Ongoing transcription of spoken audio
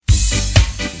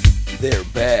They're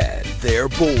bad, they're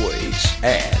boys,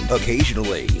 and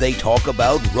occasionally they talk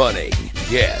about running.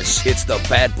 Yes, it's the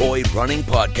Bad Boy Running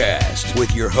Podcast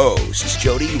with your hosts,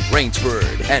 Jody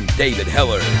Rainsford and David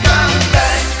Heller. Come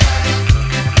back,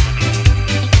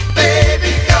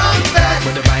 baby, come back.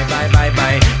 When the bye,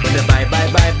 when the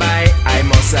bye, I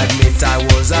must admit I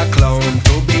was a clown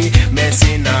to be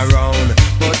messing around,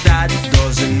 but that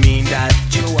doesn't mean that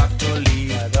you have to leave.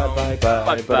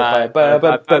 Bye.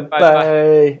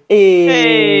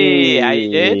 Hey, how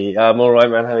you doing? I'm alright,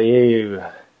 man. How are you?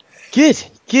 Good.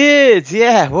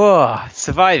 Yeah, whoa,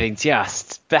 surviving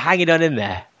just, but hanging on in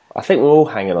there. I think we're all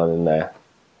hanging on in there.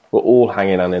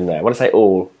 When I say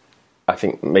all, I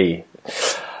think me.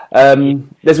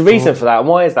 There's a reason for that. And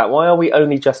why is that? Why are we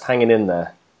only just hanging in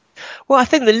there? Well, I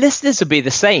think the listeners will be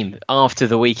the same after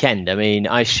the weekend. I mean,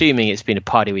 I'm assuming it's been a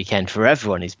party weekend for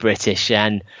everyone who's British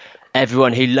and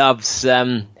everyone who loves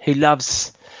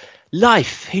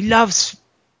life, who loves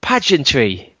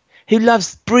pageantry, who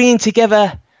loves bringing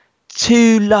together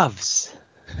two loves.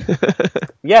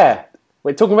 Yeah,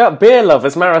 we're talking about Beer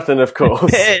Lovers Marathon, of course.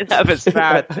 Beer Lovers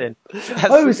Marathon.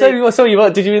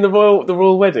 Did you mean the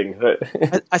royal wedding?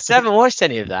 I still haven't watched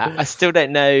any of that. I still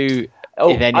don't know if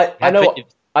any.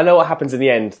 I know what happens in the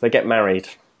end. They get married.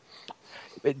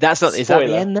 That's not. Is that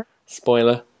the end? Then?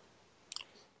 Spoiler.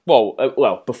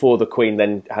 Well, before the Queen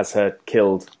then has her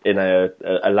killed in a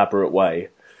elaborate way.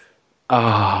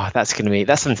 Oh, that's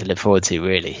something to look forward to,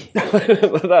 really.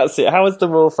 That's it. How is the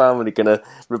royal family going to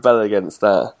rebel against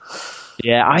that?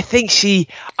 Yeah, I think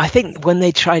when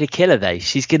they try to kill her, though,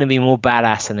 she's going to be more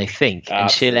badass than they think,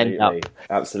 and she'll end up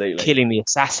killing the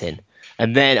assassin.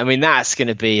 And then, I mean, that's going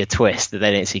to be a twist that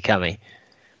they don't see coming.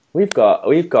 We've got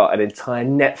an entire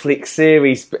Netflix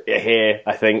series here,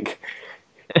 I think.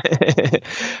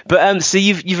 But so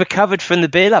you've recovered from the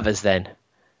Beer Lovers then?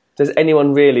 Does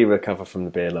anyone really recover from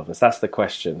the Beer Lovers? That's the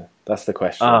question.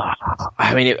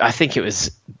 I mean, I think it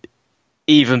was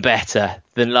even better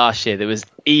than last year. That was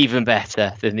even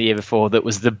better than the year before. That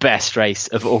was the best race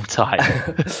of all time.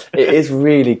 It is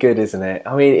really good, isn't it?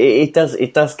 I mean, it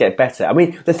does get better. I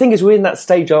mean, the thing is, we're in that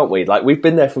stage, aren't we? Like, we've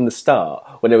been there from the start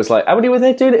when it was like, how many were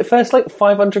there doing it at first? Like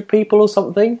 500 people or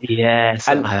something? Yeah,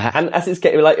 something like that. And as it's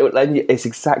getting it's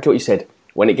exactly what you said.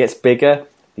 When it gets bigger,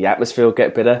 the atmosphere will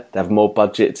get better. They have more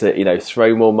budget to,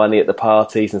 throw more money at the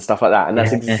parties and stuff like that. And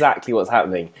that's exactly what's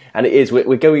happening. And it is. We're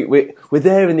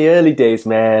there in the early days,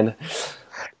 man.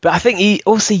 But I think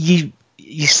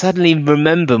you suddenly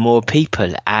remember more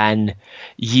people, and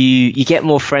you get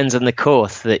more friends on the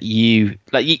course that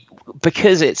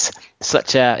because it's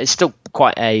still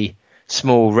quite a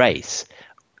small race.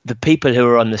 The people who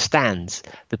are on the stands,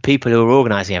 the people who are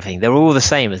organising everything, they're all the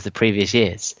same as the previous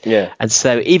years. Yeah. And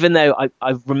so even though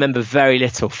I remember very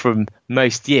little from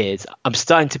most years, I'm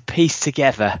starting to piece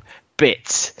together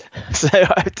bits. So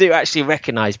I do actually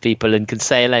recognise people and can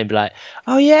say hello and be like,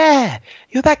 oh yeah,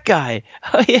 you're that guy.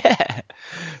 Oh yeah.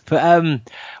 But,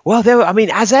 there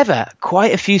were, as ever,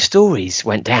 quite a few stories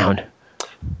went down.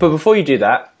 But before you do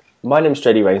that, my name's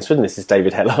Jody Rainsford and this is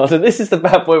David Hellard and this is the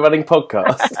Bad Boy Running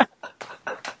Podcast.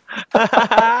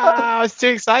 I was too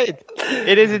excited.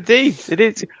 It is indeed. It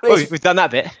is. We've done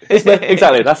that bit.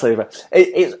 Exactly. That's over.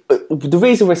 The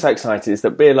reason we're so excited is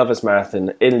that Beer Lovers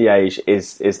Marathon in Liège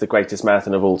is the greatest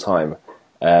marathon of all time,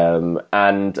 and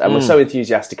we're so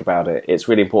enthusiastic about it. It's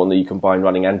really important that you combine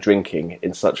running and drinking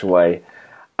in such a way,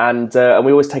 and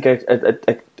we always take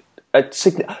a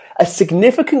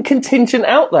significant contingent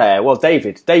out there. Well,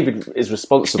 David is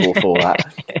responsible for that.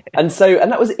 And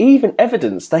that was even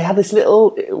evidence. They had this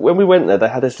little, when we went there, they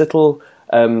had this little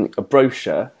a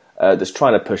brochure that's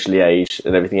trying to push Liège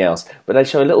and everything else. But they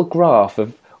show a little graph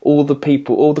of all the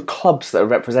people, all the clubs that are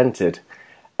represented.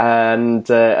 And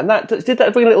did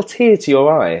that bring a little tear to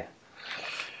your eye?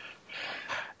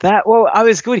 I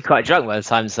was really quite drunk by the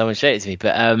time someone showed it to me,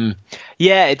 but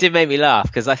it did make me laugh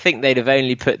because I think they'd have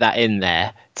only put that in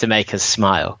there to make us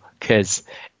smile because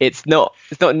it's not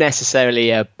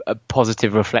necessarily a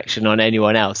positive reflection on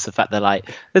anyone else. The fact that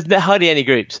there's hardly any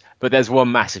groups, but there's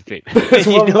one massive group. There's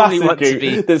one massive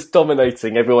group that's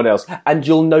dominating everyone else, and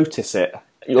you'll notice it.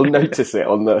 You'll notice it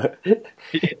on the,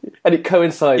 and it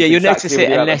coincides. Yeah, you'll notice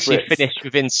it unless you finish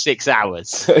within 6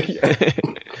 hours.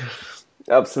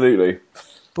 Absolutely.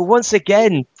 But once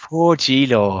again, poor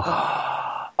G-Law.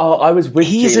 Oh, I was with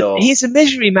G-Law. He's a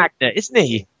misery magnet, isn't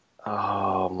he?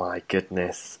 Oh my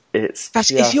goodness! It's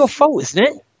your fault, isn't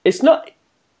it? It's not.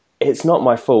 It's not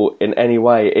my fault in any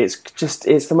way. It's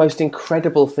the most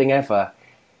incredible thing ever.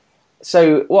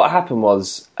 So what happened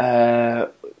was, met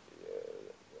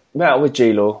with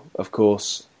G-Law, of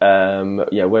course,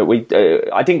 Yeah,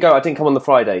 I didn't go. I didn't come on the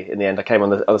Friday in the end. I came on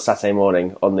the Saturday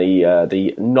morning on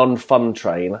the non-fun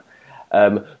train.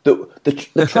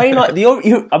 The train,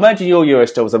 imagine your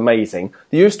Eurostar was amazing.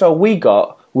 The Eurostar we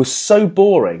got was so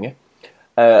boring.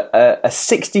 A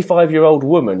 65-year-old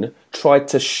woman tried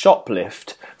to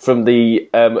shoplift from the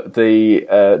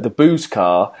booze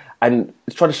car and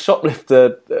tried to shoplift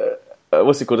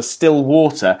a still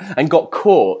water, and got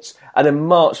caught and then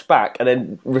marched back and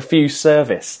then refused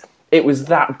service. It was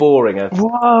that boring.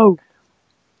 Whoa!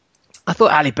 I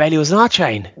thought Ali Bailey was on our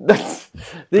train.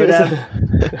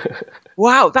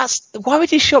 Wow, why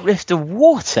would you shoplift the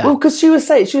water? Well, because she was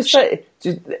saying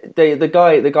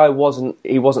the guy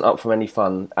wasn't up for any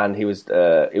fun, and he was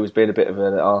being a bit of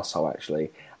an arsehole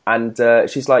actually. And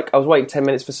she's like, I was waiting 10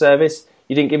 minutes for service.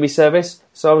 You didn't give me service,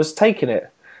 so I was taking it.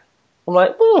 I'm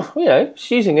like, oh,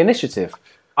 she's using initiative.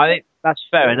 I think that's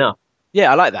fair enough.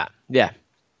 Yeah, I like that. Yeah.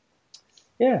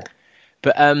 Yeah.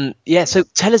 But so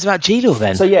tell us about G-Law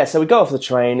then. So we got off the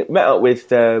train, met up with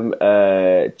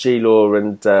G-Law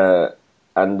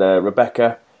and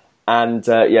Rebecca, and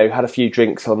had a few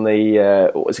drinks on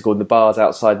the bars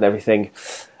outside and everything,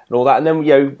 and all that. And then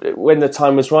when the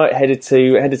time was right, headed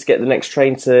to get the next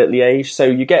train to Liège. So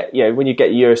you get when you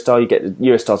get Eurostar, you get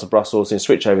Eurostar to Brussels and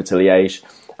switch over to Liège,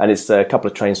 and it's a couple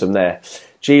of trains from there.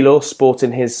 G-Law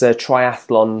sporting his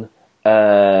triathlon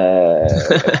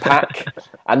pack,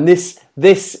 and this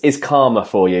is karma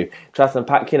for you. Triathlon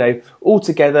pack, all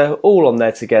together, all on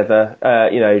there together,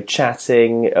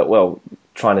 chatting,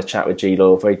 trying to chat with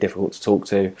G-Law, very difficult to talk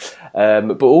to,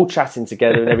 but all chatting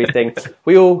together and everything.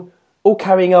 We all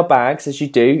carrying our bags, as you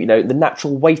do, the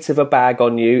natural weight of a bag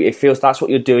on you, it feels that's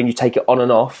what you're doing, you take it on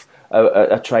and off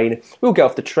a train. We all get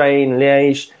off the train,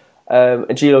 Liège,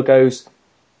 and G-Law goes,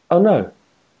 oh no,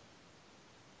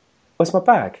 where's my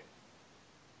bag?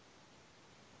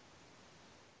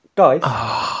 Guys,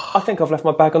 I think I've left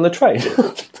my bag on the train.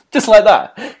 Just like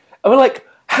that. And we're like,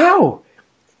 how?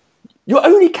 You're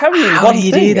only carrying one thing. How do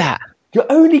you do that? You're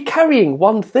only carrying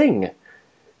one thing.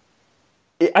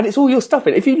 And it's all your stuff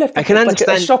in. If you left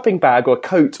a shopping bag or a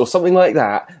coat or something like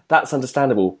that, that's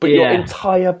understandable. But your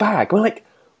entire bag, we're like,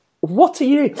 what are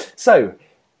you doing? So,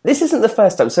 this isn't the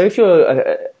first time. So if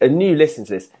you're a new listener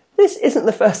to this isn't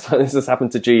the first time this has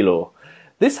happened to G-Law.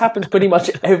 This happens pretty much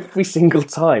every single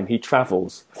time he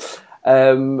travels.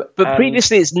 But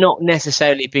previously, it's not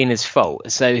necessarily been his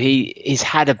fault. So he's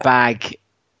had a bag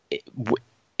of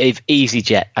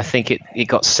EasyJet. I think it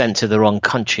got sent to the wrong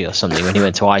country or something when he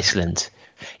went to Iceland.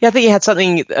 Yeah, I think he had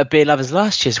something at Beer Lovers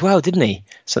last year as well, didn't he?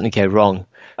 Something go wrong.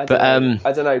 I don't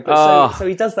know. But so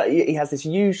he does that. He has this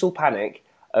usual panic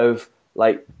of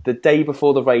like the day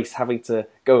before the race having to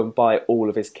go and buy all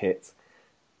of his kit.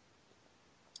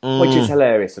 Which is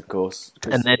hilarious, of course.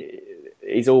 And then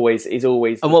he's always.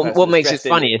 And what makes it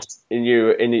funniest in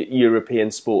European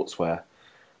sportswear.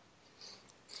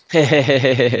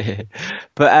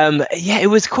 But it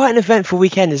was quite an eventful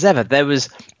weekend as ever. There's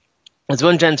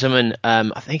one gentleman,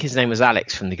 I think his name was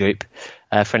Alex from the group,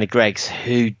 a friend of Greg's,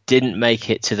 who didn't make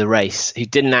it to the race. He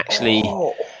didn't actually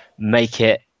make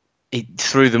it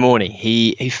through the morning.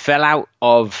 He fell out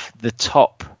of the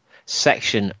top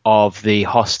section of the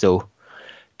hostel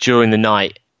during the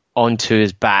night onto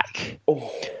his back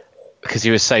because he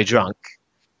was so drunk.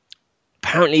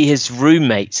 Apparently his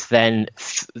roommates then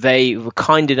they were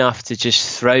kind enough to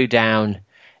just throw down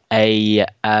a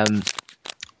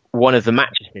one of the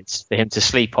mattresses for him to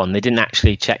sleep on. They didn't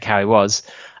actually check how he was,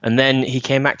 and then he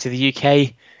came back to the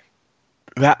UK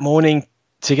that morning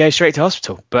to go straight to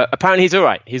hospital. But apparently he's all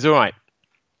right.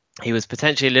 He was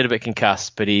potentially a little bit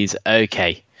concussed, but he's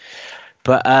okay.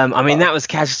 But that was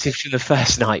casualty from the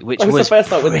first night, which was the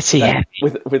first night pretty heavy.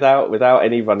 Without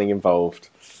any running involved.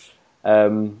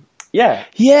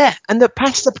 Yeah, and the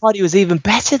pasta party was even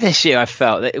better this year. I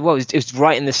felt it was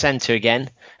right in the centre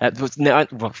again.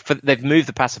 They've moved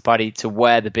the pasta party to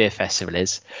where the beer festival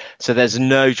is, so there's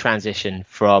no transition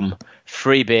from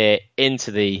free beer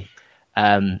into the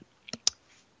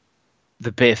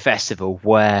beer festival,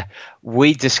 where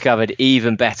we discovered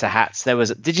even better hats.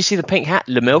 Did you see the pink hat,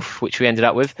 Le Milf, which we ended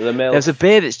up with? Le Milf. There's a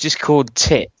beer that's just called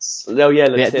Tits. Oh yeah,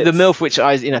 Tits. The Milf, which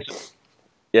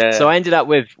Yeah. So I ended up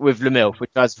with Le Milf,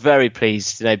 which I was very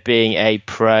pleased, being a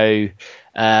pro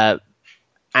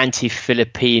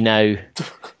anti-Filipino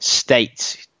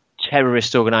state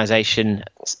terrorist organisation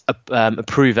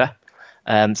approver.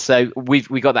 So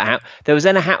we got that hat. There was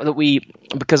then a hat that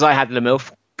because I had Le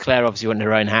Milf, Claire obviously wanted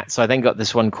her own hat, so I then got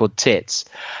this one called Tits.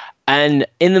 And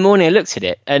in the morning I looked at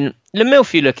it, and Le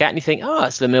Milf you look at and you think,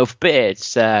 it's Le Milf beer.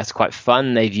 It's quite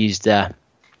fun. They've used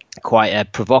quite a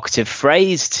provocative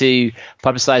phrase to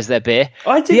publicise their beer.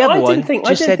 I don't think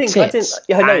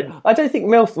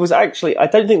Milf was actually. I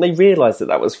don't think they realised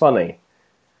that was funny.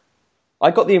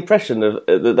 I got the impression of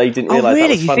that they didn't realise that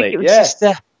was funny. Think it was just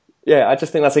yeah, I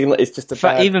just think it's just a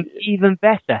bad... even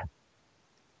better.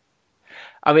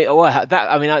 I mean,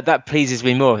 that pleases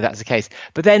me more if that's the case.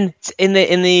 But then in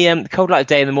the cold light of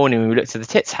day in the morning when we looked at the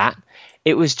tits hat,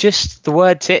 it was just the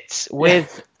word tits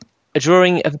with a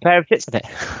drawing of a pair of tits on it.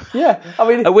 Yeah, I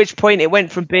mean... At which point it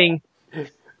went from being...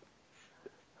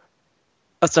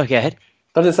 Oh, sorry, go ahead.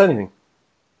 I didn't say anything.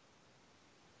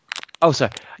 Oh,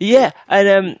 sorry. Yeah,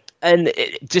 and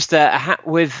just a hat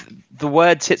with the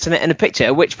word tits on it and a picture,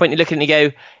 at which point you look at it and you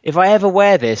go, if I ever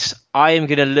wear this, I am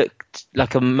going to look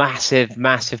like a massive,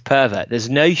 massive pervert. There's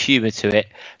no humour to it.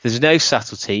 There's no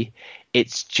subtlety.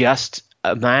 It's just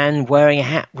a man wearing a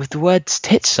hat with the words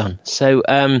tits on. So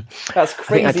that's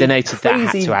crazy. I think I donated that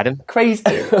hat to Adam.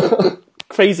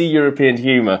 Crazy European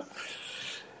humour.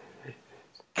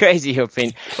 Crazy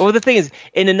European. Well, the thing is,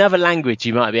 in another language,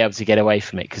 you might be able to get away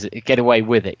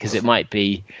with it because it might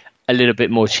be a little bit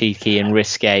more cheeky and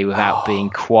risque without being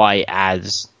quite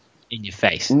as in your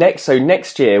face. Next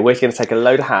year, we're going to take a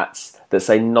load of hats that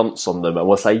say nonce on them, and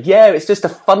we'll say, yeah, it's just a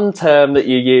fun term that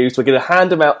you use. We're going to hand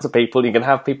them out to people. You're going to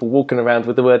have people walking around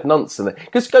with the word nonce in it.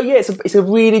 Because it's a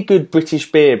really good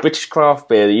British beer, British craft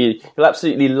beer. You'll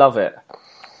absolutely love it.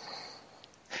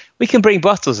 We can bring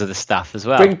bottles of the stuff as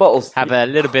well. Bring bottles. Have a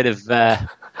little bit of a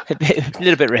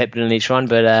little bit ripped on each one,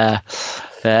 but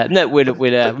no, we'll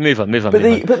move on. But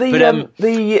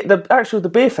the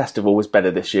beer festival was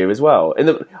better this year as well.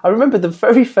 I remember the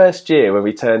very first year when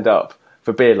we turned up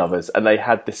for Beer Lovers, and they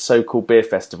had this so-called beer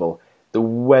festival. The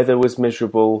weather was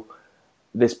miserable.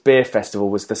 This beer festival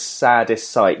was the saddest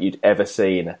sight you'd ever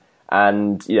seen.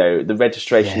 And, the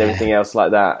registration and everything else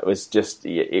like that was just...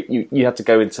 You had to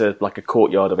go into, like, a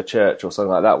courtyard of a church or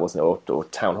something like that, wasn't it? Or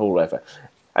town hall or whatever.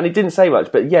 And it didn't say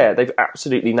much, but, yeah, they've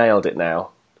absolutely nailed it now.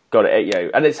 Got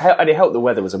it, and it helped the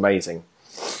weather was amazing.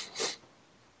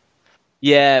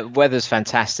 Yeah, weather's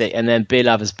fantastic. And then Beer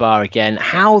Lovers Bar again.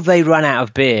 How they run out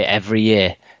of beer every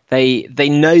year. They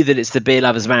know that it's the Beer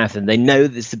Lovers Marathon. They know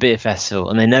that it's the beer festival,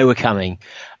 and they know we're coming.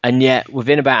 And yet,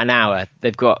 within about an hour,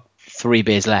 they've got 3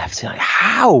 beers left. Like,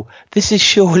 how? This is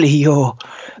surely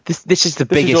this is the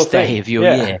biggest day of your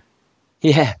year.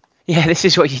 Yeah, this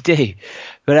is what you do.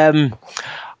 But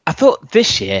I thought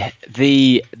this year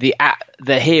the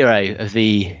hero of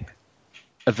the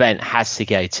event has to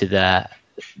go to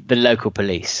the local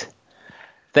police.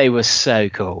 They were so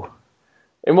cool.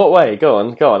 In what way? Go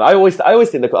on. I always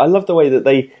think I love the way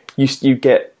that you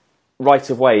get right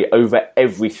of way over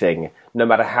everything, no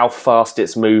matter how fast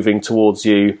it's moving towards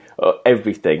you,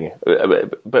 everything.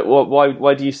 But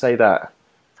why do you say that?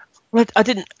 Well, I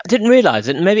didn't realise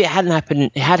it. Maybe it hadn't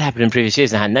happened. It had happened in previous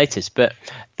years and I hadn't noticed. But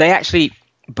they actually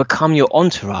become your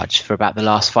entourage for about the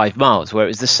last 5 miles, where it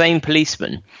was the same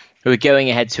policemen who were going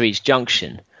ahead to each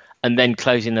junction and then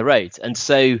closing the roads. And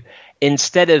so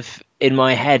instead of, in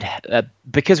my head,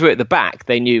 because we're at the back,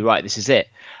 they knew, right, this is it.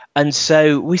 And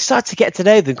so we started to get to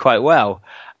know them quite well.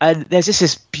 And there's just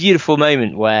this beautiful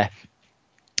moment where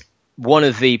one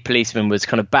of the policemen was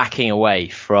kind of backing away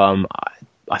from,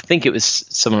 I think it was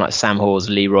someone like Sam Hawes,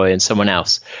 Leroy, and someone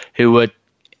else who were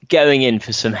going in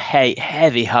for some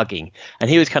heavy hugging. And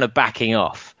he was kind of backing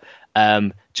off,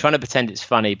 trying to pretend it's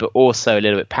funny, but also a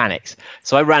little bit panicked.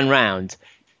 So I ran round,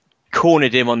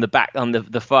 cornered him on the back, on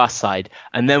the far side,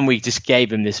 and then we just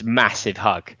gave him this massive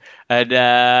hug. And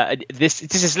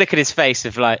this look at his face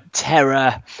of like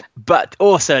terror, but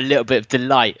also a little bit of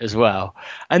delight as well.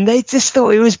 And they just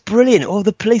thought it was brilliant. All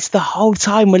the police the whole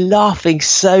time were laughing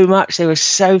so much. They were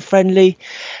so friendly.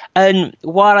 And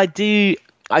while I do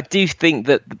think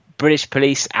that the British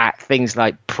police at things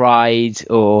like Pride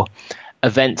or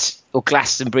events or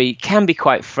Glastonbury can be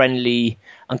quite friendly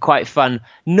and quite fun,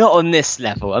 not on this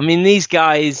level. I mean, these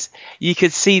guys, you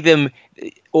could see them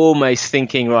almost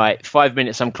thinking, right, 5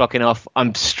 minutes, I'm clocking off,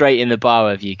 I'm straight in the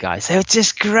bar with you guys. They were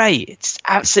just great. It's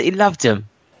absolutely loved them.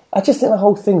 I just think the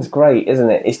whole thing's great, isn't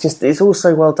it? It's all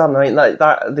so well done. I mean, like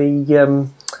that,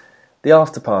 the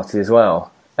after party as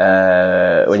well,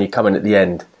 when you come in at the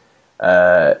end,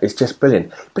 is just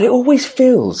brilliant. But it always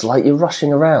feels like you're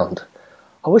rushing around.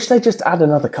 I wish they'd just add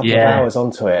another couple of hours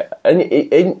onto it.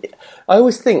 And I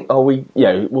always think,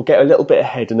 we'll get a little bit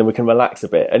ahead and then we can relax a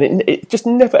bit. And it just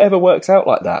never ever works out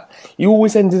like that. You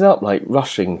always ended up like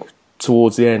rushing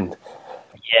towards the end.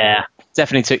 Yeah,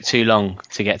 definitely took too long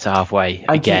to get to halfway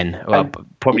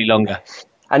probably longer.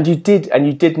 And you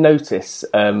did notice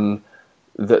that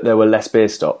there were less beer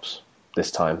stops this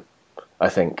time, I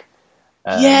think.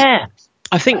 Yeah.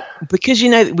 I think because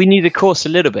we knew the course a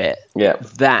little bit. Yeah.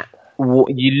 That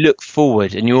you look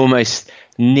forward and you almost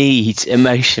need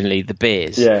emotionally the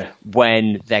beers. Yeah.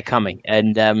 When they're coming,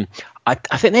 and I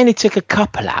think they only took a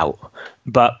couple out,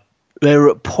 but there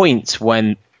were points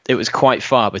when it was quite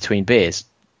far between beers,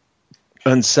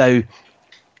 and so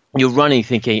you're running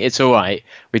thinking it's all right.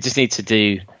 We just need to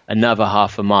do another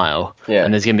half a mile,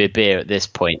 and there's going to be a beer at this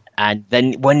point. And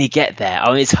then when you get there, I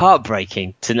mean, it's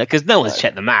heartbreaking to know because no one's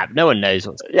checked the map. No one knows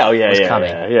what's coming.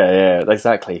 Yeah,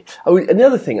 exactly. Oh,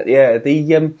 another thing,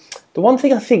 the one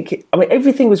thing I think, I mean,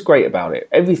 everything was great about it.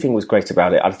 I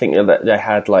think that they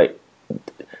had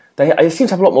they seem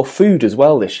to have a lot more food as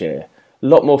well this year. A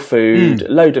lot more food,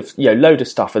 load of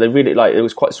stuff, and they really it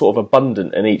was quite sort of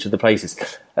abundant in each of the places.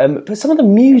 But some of the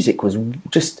music was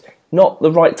just not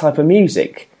the right type of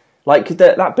music. Like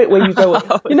that bit where you go,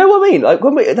 you know what I mean? Like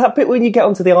that bit when you get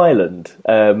onto the island,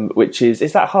 which is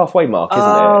that halfway mark, isn't it?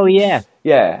 Oh yeah,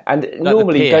 yeah. And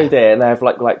normally you go there and they have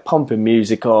like pumping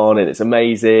music on, and it's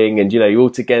amazing, and you're all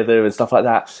together and stuff like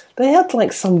that. They had they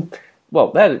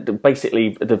had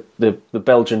basically the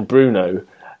Belgian Bruno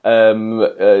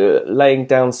laying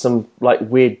down some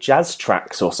weird jazz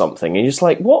tracks or something, and you're just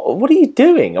like, what are you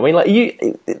doing? I mean,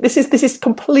 this is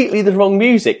completely the wrong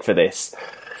music for this.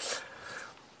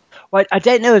 Well, I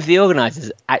don't know if the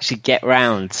organisers actually get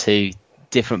round to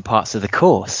different parts of the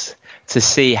course to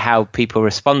see how people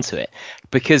respond to it,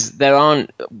 because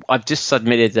I've just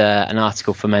submitted an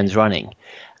article for Men's Running,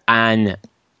 and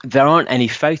there aren't any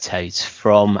photos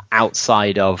from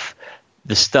outside of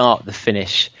the start, the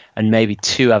finish, and maybe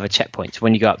 2 other checkpoints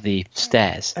when you go up the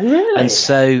stairs. Oh, really? And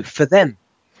so for them,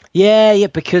 yeah,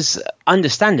 because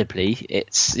understandably,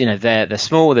 it's they're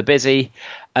small, they're busy,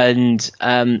 and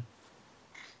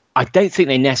I don't think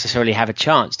they necessarily have a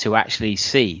chance to actually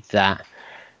see that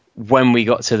when we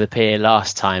got to the pier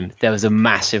last time, there was a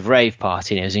massive rave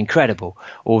party and it was incredible.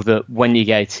 Or that when you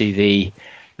go to the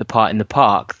part in the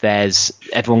park,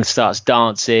 everyone starts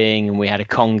dancing, and we had a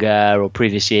conga, or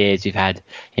previous years we've had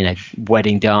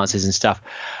wedding dances and stuff.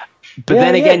 But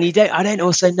then again, I don't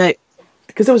also know,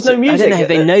 because there was no music. I don't know if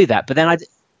they know that, but then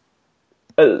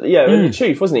Le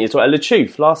Chouf, wasn't it? Le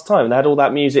Chouf last time they had all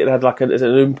that music. They had an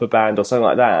Oompa band or something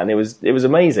like that, and it was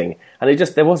amazing. And it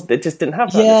just didn't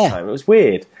have that this time. It was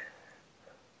weird.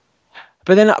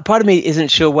 But then part of me isn't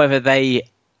sure whether maybe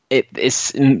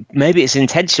it's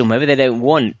intentional. Maybe they don't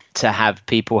want to have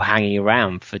people hanging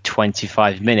around for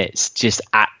 25 minutes, just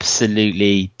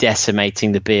absolutely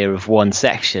decimating the beer of one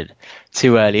section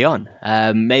too early on.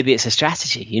 Maybe it's a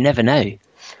strategy. You never know.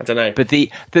 I don't know. But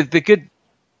the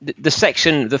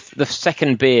section, the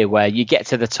second beer where you get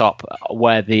to the top,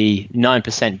 where the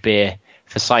 9% beer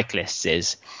for cyclists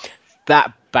is,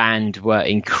 that band were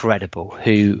incredible.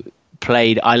 Who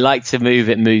played "I Like to Move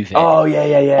It, Move It"? Oh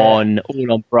yeah.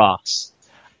 on brass,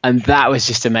 and that was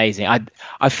just amazing.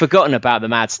 I've forgotten about the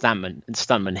Mad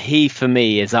Stuntman. He for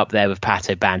me is up there with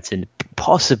Pato Banton,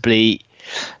 possibly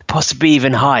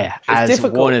even higher as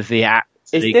one of the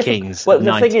absolute kings. Well,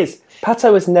 the thing is,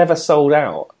 Pato has never sold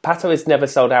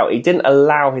out. He didn't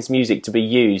allow his music to be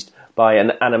used by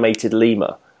an animated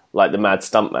lemur like the Mad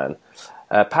Stuntman.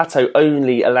 Pato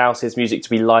only allows his music to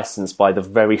be licensed by the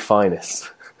very finest.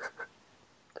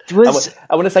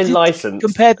 I want to say licensed.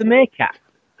 Compare the meerkat.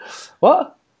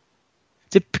 What?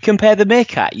 To compare the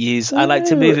meerkat, use "I Like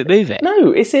to Move It, Move It."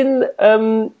 No, it's in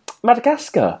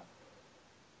Madagascar.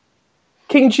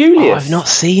 King Julius. Oh, I've not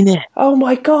seen it. Oh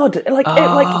my god!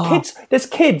 Kids. There's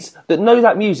kids that know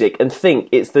that music and think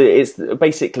it's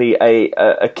basically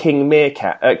a king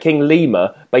meerkat, king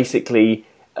lemur, basically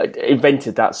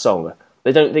invented that song.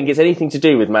 They don't think it's anything to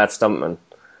do with Mad Stuntman.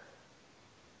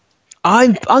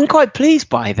 I'm quite pleased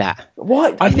by that.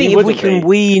 What? I think if we can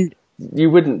wean,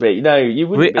 you wouldn't be. No, you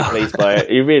wouldn't be pleased by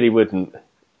it. You really wouldn't.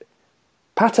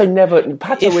 Pato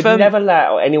would never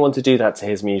allow anyone to do that to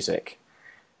his music.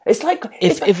 It's like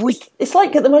it's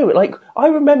like at the moment. Like I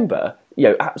remember,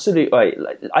 absolutely.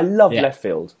 I love Left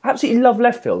Field. Absolutely love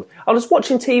Left Field. I was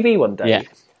watching TV one day,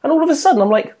 and all of a sudden I'm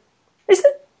like, "Is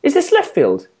this Left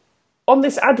Field on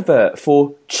this advert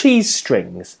for cheese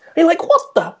strings?" And you're like,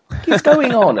 "What the fuck is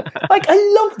going on?" Like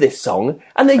I love this song,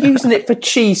 and they're using it for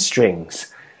cheese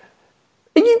strings.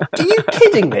 Are you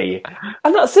kidding me?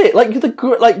 And that's it.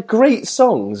 Like great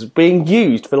songs being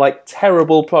used for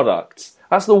terrible products.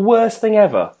 That's the worst thing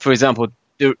ever. For example,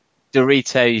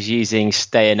 Doritos using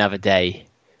 "Stay Another Day."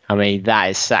 I mean, that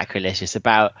is sacrilegious.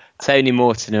 About Tony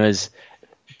Mortimer's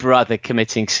brother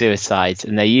committing suicide,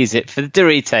 and they use it for the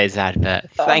Doritos advert.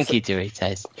 Thank you,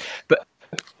 Doritos. But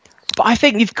But I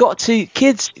think you've got to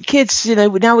kids. You know,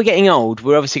 now we're getting old.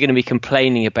 We're obviously going to be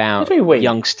complaining about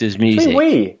youngsters' music.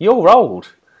 You're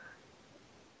old.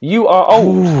 You are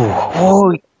old.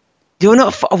 Oh, you're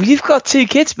not. Oh, you've got 2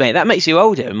 kids, mate. That makes you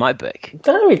older in my book.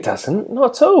 No, it doesn't.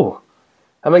 Not at all.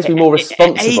 That makes me more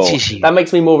responsible. That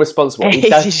makes me more responsible. It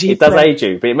does age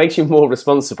you, but it makes you more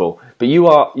responsible. But you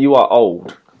are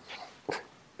old.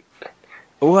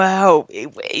 Well,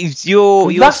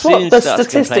 you're that's what the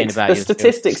statistics. The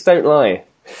statistics don't lie.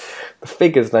 The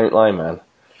figures don't lie, man.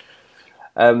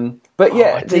 But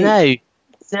yeah, I don't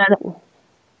know.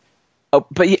 Oh,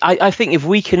 but I think if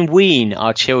we can wean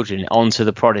our children onto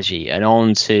the Prodigy and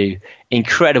onto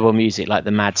incredible music like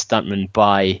the Mad Stuntman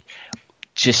by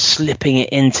just slipping it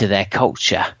into their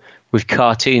culture with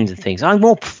cartoons and things, I'm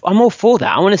all for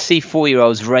that. I want to see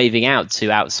 4-year-olds raving out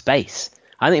to outer space.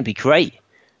 I think it'd be great.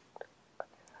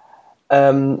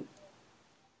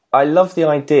 I love the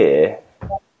idea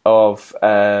of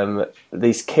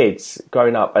these kids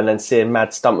growing up and then seeing Mad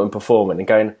Stuntman performing and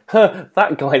going,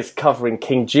 that guy's covering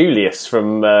King Julius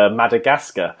from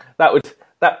Madagascar. That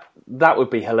would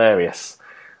be hilarious.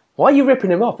 Why are you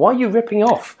ripping him off? Why are you ripping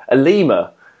off a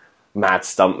lemur, Mad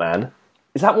Stuntman?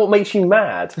 Is that what makes you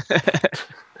mad? There's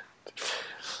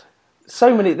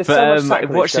so much sacrilege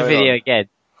watch the video on. Again.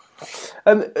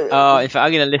 In fact,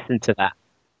 I'm going to listen to that.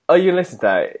 Oh, you listen to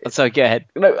that? So go ahead.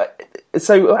 No,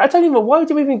 so I don't even. Why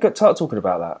do we even start talking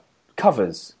about that?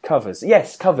 Covers.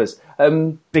 Yes, covers.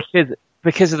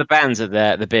 Because of the bands of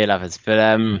the beer lovers. But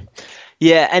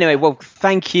yeah. Anyway, well,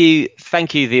 thank you,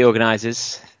 the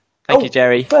organisers. Thank you,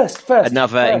 Jerry. First,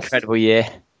 another incredible year.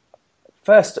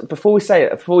 First, before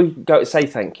we go say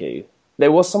thank you,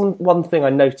 there was one thing I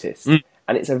noticed, and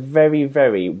it's a very,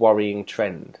 very worrying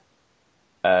trend.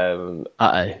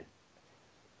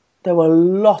 There were a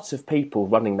lot of people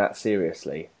running that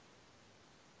seriously.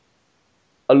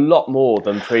 A lot more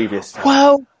than previous times.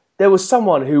 Well, there was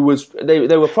someone who was... They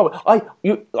were probably...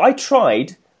 I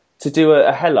tried to do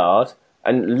a Hellard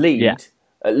and lead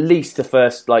at least the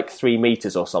first 3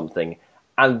 meters or something,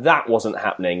 and that wasn't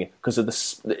happening because of the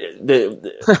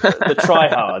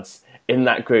tryhards in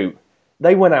that group.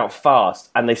 They went out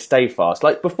fast and they stayed fast.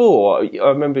 Like before, I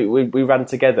remember we ran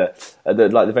together.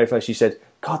 The very first, you said,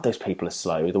 God, those people are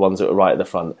slow, the ones that were right at the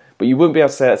front. But you wouldn't be able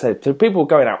to say that. So people were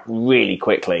going out really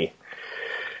quickly.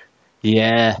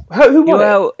 Yeah. Who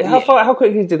won it? How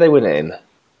quickly did they win it in?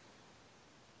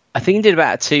 I think he did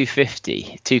about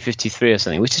 250, 253 or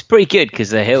something, which is pretty good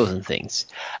because of the hills and things.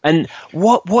 And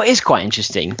what is quite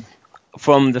interesting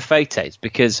from the photos,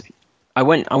 because I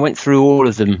went through all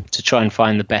of them to try and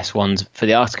find the best ones for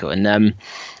the article. And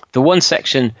the one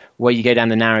section where you go down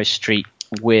the narrow street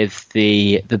with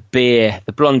the beer,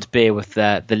 the blonde beer with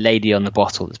the lady on the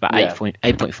bottle, it's about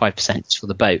 8.5% for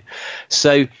the boat.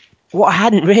 So what I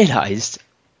hadn't realised,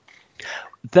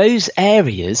 those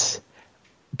areas,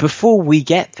 before we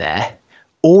get there,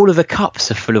 all of the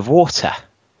cups are full of water.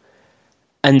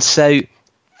 And so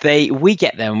we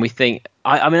get there and we think,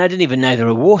 I mean, I didn't even know there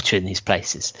were water in these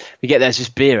places. We get there, there's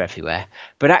just beer everywhere.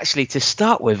 But actually, to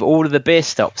start with, all of the beer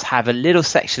stops have a little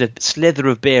slither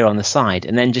of beer on the side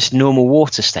and then just normal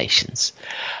water stations.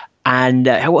 And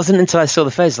it wasn't until I saw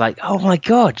the photos like, oh my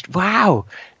God, wow.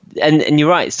 And you're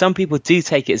right, some people do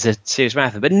take it as a serious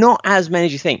marathon, but not as many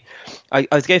as you think. I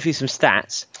was going through some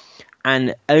stats,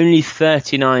 and only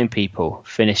 39 people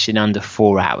finished in under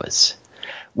 4 hours,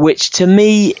 which to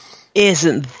me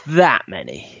isn't that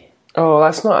many. Oh,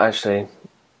 that's not actually.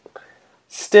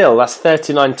 Still, that's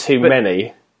 39 too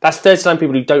many. That's 39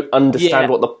 people who don't understand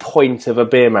what the point of a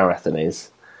beer marathon is.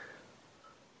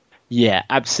 Yeah,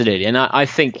 absolutely. And I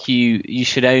think you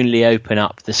should only open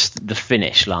up the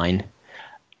finish line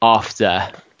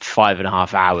after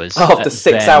 5.5 hours. After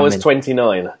 6 hours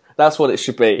 29. That's what it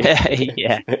should be.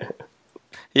 Yeah.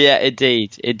 Yeah,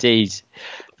 indeed.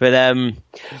 But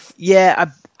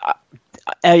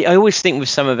I always think with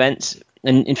some events,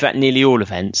 and in fact nearly all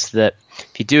events, that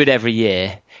if you do it every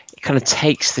year, it kind of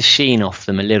takes the sheen off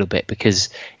them a little bit because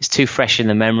it's too fresh in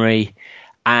the memory,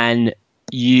 and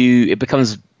it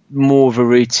becomes more of a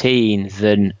routine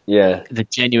than the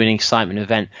genuine excitement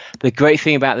event. The great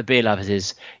thing about the beer lovers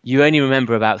is you only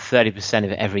remember about 30%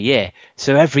 of it every year.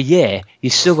 So every year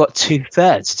you've still got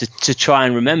 2/3 to try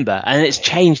and remember, and it's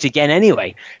changed again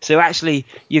anyway. So actually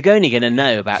you're only going to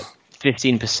know about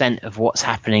 15% of what's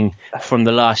happening from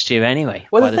the last year anyway.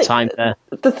 Well,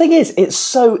 the thing is, it's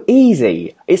so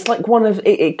easy. It's like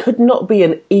it could not be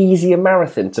an easier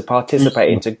marathon to participate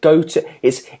in. To go to,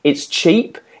 it's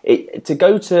cheap. To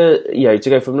go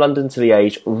from London to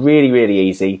Liège, really, really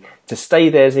easy. To stay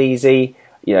there's easy.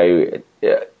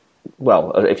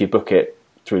 Well, if you book it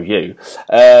through you,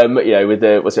 with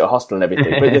the a hostel and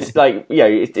everything. But it's like,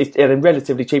 it's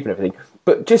relatively cheap and everything.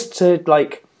 But just to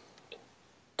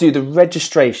do the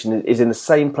registration is in the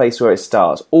same place where it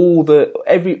starts.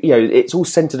 It's all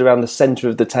centered around the center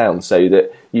of the town, so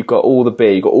that you've got all the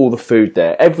beer, you've got all the food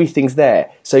there, everything's there.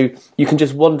 So you can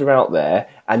just wander out there,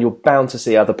 and you're bound to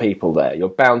see other people there. You're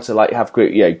bound to have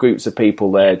groups of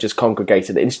people there just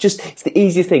congregated. And it's the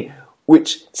easiest thing,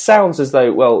 which sounds as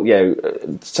though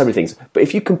so many things. But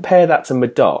if you compare that to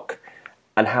Madoc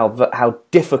and how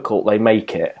difficult they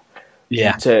make it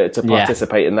to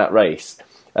participate in that race.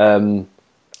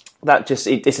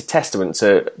 It's a testament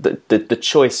to the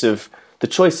choice of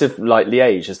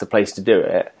Liège as the place to do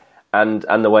it, and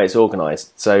the way it's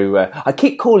organised. So I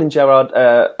keep calling Gerard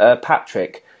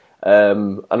Patrick,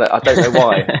 and I don't know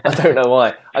why. I don't know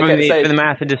why. I kept saying, for the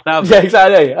marathon to start. Yeah,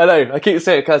 exactly. I know. I keep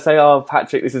saying it. I say, "Oh,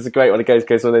 Patrick, this is a great one." It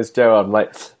goes on. There's Gerard. I'm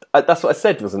like, that's what I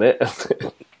said, wasn't it?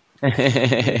 But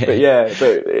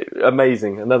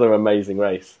amazing. Another amazing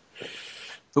race.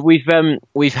 But we've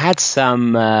had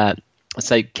some.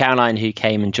 So Caroline, who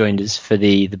came and joined us for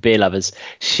the beer lovers,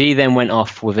 she then went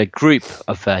off with a group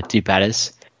of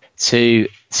do-badders to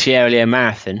Sierra Leone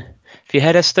Marathon. Have you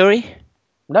heard her story?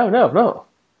 No, I've not.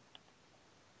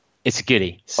 It's a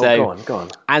goodie. So go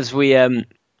on. As we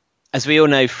all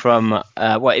know from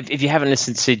if you haven't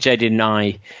listened to Jodie and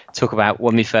I talk about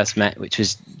when we first met, which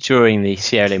was during the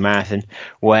Sierra Leone Marathon,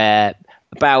 where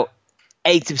about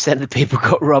 80% of the people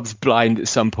got robbed blind at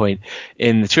some point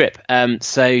in the trip.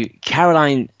 So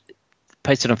Caroline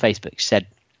posted on Facebook. She said,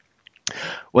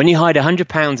 "When you hide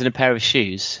 £100 in a pair of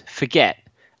shoes, forget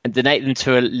and donate them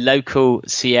to a local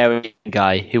Sierra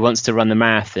guy who wants to run the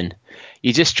marathon.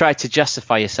 You just try to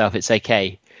justify yourself. It's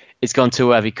okay. It's gone to a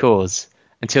worthy cause.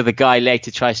 Until the guy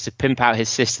later tries to pimp out his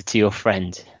sister to your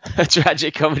friend. A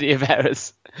tragic comedy of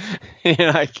errors."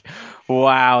 You're like,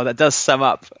 wow, that does sum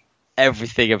up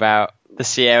everything about the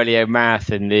Sierra Leone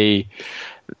Marathon, the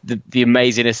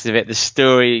amazingness of it, the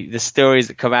stories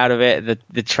that come out of it,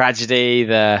 the tragedy,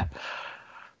 the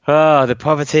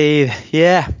poverty.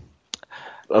 Yeah,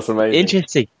 that's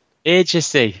amazing.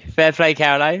 Interesting. Fair play,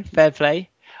 Caroline. Fair play.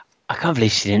 I can't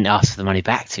believe she didn't ask for the money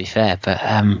back, to be fair, but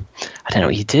I don't know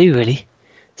what you do, really.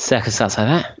 Circumstance like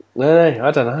that. No,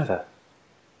 I don't either.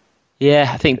 Yeah,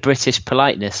 I think British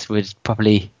politeness would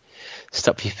probably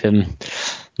stop you from...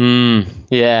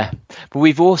 yeah. But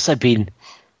we've also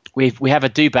we have a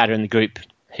do-badder in the group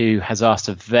who has asked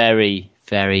a very,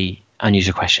 very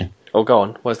unusual question. Oh, go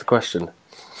on. What's the question?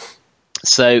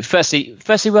 So, firstly,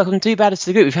 welcome do-badders to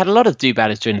the group. We've had a lot of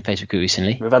do-badders joining the Facebook group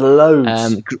recently. We've had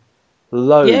loads.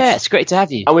 Loads. Yeah, it's great to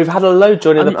have you. And we've had a load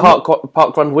joining the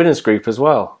Park Run Winners group as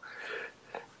well.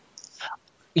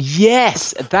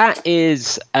 Yes, that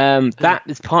is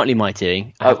partly my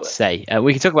doing, I have to say.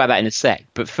 We can talk about that in a sec.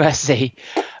 But firstly,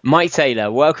 Mike Taylor,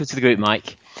 welcome to the group,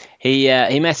 Mike. He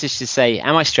messaged to say,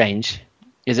 "Am I strange?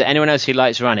 Is there anyone else who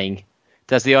likes running,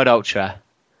 does the odd ultra,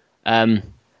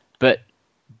 but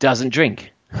doesn't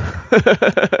drink?"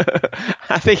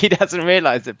 I think he doesn't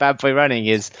realise that Bad Boy Running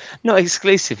is not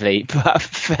exclusively, but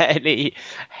fairly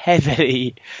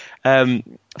heavily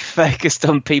focused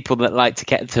on people that like to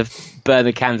get to burn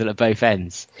the candle at both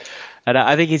ends. And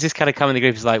I think he's just kind of come in the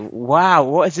group and like, wow,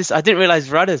 what is this? I didn't realise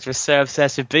runners were so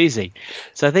obsessed with boozing.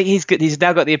 So I think he's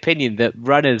now got the opinion that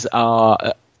runners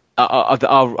our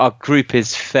group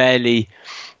is fairly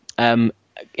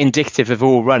indicative of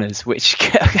all runners, which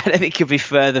I don't think could be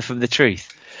further from the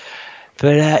truth.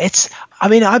 But I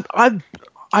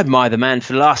admire the man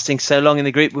for lasting so long in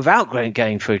the group without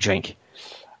going for a drink.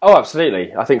 Oh,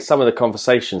 absolutely. I think some of the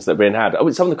conversations that are being had,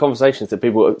 some of the conversations that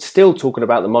people are still talking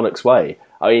about the Monarch's Way,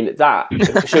 I mean, that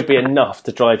should be enough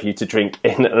to drive you to drink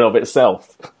in and of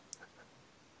itself.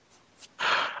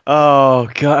 Oh,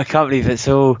 God, I can't believe it's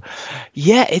all...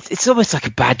 Yeah, it's almost like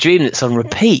a bad dream that's on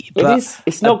repeat. But it is.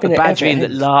 It's not going to a bad dream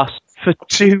that lasts for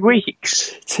 2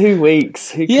 weeks. 2 weeks.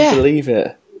 Who can believe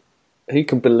it? Who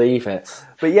can believe it?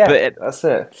 But yeah, that's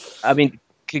it. I mean,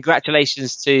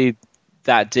 congratulations to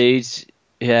that dude...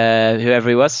 whoever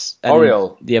he was.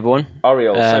 Oriel. The other one.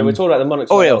 Oriel. So we're talking about the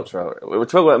Monarch's Way Ultra. We're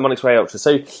talking about the Monarch's Way Ultra.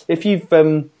 So if you've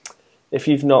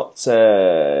not...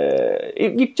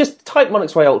 you just type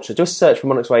Monarch's Way Ultra, just search for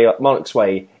Monarch's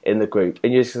Way in the group,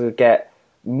 and you're just going to get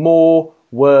more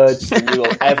words than you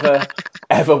will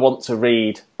ever want to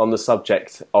read on the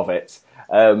subject of it.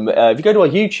 If you go to our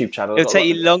YouTube channel... It'll take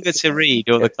you longer to read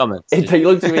all the comments. It'll take you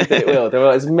longer to read than it will. There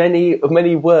are as many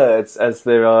words as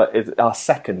there are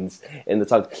seconds in the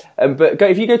time. But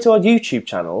if you go to our YouTube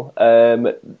channel,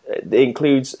 it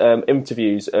includes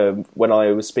interviews when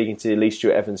I was speaking to Lee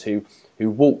Stewart Evans, who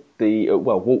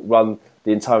run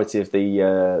the entirety of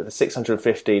the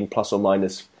 615 plus or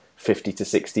minus 50 to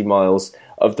 60 miles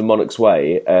of the Monarch's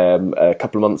Way a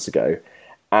couple of months ago,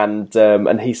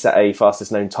 and he set a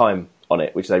fastest known time on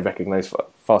it, which they recognise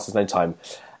fastest known time.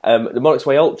 The Monarch's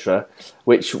Way Ultra,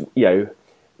 which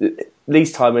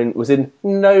Lee's timing was in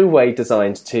no way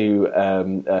designed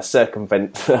to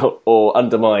circumvent or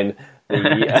undermine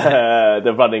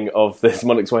the running of this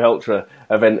Monarch's Way Ultra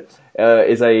event.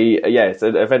 It's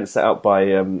an event set out by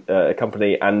a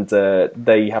company, and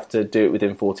they have to do it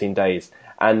within 14 days.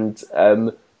 And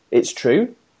it's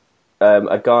true.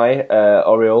 A guy,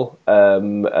 Oriol,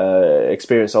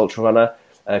 experienced ultra runner,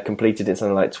 completed it in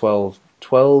something like 12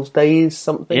 days,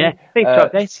 something. Yeah, I think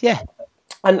 12 days. Yeah.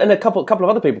 And a couple of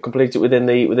other people completed it within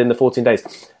the 14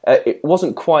 days. It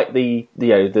wasn't quite the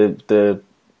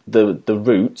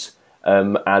route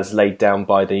as laid down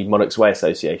by the Monarch's Way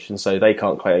Association, so they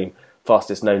can't claim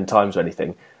fastest known times or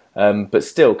anything. But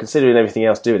still, considering everything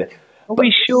else doing it, are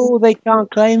we sure they can't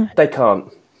claim? They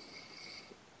can't.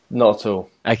 Not at all.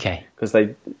 Okay. Because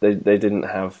they didn't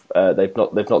have they've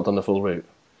not done the full route.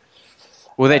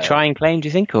 Will they try and claim? Do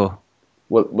you think, or?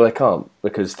 Well, they can't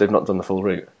because they've not done the full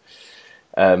route.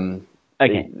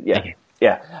 Okay. Yeah.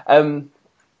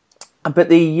 But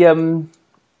the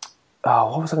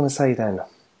what was I going to say then?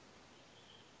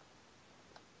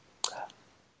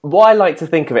 What I like to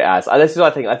think of it as, this is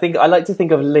what I think I like to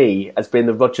think of Lee as being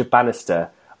the Roger Bannister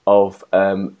of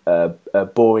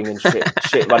boring and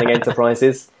shit running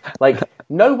enterprises. Like,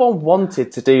 no one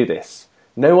wanted to do this.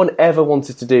 No one ever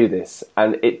wanted to do this,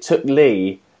 and it took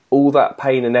Lee all that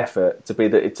pain and effort to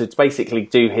basically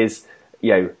do his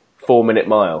 4-minute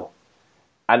mile.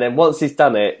 And then once he's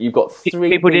done it, you've got three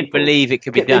people didn't believe it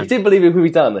could be done. They didn't believe it could be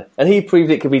done, and he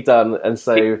proved it could be done. And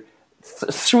so,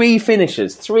 three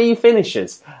finishes,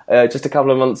 just a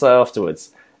couple of months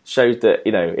afterwards, showed that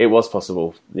it was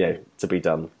possible, to be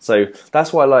done. So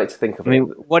that's what I like to think of. I mean,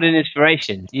 what an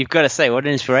inspiration! You've got to say, what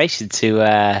an inspiration to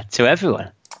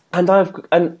everyone. And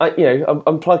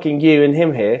I'm plugging you and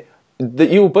him here, that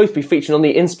you will both be featured on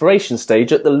the Inspiration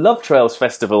stage at the Love Trails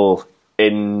Festival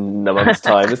in a month's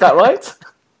time. Is that right?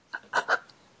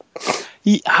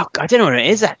 I don't know where it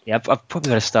is, actually. I've probably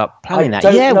got to start planning that.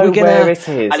 I don't know where it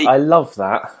is. I love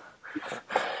that.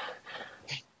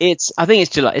 I think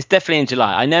it's July. It's definitely in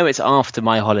July. I know it's after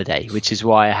my holiday, which is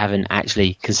why I haven't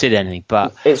actually considered anything.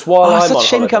 But it's while I'm such on a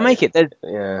shame holiday. I can't make it.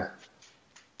 Yeah.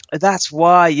 That's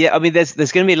why, I mean, there's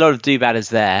going to be a lot of do-badders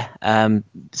there,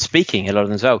 speaking, a lot of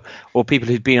them as well, or people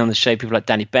who've been on the show, people like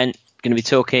Danny Bent, going to be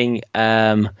talking.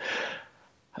 In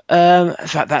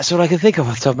fact, that's all I can think of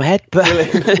off the top of my head. But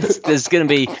there's going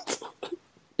to be,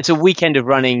 it's a weekend of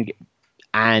running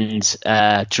and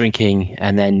drinking,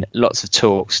 and then lots of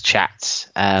talks, chats,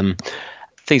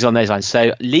 things on those lines.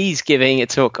 So Lee's giving a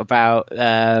talk about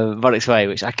Monarch's Way,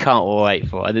 which I can't wait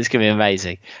for, and it's going to be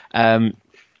amazing.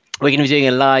 We're going to be doing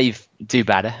a live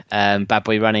do-badder, Bad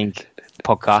Boy Running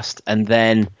podcast, and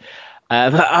then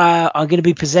I'm going to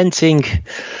be presenting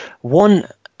one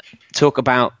talk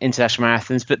about international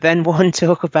marathons, but then one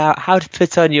talk about how to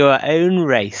put on your own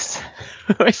race,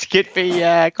 which could be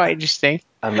quite interesting.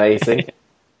 Amazing.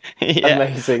 Yeah.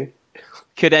 Amazing.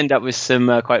 Could end up with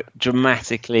some quite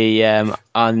dramatically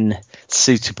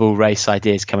unsuitable race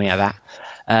ideas coming out of that.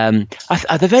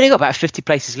 They've only got about 50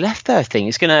 places left, though. I think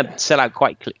it's going to sell out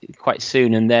quite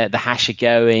soon, and the hash are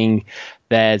going.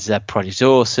 There's Project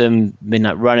Awesome,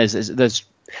 Midnight Runners.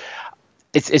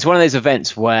 It's one of those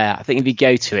events where I think if you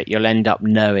go to it, you'll end up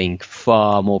knowing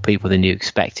far more people than you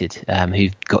expected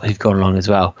who've gone along as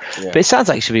well. Yeah. But it sounds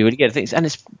like it should be really good. I think and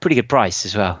it's pretty good price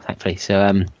as well, thankfully.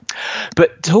 So,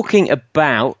 but talking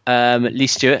about Lee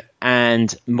Stewart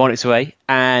and Monarch's Way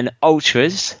and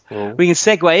ultras, we can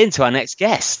segue into our next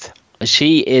guest.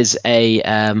 She is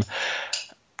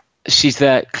she's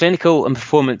the clinical and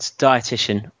performance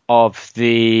dietitian of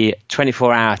the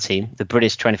 24-hour team, the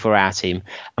British 24-hour team,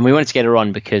 and we wanted to get her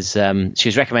on because she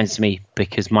was recommended to me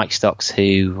because Mike Stocks,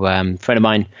 who friend of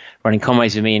mine running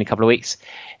Conways with me in a couple of weeks,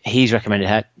 he's recommended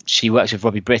her. She works with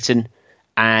Robbie Britton,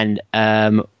 and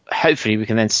hopefully we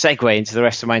can then segue into the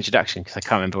rest of my introduction because I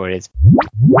can't remember what it is.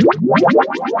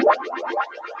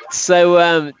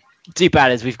 So,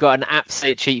 do-badders, we've got an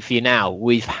absolute treat for you now.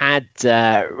 We've had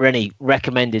Rennie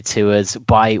recommended to us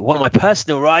by one of my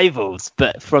personal rivals,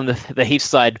 but from the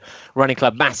Heathside Running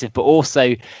Club Massive, but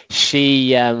also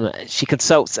she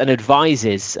consults and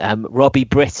advises Robbie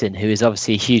Britton, who is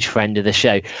obviously a huge friend of the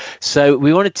show. So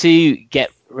we wanted to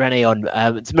get Rennie on.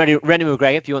 It's Rennie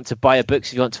McGregor, if you want to buy her books,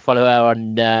 if you want to follow her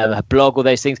on her blog, all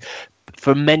those things,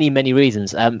 for many, many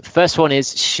reasons. First one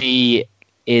is she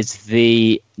is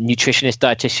the nutritionist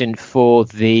dietitian for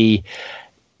the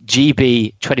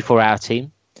GB 24-hour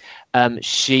team.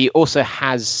 She also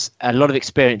has a lot of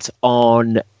experience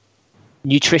on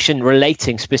nutrition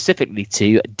relating specifically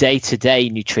to day-to-day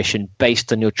nutrition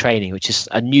based on your training, which is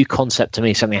a new concept to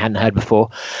me, something I hadn't heard before.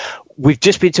 We've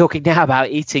just been talking now about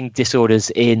eating disorders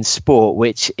in sport,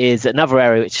 which is another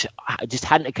area which just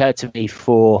hadn't occurred to me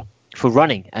for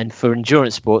running and for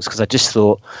endurance sports, because I just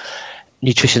thought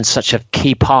nutrition's such a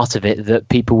key part of it that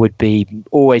people would be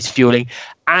always fueling.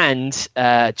 And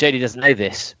Jodie doesn't know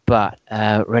this, but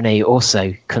Renee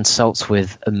also consults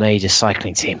with a major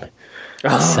cycling team.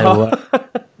 So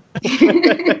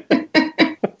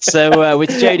with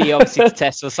Jodie, obviously, to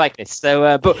test for cyclists.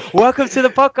 So, but welcome to the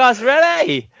podcast,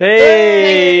 Renee.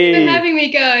 Hey! Thanks for having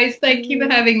me, guys. Thank you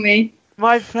for having me.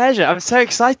 My pleasure. I'm so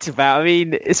excited about. I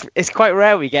mean, it's quite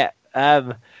rare we get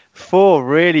 4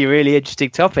 really, really interesting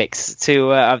topics. It's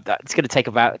going to take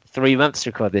about 3 months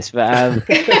to record this, but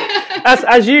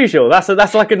as usual,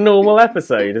 that's like a normal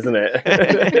episode, isn't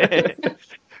it?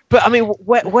 But I mean,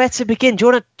 where to begin? Do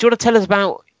you want to tell us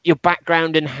about your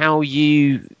background and how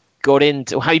you got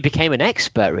into, or how you became an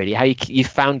expert? Really, how you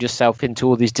found yourself into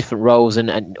all these different roles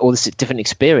and all this different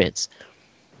experience?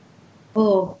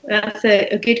 Oh, that's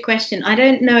a good question. I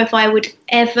don't know if I would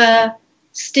ever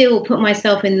still put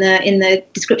myself in the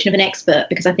description of an expert,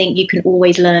 because I think you can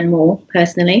always learn more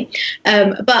personally.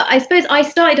 But I suppose I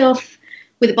started off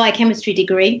with a biochemistry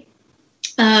degree.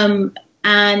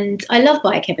 And I love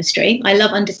biochemistry. I love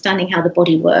understanding how the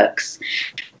body works.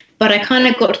 But I kind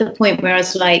of got to the point where I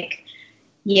was like,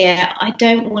 yeah, I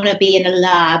don't want to be in a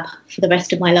lab for the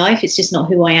rest of my life. It's just not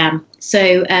who I am.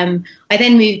 So I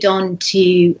then moved on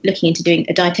to looking into doing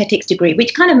a dietetics degree,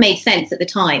 which kind of made sense at the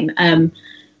time.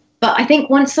 But I think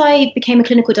once I became a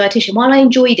clinical dietitian, while I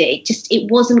enjoyed it, it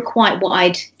wasn't quite what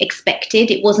I'd expected.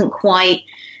 It wasn't quite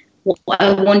what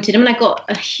I wanted. I mean, I got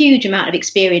a huge amount of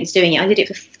experience doing it. I did it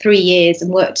for 3 years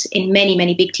and worked in many,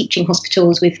 many big teaching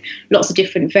hospitals with lots of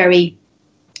different very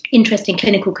interesting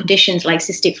clinical conditions like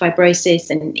cystic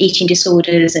fibrosis and eating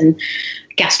disorders and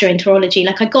gastroenterology.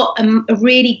 Like, I got a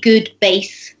really good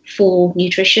base for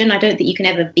nutrition. I don't think you can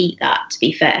ever beat that, to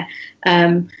be fair.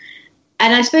 And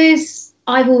I suppose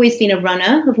I've always been a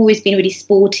runner. I've always been really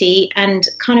sporty and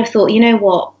kind of thought, you know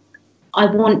what?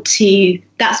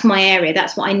 That's my area.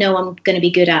 That's what I know I'm going to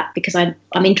be good at, because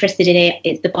I'm interested in it.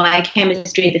 It's the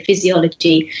biochemistry, the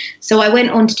physiology. So I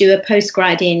went on to do a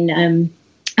postgrad in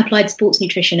applied sports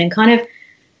nutrition, and kind of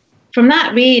from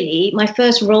that, really, my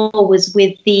first role was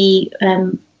with the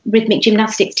rhythmic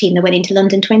gymnastics team that went into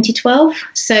London 2012.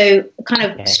 So kind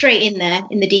of straight in there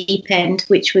in the deep end,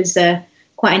 which was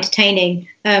quite entertaining.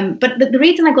 But the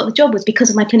reason I got the job was because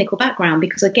of my clinical background,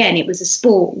 because, again, it was a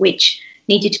sport which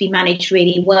needed to be managed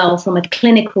really well from a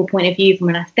clinical point of view, from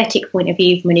an aesthetic point of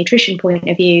view, from a nutrition point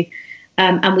of view.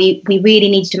 And we really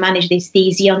needed to manage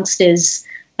these youngsters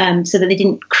so that we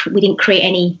didn't create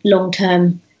any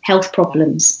long-term health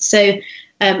problems. So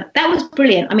that was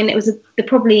brilliant. I mean, it was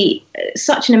probably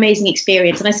such an amazing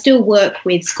experience. And I still work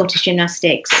with Scottish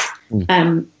Gymnastics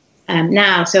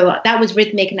now. So that was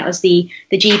rhythmic, and that was the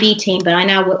GB team. But I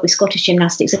now work with Scottish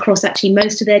Gymnastics across actually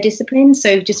most of their disciplines.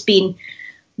 So just been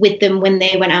with them when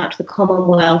they went out to the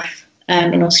Commonwealth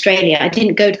in Australia. I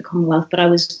didn't go to the Commonwealth, but I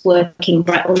was working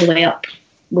right all the way up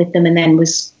with them, and then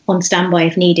was on standby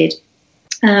if needed.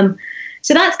 So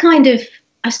that's kind of,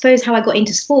 I suppose, how I got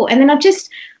into sport. And then I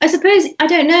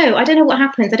don't know what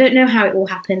happens. I don't know how it all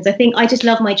happens. I think I just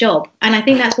love my job. And I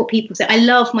think that's what people say. I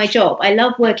love my job. I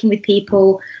love working with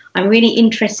people. I'm really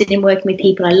interested in working with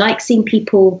people. I like seeing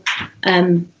people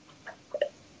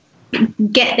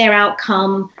get their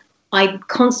outcome. I'm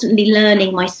constantly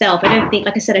learning myself. I don't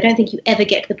think you ever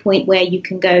get to the point where you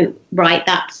can go, right,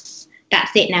 that's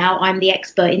it now. I'm the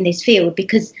expert in this field,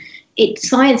 because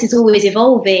science is always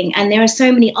evolving, and there are so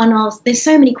many there's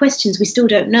so many questions we still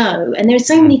don't know, and there are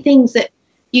so many things that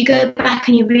you go back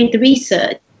and you read the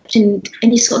research and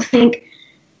you sort of think,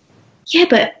 yeah,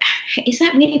 but is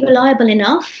that really reliable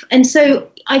enough? And so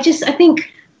I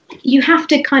think you have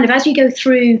to kind of, as you go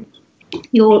through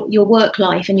your work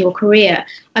life and your career,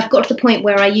 I've got to the point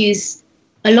where I use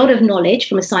a lot of knowledge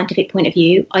from a scientific point of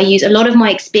view. I use a lot of my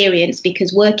experience,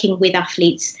 because working with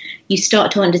athletes, you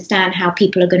start to understand how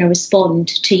people are going to respond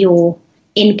to your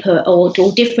input or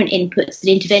different inputs and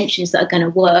interventions that are going to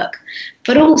work.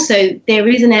 But also there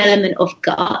is an element of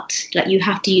gut, like you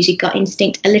have to use your gut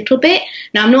instinct a little bit.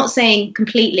 Now, I'm not saying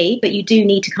completely, but you do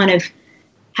need to kind of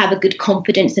have a good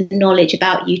confidence and knowledge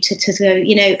about you to go,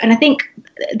 and I think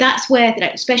that's where,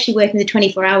 especially working with a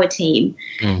 24-hour team,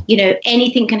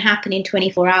 anything can happen in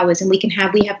 24 hours, and we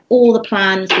have all the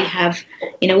plans, we have,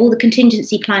 all the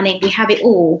contingency planning, we have it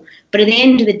all. But at the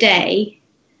end of the day,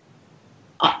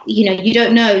 you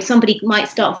don't know. Somebody might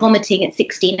start vomiting at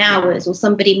 16 hours, or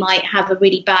somebody might have a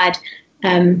really bad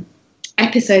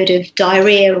episode of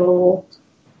diarrhea, or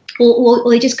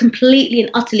they just completely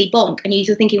and utterly bonk, and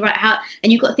you're thinking, right, how?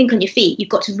 And you've got to think on your feet. You've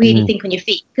got to really think on your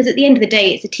feet, because at the end of the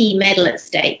day, it's a team medal at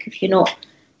stake if you're not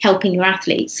helping your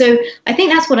athletes. So I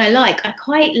think that's what I like. I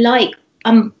quite like,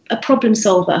 I'm a problem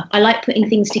solver. I like putting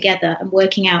things together and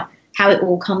working out how it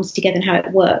all comes together and how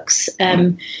it works.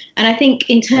 And I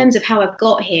think in terms of how I've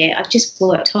got here, I've just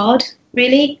worked hard,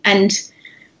 really. And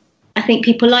I think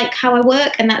people like how I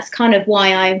work, and that's kind of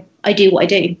why I do what I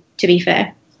do, to be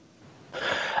fair.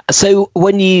 So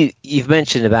when you've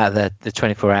mentioned about the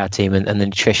 24-hour team and the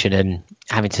nutrition and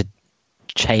having to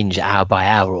change hour by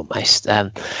hour almost,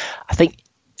 I think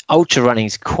ultra running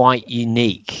is quite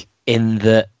unique in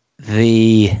that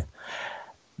the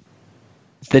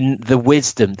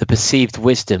wisdom, the perceived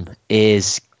wisdom,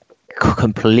 is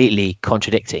completely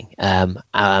contradicting,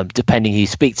 depending who you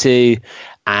speak to,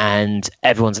 and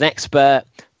everyone's an expert.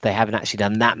 They haven't actually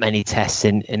done that many tests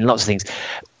in lots of things.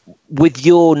 With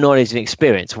your knowledge and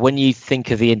experience, when you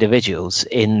think of the individuals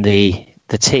in the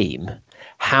team,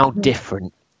 how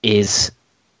different is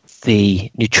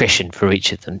the nutrition for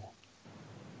each of them?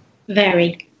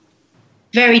 Very,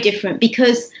 very different,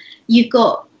 because we've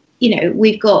got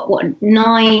 9,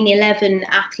 11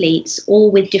 athletes,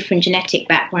 all with different genetic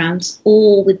backgrounds,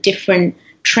 all with different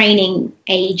training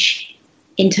age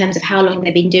in terms of how long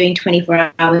they've been doing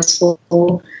 24 hours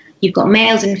for. You've got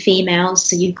males and females,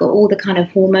 so you've got all the kind of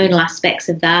hormonal aspects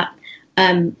of that.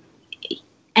 And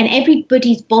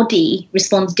everybody's body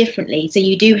responds differently. So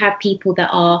you do have people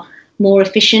that are more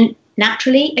efficient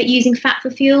naturally at using fat for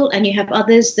fuel, and you have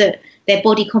others that their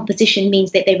body composition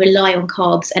means that they rely on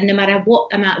carbs, and no matter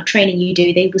what amount of training you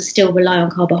do, they will still rely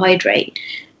on carbohydrate.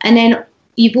 And then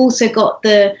you've also got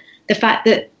the fact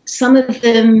that some of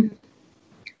them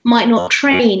might not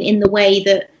train in the way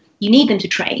that you need them to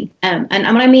train. And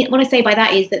what I say by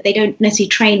that is that they don't necessarily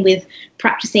train with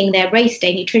practicing their race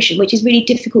day nutrition, which is really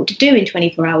difficult to do in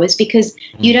 24 hours, because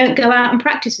you don't go out and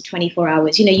practice for 24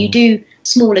 hours. You do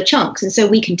smaller chunks. And so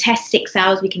we can test 6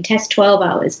 hours, we can test 12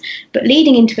 hours. But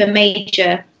leading into a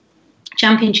major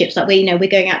championships, like we're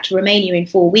going out to Romania in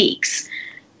 4 weeks,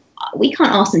 we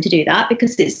can't ask them to do that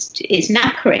because it's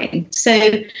knackering.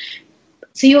 So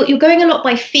you're going a lot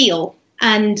by feel.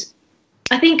 And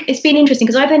I think it's been interesting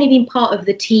because I've only been part of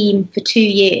the team for 2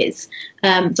 years.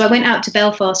 So I went out to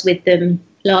Belfast with them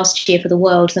last year for the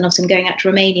Worlds, and also I'm going out to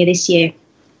Romania this year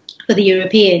for the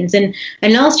Europeans. And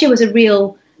last year was a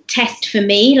real test for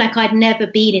me. Like, I'd never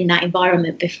been in that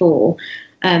environment before.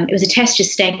 It was a test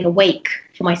just staying awake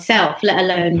for myself, let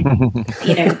alone,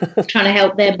 trying to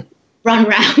help them run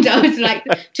round. I was like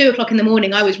 2:00 in the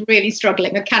morning. I was really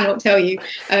struggling. I cannot tell you.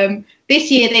 This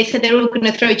year they said they're all going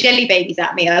to throw jelly babies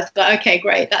at me. I was like, okay,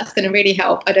 great. That's going to really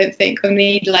help. I don't think I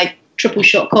need like triple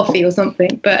shot coffee or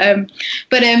something. But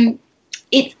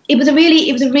it was a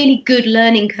really good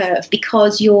learning curve,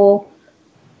 because you're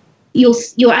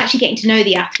actually getting to know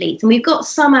the athletes. And we've got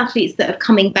some athletes that are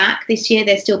coming back this year.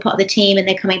 They're still part of the team and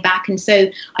they're coming back. And so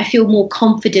I feel more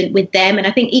confident with them. And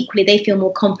I think equally they feel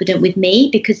more confident with me,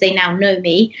 because they now know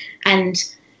me and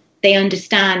they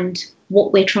understand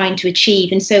what we're trying to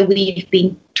achieve. And so we've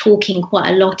been talking quite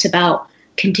a lot about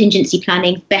contingency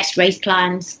planning, best race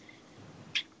plans,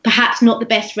 perhaps not the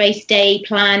best race day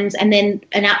plans, and then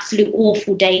an absolute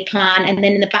awful day plan. And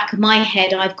then in the back of my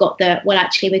head, I've got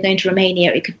actually, we're going to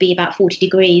Romania. It could be about 40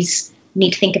 degrees.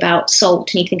 Need to think about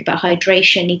salt, need to think about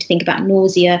hydration, need to think about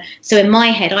nausea. So in my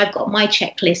head, I've got my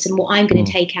checklist and what I'm going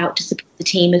to take out to support the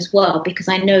team as well, because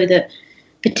I know that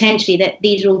potentially that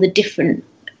these are all the different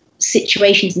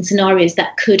situations and scenarios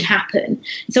that could happen.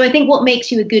 So I think what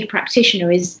makes you a good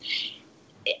practitioner is,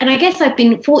 and I guess I've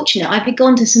been fortunate, I've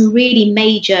gone to some really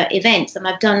major events, and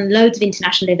I've done loads of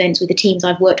international events with the teams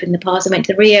I've worked with in the past. I went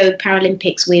to the Rio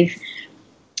Paralympics with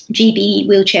GB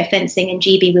wheelchair fencing and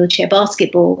GB wheelchair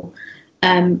basketball.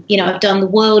 I've done the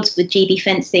Worlds with GB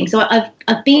fencing. So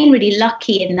I've been really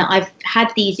lucky in that I've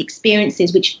had these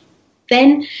experiences, which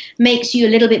then makes you a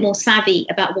little bit more savvy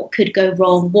about what could go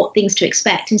wrong, what things to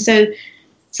expect. And so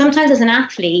sometimes as an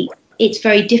athlete, it's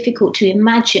very difficult to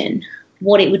imagine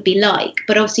what it would be like.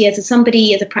 But obviously as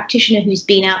a practitioner who's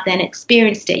been out there and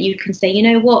experienced it, you can say, you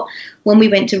know what, when we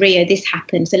went to Rio, this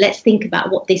happened. So let's think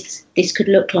about what this could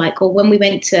look like. Or when we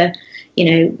went to,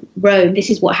 Rome, this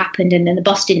is what happened, and then the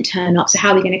bus didn't turn up. So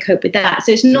how are we going to cope with that?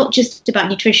 So it's not just about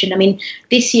nutrition. I mean,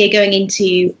 this year going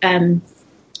into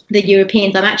the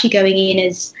Europeans, I'm actually going in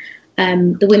as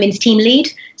the women's team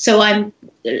lead. So I'm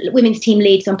women's team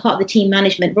lead, so I'm part of the team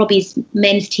management. Robbie's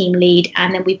men's team lead,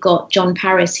 and then we've got John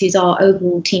Paris, who's our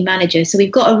overall team manager. So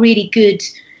we've got a really good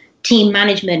team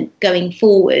management going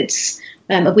forwards,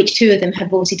 of which two of them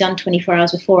have obviously done 24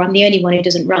 hours before. I'm the only one who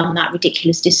doesn't run that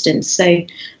ridiculous distance. So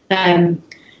I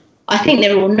think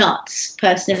they're all nuts,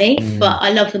 personally, but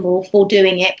I love them all for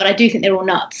doing it. But I do think they're all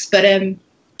nuts. But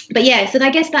yeah, so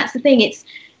I guess that's the thing.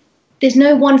 There's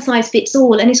no one size fits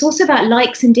all, and it's also about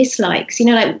likes and dislikes. You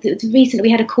know, like recently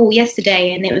we had a call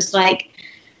yesterday, and it was like,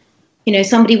 you know,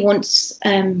 somebody wants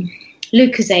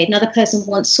Lucozade, another person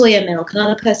wants soya milk,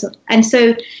 another person, and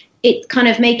so it's kind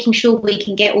of making sure we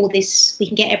can get all this, we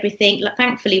can get everything. Like,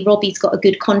 thankfully, Robbie's got a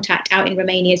good contact out in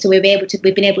Romania, so we've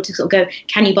been able to sort of go,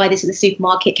 can you buy this at the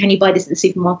supermarket? Can you buy this at the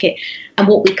supermarket? And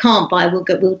what we can't buy,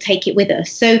 we'll take it with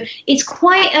us. So it's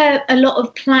quite a lot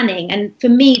of planning. And for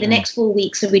me, the next 4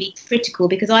 weeks are really critical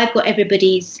because I've got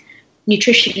everybody's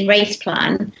nutrition race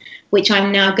plan, which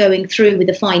I'm now going through with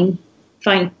a fine-tooth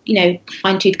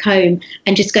comb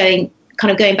and just going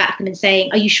back to them and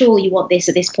saying, are you sure you want this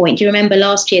at this point? Do you remember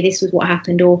last year this was what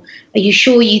happened? Or are you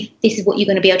sure this is what you're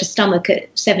going to be able to stomach at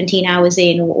 17 hours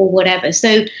in or whatever?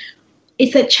 So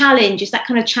it's a challenge. It's that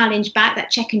kind of challenge back, that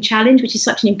check and challenge, which is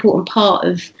such an important part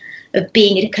of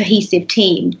being a cohesive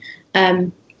team.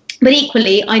 But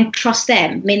equally, I trust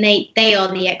them. I mean, they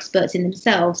are the experts in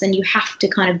themselves, and you have to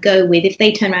kind of go with, if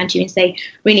they turn around to you and say,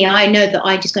 Renee, I know that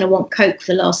I'm just going to want Coke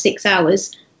for the last 6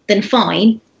 hours, then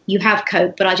fine. You have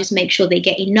Coke, but I just make sure they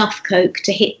get enough Coke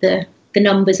to hit the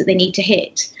numbers that they need to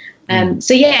hit.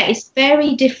 So yeah, it's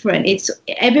very different.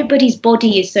 Everybody's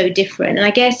body is so different. And I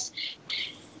guess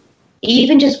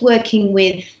even just working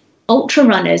with ultra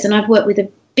runners, and I've worked with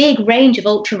a big range of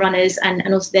ultra runners and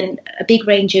also then a big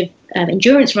range of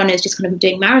endurance runners, just kind of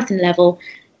doing marathon level,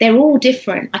 they're all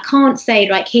different. I can't say,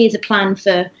 like, here's a plan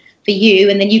for you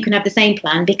and then you can have the same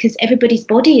plan, because everybody's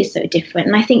body is so different.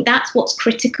 And I think that's what's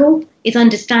critical, is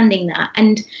understanding that.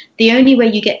 And the only way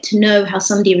you get to know how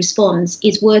somebody responds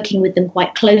is working with them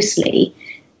quite closely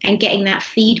and getting that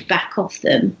feedback off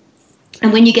them.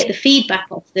 And when you get the feedback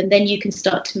off them, then you can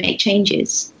start to make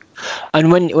changes.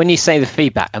 And when you say the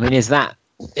feedback, I mean, are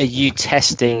you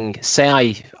testing,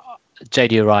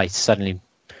 Jodie or I suddenly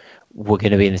we're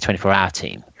going to be in the 24-hour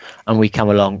team, and we come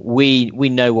along, we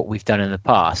know what we've done in the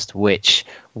past, which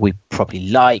we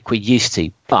probably we're used to,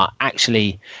 but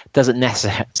actually doesn't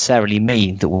necessarily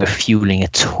mean that we're fueling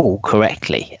at all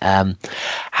correctly.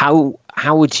 How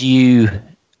would you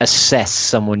assess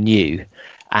someone new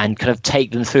and kind of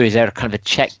take them through? Is there a kind of a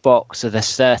checkbox? Are there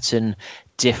certain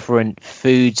different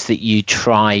foods that you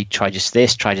try just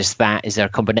this, try just that? Is there a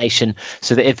combination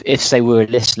so that if say we're a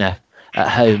listener at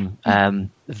home,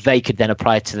 they could then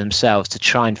apply it to themselves to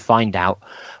try and find out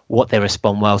what they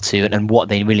respond well to and what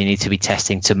they really need to be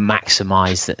testing to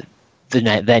maximize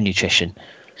their nutrition?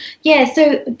 Yeah,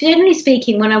 so generally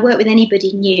speaking, when I work with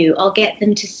anybody new, I'll get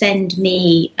them to send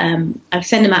me, I'll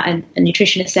send them out a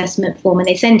nutrition assessment form, and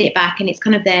they send it back, and it's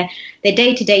kind of their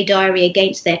day-to-day diary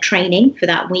against their training for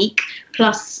that week.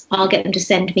 Plus, I'll get them to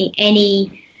send me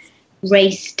any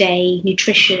race day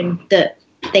nutrition that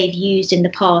they've used in the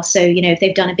past. So, you know, if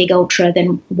they've done a big ultra,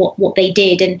 then what they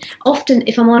did. And often,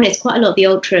 if I'm honest, quite a lot of the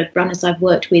ultra runners I've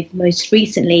worked with most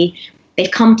recently, they've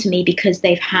come to me because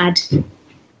they've had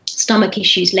stomach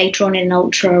issues later on in an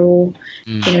ultra or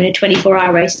you know, in a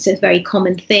 24-hour race. It's a very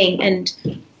common thing, and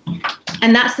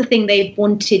that's the thing they've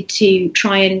wanted to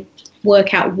try and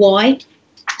work out why.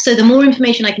 So the more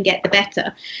information I can get, the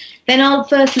better. Then I'll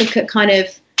first look at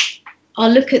I'll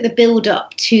look at the build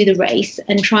up to the race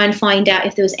and try and find out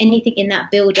if there was anything in that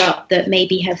build up that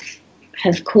maybe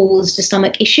have caused a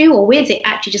stomach issue, or is it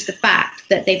actually just the fact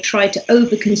that they've tried to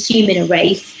overconsume in a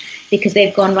race because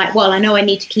they've gone, right, well, I know I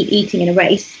need to keep eating in a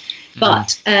race,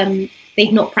 but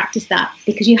they've not practiced that,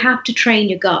 because you have to train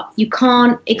your gut. You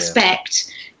can't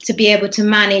expect to be able to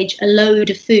manage a load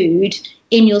of food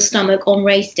in your stomach on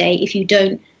race day if you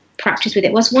don't practice with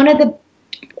it. What's one of the,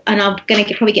 and I'm going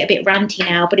to probably get a bit ranty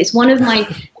now, but it's one of my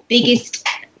biggest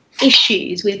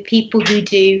issues with people who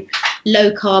do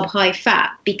low carb, high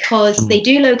fat, because they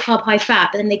do low carb, high fat,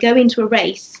 but then they go into a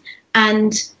race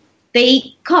and they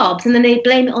eat carbs, and then they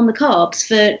blame it on the carbs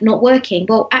for not working.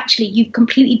 Well, actually, you've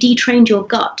completely detrained your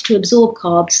gut to absorb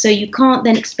carbs, so you can't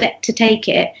then expect to take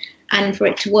it and for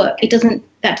it to work. That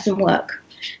doesn't work.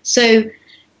 So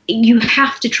you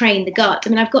have to train the gut. I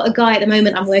mean, I've got a guy at the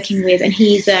moment I'm working with, and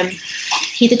he's a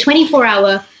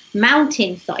 24-hour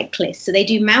mountain cyclist. So they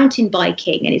do mountain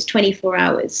biking, and it's 24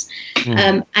 hours.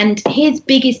 And his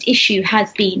biggest issue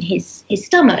has been his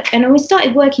stomach. And we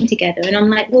started working together, and I'm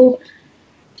like, well,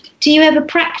 do you ever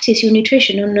practice your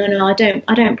nutrition? Oh, no, I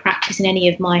don't practice in any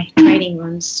of my training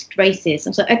runs, races. I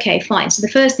was like, okay, fine. So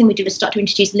the first thing we do is start to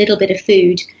introduce a little bit of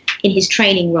food in his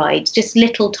training rides, just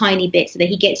little tiny bits so that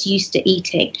he gets used to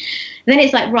eating. And then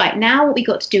it's like, right, now what we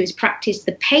got to do is practice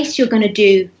the pace you're going to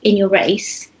do in your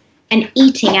race and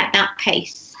eating at that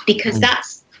pace, because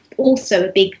that's also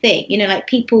a big thing. You know, like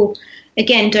people,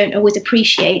 again, don't always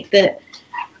appreciate that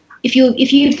if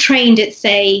you've trained at,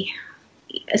 say,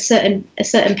 a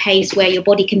certain pace where your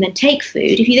body can then take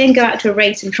food, if you then go out to a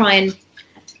race and try and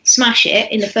smash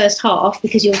it in the first half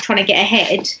because you're trying to get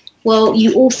ahead, well,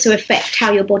 you also affect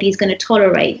how your body is going to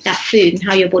tolerate that food and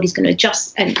how your body's going to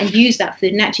adjust and use that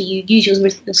food. And actually, you use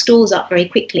your stores up very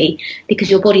quickly because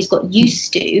your body's got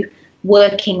used to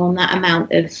working on that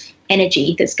amount of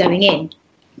energy that's going in.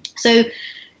 So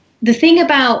the thing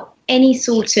about any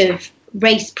sort of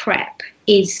race prep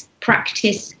is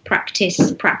practice,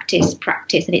 practice, practice,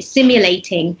 practice. And it's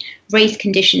simulating race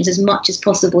conditions as much as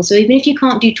possible. So even if you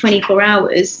can't do 24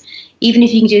 hours, even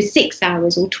if you can do 6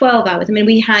 hours or 12 hours. I mean,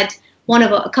 we had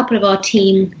a couple of our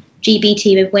GB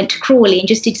team went to Crawley and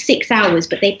just did 6 hours,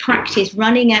 but they practiced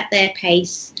running at their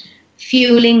pace,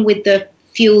 fueling with the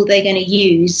fuel they're going to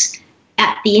use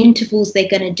at the intervals they're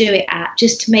going to do it at,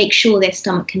 just to make sure their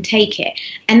stomach can take it.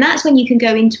 And that's when you can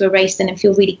go into a race then and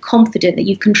feel really confident that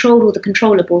you've controlled all the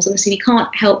controllables. Obviously, we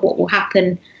can't help what will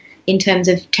happen in terms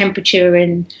of temperature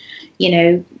and, you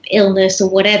know, illness or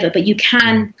whatever, but you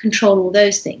can control all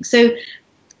those things. So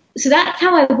that's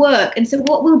how I work. And so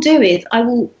what we'll do is I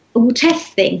will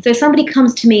test things. So if somebody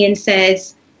comes to me and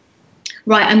says,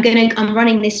 right, I'm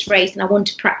running this race and I want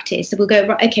to practice. So we'll go,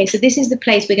 right, okay, so this is the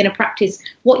place we're going to practice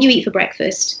what you eat for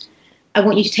breakfast. I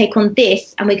want you to take on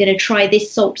this and we're going to try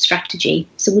this salt strategy.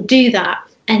 So we'll do that.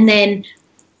 And then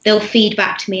they'll feed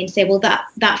back to me and say, well,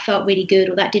 that felt really good,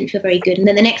 or that didn't feel very good. And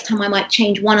then the next time I might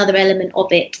change one other element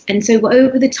of it. And so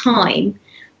over the time,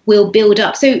 we'll build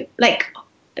up. So, like,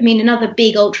 I mean, another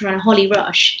big ultra runner, Holly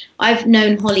Rush. I've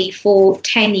known Holly for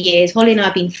 10 years. Holly and I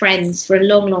have been friends for a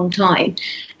long, long time.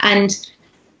 And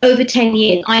over 10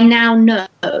 years, I now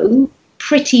know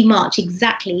pretty much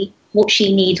exactly what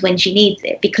she needs when she needs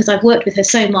it, because I've worked with her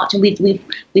so much and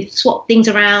we've swapped things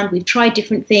around, we've tried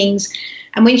different things.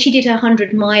 And when she did her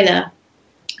 100-miler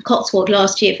Cotswold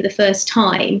last year for the first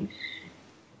time,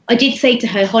 I did say to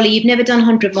her, Holly, you've never done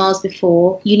 100 miles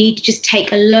before. You need to just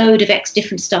take a load of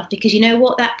different stuff, because you know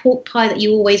what, that pork pie that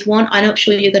you always want, I'm not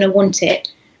sure you're going to want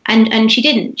it. And she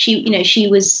didn't. She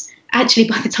was actually,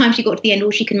 by the time she got to the end,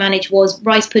 all she could manage was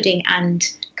rice pudding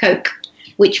and Coke,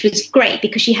 which was great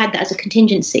because she had that as a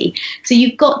contingency. So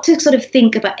you've got to sort of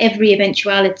think about every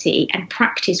eventuality and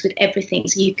practice with everything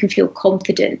so you can feel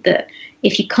confident that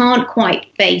if you can't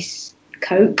quite face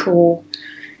Coke or,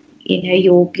 you know,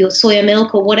 your soya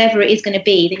milk or whatever it is going to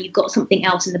be, then you've got something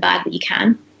else in the bag that you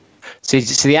can. So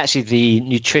the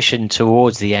nutrition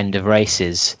towards the end of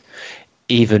races,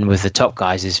 even with the top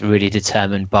guys, is really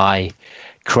determined by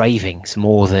cravings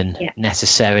more than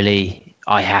necessarily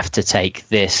I have to take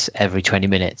this every 20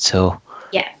 minutes or...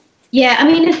 Yeah, I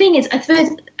mean, the thing is, I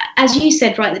suppose, as you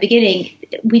said right at the beginning,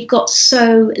 we've got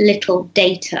so little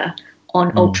data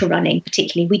on ultra running,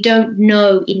 particularly. We don't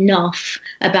know enough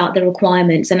about the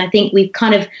requirements. And I think we've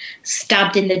kind of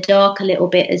stabbed in the dark a little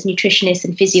bit as nutritionists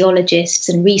and physiologists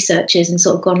and researchers and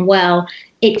sort of gone, well,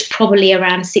 it's probably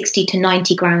around 60 to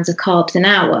 90 grams of carbs an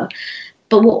hour.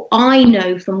 But what I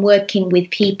know from working with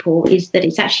people is that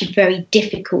it's actually very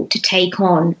difficult to take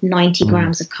on 90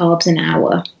 grams of carbs an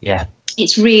hour. Yeah.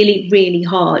 It's really, really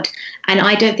hard. And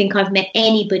I don't think I've met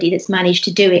anybody that's managed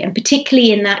to do it. And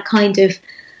particularly in that kind of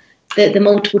the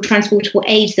multiple transportable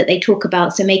aids that they talk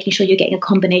about. So making sure you're getting a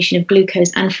combination of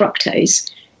glucose and fructose.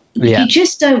 Yeah. You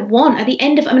just don't want, at the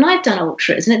end of, I mean, I've done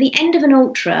ultras, and at the end of an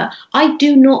ultra, I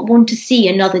do not want to see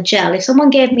another gel. If someone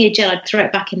gave me a gel, I'd throw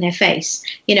it back in their face.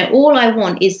 You know, all I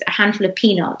want is a handful of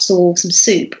peanuts or some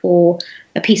soup or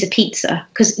a piece of pizza,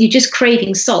 because you're just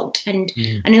craving salt. And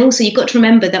also you've got to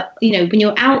remember that, you know, when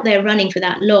you're out there running for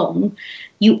that long,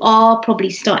 you are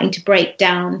probably starting to break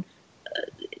down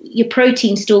your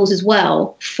protein stores as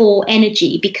well for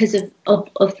energy because of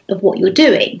what you're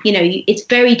doing. You know, it's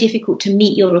very difficult to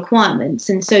meet your requirements,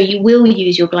 and so you will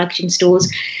use your glycogen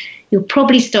stores. You'll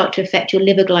probably start to affect your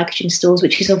liver glycogen stores,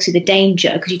 which is obviously the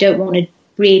danger, because you don't want to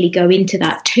really go into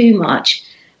that too much,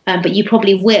 but you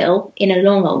probably will in a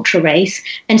long ultra race.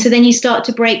 And so then you start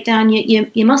to break down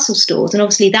your muscle stores, and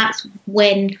obviously that's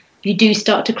when you do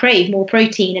start to crave more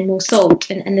protein and more salt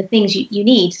and the things you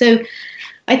need. So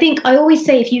I think I always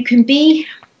say if you can be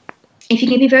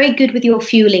very good with your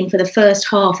fueling for the first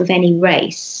half of any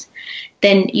race,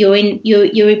 then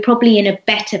you're probably in a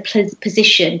better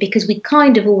position, because we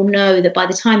kind of all know that by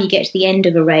the time you get to the end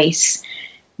of a race,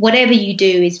 whatever you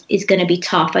do is going to be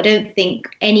tough. I don't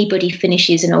think anybody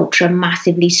finishes an ultra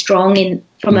massively strong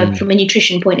from a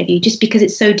nutrition point of view, just because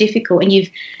it's so difficult, and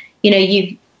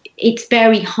it's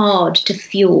very hard to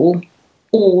fuel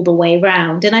all the way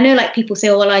round. And I know, like, people say,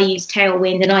 oh, well, I use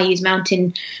Tailwind and I use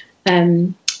Mountain.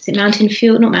 Is it Mountain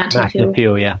Fuel? Not Mountain Fuel. Mountain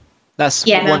Fuel, yeah. That's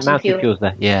Mountain Fuel's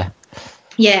there, yeah.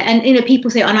 Yeah, and people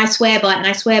say, and I swear by it, and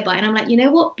I swear by it, and I'm like, you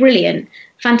know what, brilliant,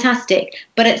 fantastic,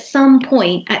 but at some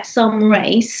point, at some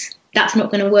race, that's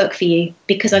not going to work for you,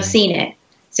 because I've seen it.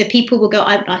 So people will go,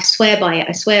 I swear by it,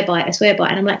 I swear by it, I swear by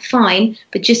it, and I'm like, fine,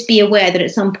 but just be aware that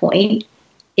at some point,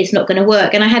 it's not going to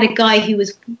work. And I had a guy who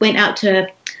went out to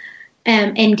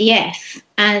NDF,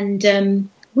 and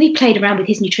we played around with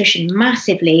his nutrition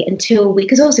massively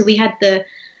because also we had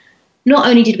not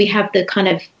only did we have the kind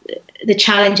of the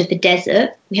challenge of the desert,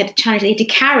 we had the challenge that he had to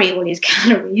carry all his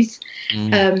calories.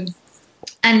 And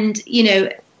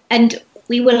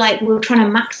we were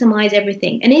trying to maximize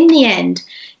everything. And in the end,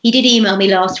 he did email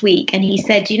me last week, and he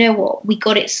said, you know what, we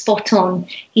got it spot on.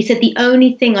 He said, the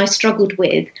only thing I struggled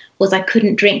with was I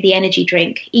couldn't drink the energy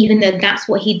drink, even though that's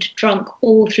what he'd drunk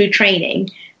all through training.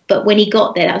 But when he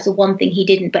got there, that was the one thing he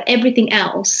didn't. But everything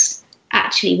else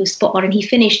actually was spot on. And he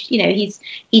finished,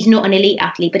 he's not an elite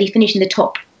athlete, but he finished in the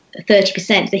top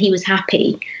 30%, so he was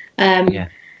happy.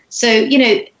 So,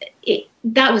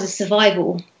 that was a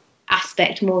survival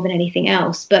aspect more than anything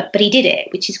else. But he did it,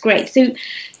 which is great. So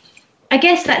I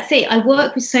guess that's it. I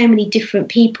work with so many different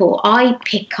people. I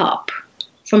pick up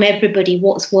from everybody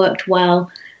what's worked well.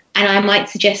 And I might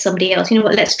suggest somebody else, you know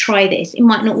what, let's try this. It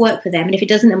might not work for them. And if it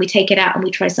doesn't, then we take it out and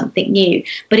we try something new.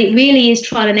 But it really is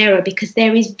trial and error, because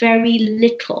there is very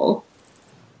little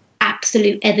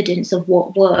absolute evidence of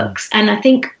what works. And I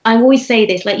think I always say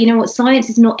this, like, you know what, science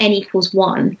is not N equals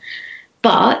 1.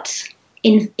 But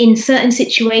in certain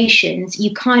situations,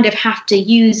 you kind of have to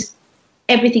use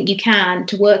everything you can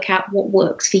to work out what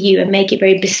works for you and make it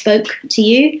very bespoke to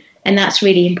you. And that's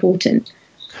really important.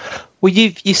 Well,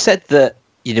 you said that,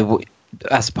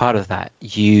 as part of that,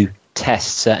 you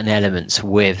test certain elements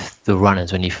with the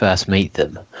runners when you first meet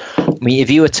them. I mean, if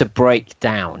you were to break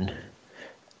down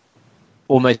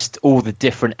almost all the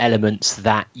different elements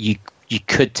that you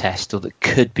could test or that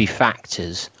could be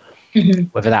factors,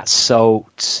 whether that's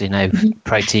salts,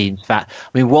 protein, fat,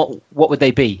 I mean, what would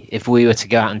they be if we were to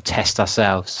go out and test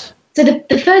ourselves? So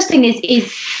the first thing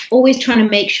is always trying to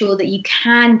make sure that you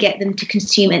can get them to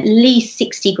consume at least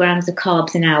 60 grams of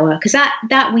carbs an hour, because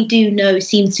that we do know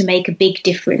seems to make a big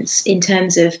difference in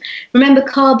terms of, remember,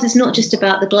 carbs is not just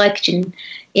about the glycogen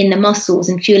in the muscles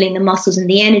and fueling the muscles and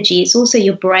the energy, it's also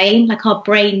your brain. Like, our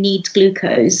brain needs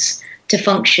glucose to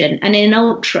function. And in an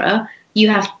ultra,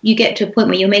 you get to a point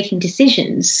where you're making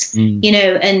decisions, and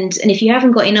if you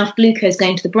haven't got enough glucose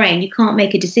going to the brain, you can't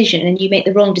make a decision, and you make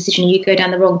the wrong decision, and you go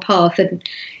down the wrong path, and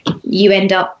you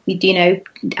end up,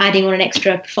 adding on an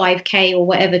extra 5k or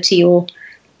whatever to your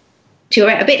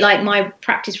a bit like my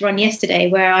practice run yesterday,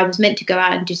 where I was meant to go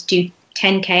out and just do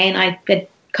 10k, and I had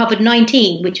covered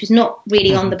 19, which was not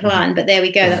really on the plan, but there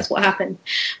we go, that's what happened.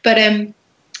 But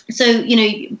so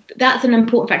that's an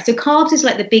important factor. So carbs is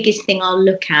like the biggest thing I'll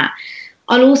look at.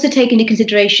 I'll also take into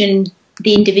consideration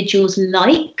the individual's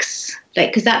likes,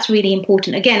 because that's really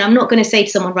important. Again, I'm not going to say to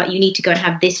someone, right, you need to go and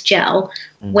have this gel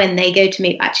when they go to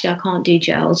me. Actually, I can't do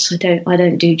gels. I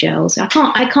don't do gels. I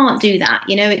can't do that.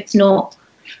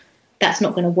 That's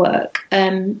not going to work.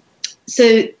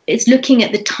 So it's looking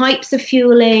at the types of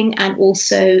fueling and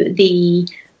also the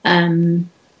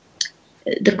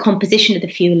composition of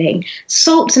the fueling.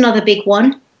 Salt's another big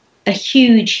one, a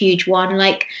huge one.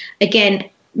 Like, again,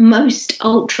 most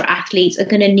ultra athletes are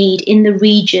going to need in the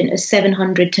region of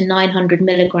 700 to 900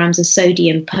 milligrams of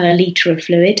sodium per litre of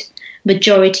fluid,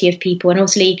 majority of people. And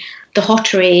obviously, the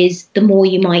hotter it is, the more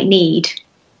you might need.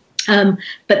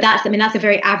 But that's a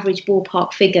very average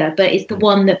ballpark figure, but it's the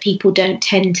one that people don't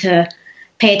tend to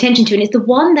pay attention to. And it's the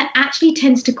one that actually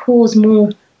tends to cause more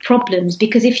problems,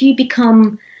 because if you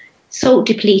become salt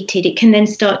depleted, it can then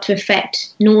start to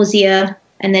affect nausea.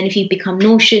 And then if you become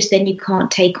nauseous, then you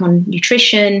can't take on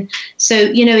nutrition. So,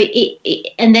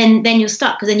 and then you're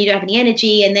stuck, because then you don't have any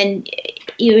energy, and then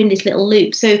you're in this little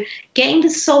loop. So getting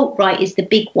the salt right is the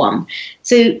big one.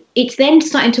 So it's then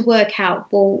starting to work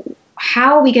out, well,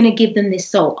 how are we going to give them this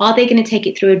salt? Are they going to take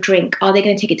it through a drink? Are they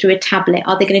going to take it through a tablet?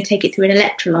 Are they going to take it through an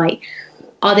electrolyte?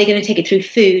 Are they going to take it through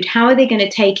food? How are they going to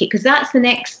take it? Because that's the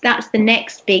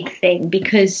next big thing,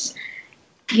 because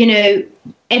you know,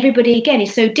 everybody again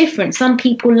is so different. Some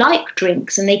people like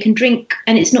drinks and they can drink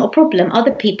and it's not a problem.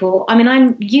 Other people, I mean,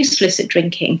 I'm useless at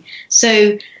drinking.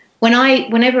 So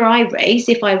whenever I race,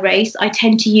 if I race, I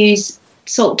tend to use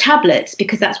salt tablets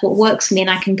because that's what works for me. And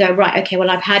I can go, right, okay, well,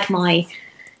 I've had my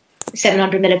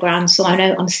 700 milligrams, so I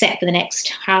know I'm set for the next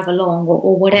however long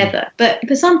or whatever. But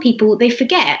for some people, they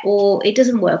forget, or it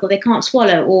doesn't work, or they can't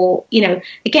swallow, or, you know,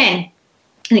 again,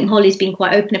 I think Holly's been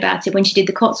quite open about it when she did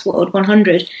the Cotswold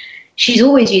 100. She's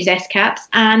always used S-caps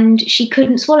and she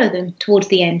couldn't swallow them towards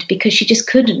the end because she just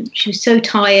couldn't. She was so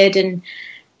tired and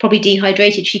probably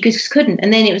dehydrated. She just couldn't.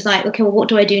 And then it was like, okay, well, what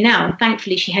do I do now? And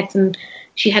thankfully she had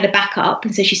a backup.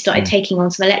 And so she started taking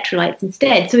on some electrolytes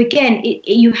instead. So again,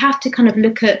 you have to kind of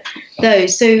look at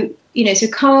those. So, you know, so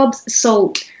carbs,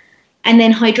 salt, and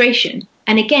then hydration.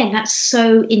 And again, that's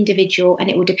so individual and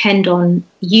it will depend on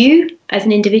you as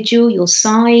an individual, your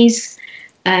size,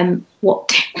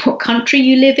 what country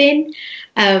you live in,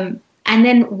 and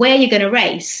then where you're going to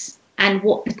race and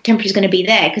what the temperature is going to be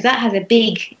there, because that has a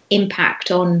big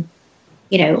impact on,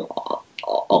 you know,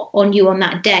 on you on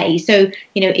that day. So,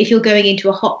 you know, if you're going into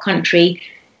a hot country,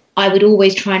 I would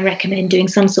always try and recommend doing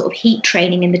some sort of heat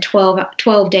training in the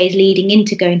 12 days leading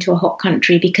into going to a hot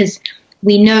country, because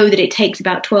we know that it takes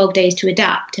about 12 days to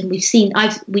adapt. And we've seen,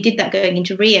 we did that going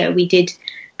into Rio. We did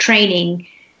training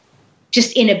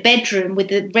just in a bedroom with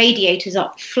the radiators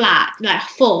up flat, like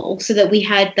full, so that we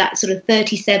had that sort of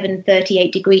 37,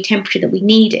 38 degree temperature that we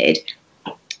needed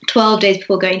 12 days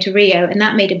before going to Rio. And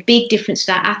that made a big difference to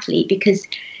that athlete because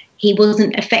he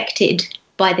wasn't affected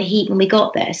by the heat when we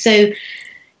got there. So,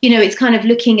 you know, it's kind of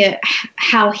looking at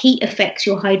how heat affects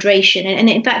your hydration. And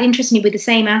in fact, interestingly, with the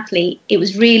same athlete, it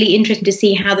was really interesting to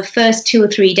see how the first 2 or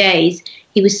 3 days,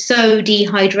 he was so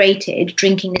dehydrated,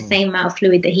 drinking the same amount of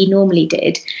fluid that he normally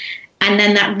did. And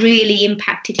then that really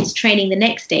impacted his training the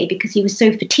next day because he was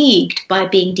so fatigued by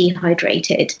being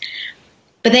dehydrated.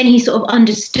 But then he sort of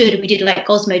understood, we did like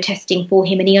osmo testing for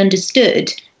him, and he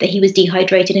understood that he was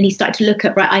dehydrated, and he started to look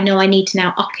at, right, I know I need to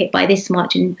now up it by this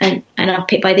much and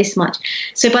up it by this much.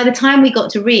 So by the time we got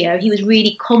to Rio, he was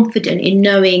really confident in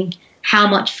knowing how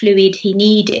much fluid he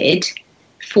needed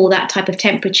for that type of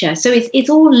temperature. So it's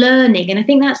all learning. And I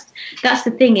think that's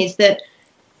the thing, is that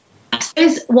I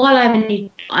suppose while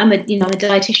I'm a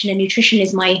dietitian and nutrition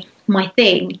is my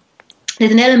thing,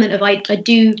 there's an element of I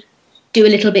do a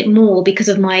little bit more because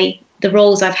of the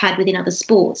roles I've had within other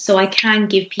sports. So I can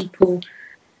give people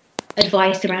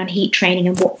advice around heat training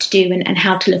and what to do and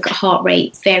how to look at heart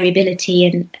rate variability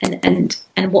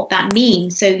and what that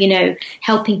means. So, you know,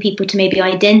 helping people to maybe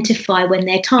identify when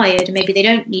they're tired and maybe they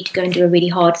don't need to go and do a really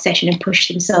hard session and push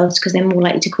themselves because they're more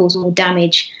likely to cause more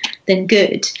damage than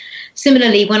good.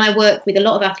 Similarly, when I work with a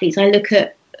lot of athletes, I look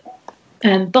at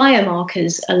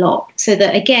biomarkers a lot, so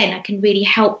that again I can really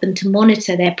help them to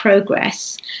monitor their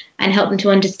progress and help them to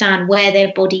understand where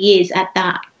their body is at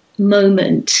that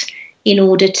moment in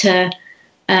order to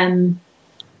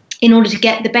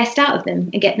get the best out of them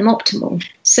and get them optimal.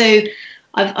 So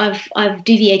I've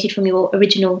deviated from your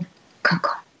original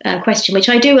question, which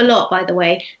I do a lot, by the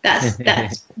way.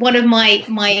 That's one of my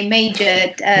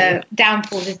major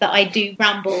downfalls, is that I do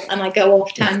ramble and I go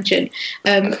off tangent.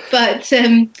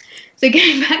 So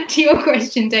going back to your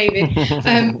question, David,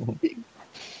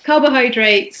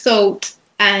 carbohydrate, salt,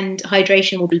 and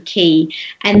hydration will be key.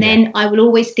 And then I will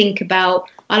always I'll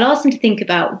ask them to think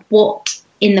about what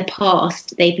in the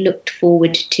past they've looked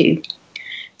forward to.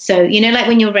 So, you know, like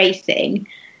when you're racing,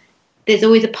 there's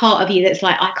always a part of you that's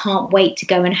like, I can't wait to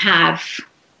go and have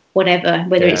whatever,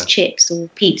 whether it's chips or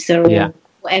pizza or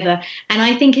whatever. And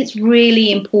I think it's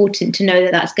really important to know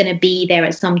that that's going to be there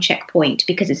at some checkpoint,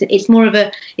 because it's more of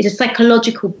a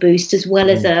psychological boost as well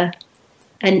as a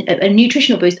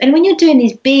nutritional boost. And when you're doing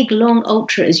these big long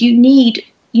ultras, you need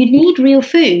real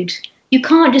food. You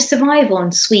can't just survive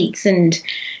on sweets and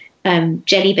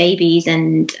jelly babies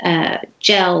and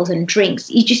gels and drinks.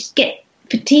 You just get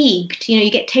fatigued, you know, you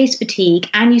get taste fatigue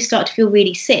and you start to feel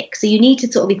really sick. So you need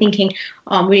to sort of be thinking,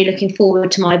 I'm really looking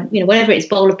forward to my, you know, whatever it's,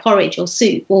 bowl of porridge or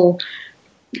soup or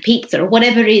pizza or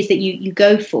whatever it is that you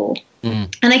go for. And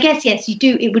I guess, yes, you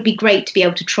do. It would be great to be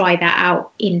able to try that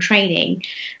out in training,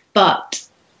 but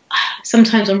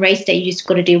sometimes on race day, you just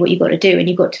got to do what you've got to do, and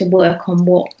you've got to work on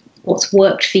what's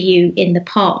worked for you in the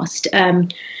past.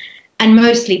 And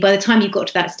mostly by the time you've got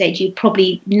to that stage, you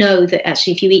probably know that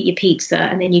actually if you eat your pizza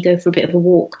and then you go for a bit of a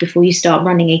walk before you start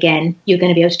running again, you're going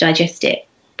to be able to digest it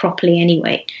properly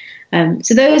anyway.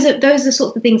 So those are the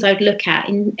sorts of things I would look at.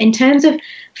 In terms of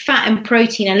fat and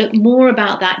protein, I look more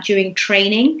about that during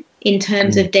training, in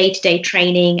terms of day-to-day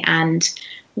training and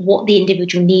what the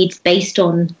individual needs based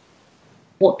on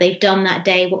what they've done that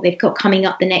day, what they've got coming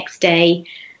up the next day.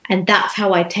 And that's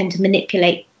how I tend to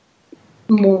manipulate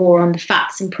more on the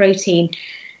fats and protein.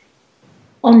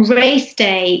 On race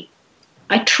day,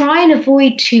 I try and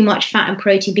avoid too much fat and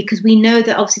protein because we know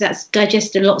that obviously that's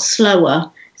digested a lot slower.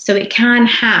 So it can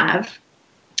have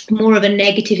more of a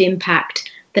negative impact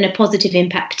than a positive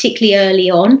impact, particularly early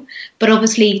on. But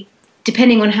obviously,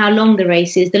 depending on how long the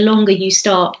race is, the longer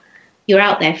you're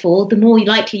out there for, the more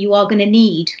likely you are going to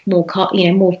need more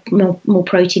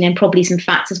protein and probably some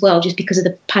fats as well, just because of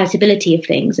the palatability of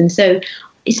things. And so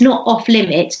it's not off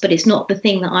limits, but it's not the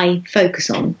thing that I focus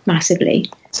on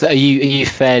massively. So are you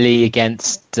fairly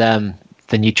against the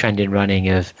new trend in running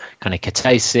of kind of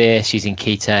ketosis, using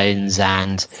ketones,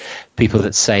 and people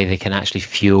that say they can actually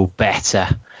fuel better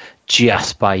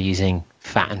just by using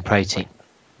fat and protein?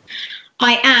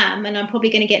 I am, and I'm probably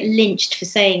going to get lynched for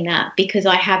saying that, because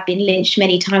I have been lynched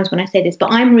many times when I say this,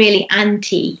 but I'm really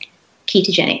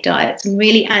anti-ketogenic diets. I'm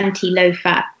really anti-low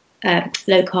fat,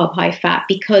 low carb, high fat,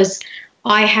 because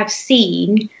I have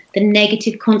seen the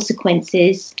negative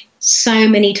consequences so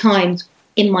many times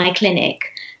in my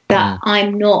clinic that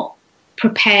I'm not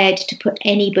prepared to put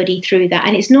anybody through that.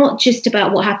 And it's not just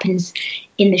about what happens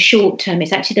in the short term,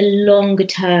 it's actually the longer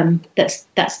term that's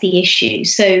the issue.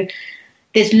 So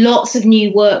there's lots of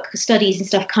new work, studies and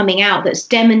stuff coming out that's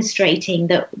demonstrating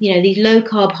that, you know, these low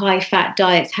carb, high fat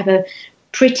diets have a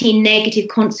pretty negative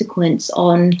consequence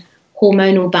on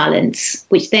hormonal balance,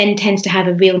 which then tends to have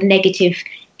a real negative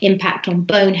impact on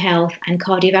bone health and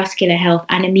cardiovascular health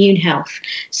and immune health.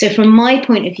 So from my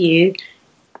point of view,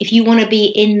 if you want to be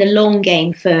in the long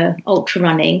game for ultra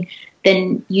running,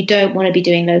 then you don't want to be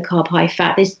doing low carb, high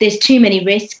fat. There's too many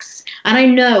risks. And I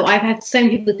know I've had so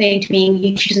many people saying to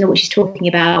me, she doesn't know what she's talking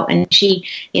about. And she,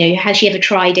 you know, has she ever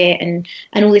tried it and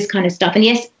all this kind of stuff. And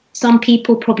yes, some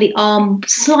people probably are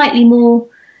slightly more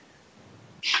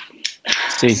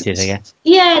suited, I guess.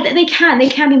 Yeah, they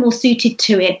can be more suited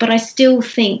to it. But I still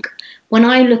think when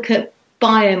I look at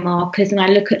biomarkers and I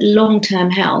look at long-term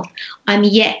health, I'm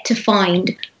yet to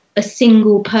find a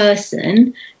single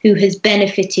person who has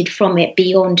benefited from it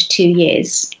beyond 2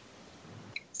 years.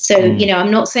 So, you know, I'm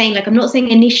not saying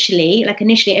initially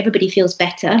everybody feels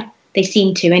better. They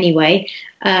seem to anyway,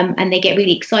 and they get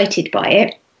really excited by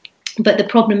it. But the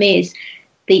problem is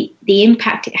the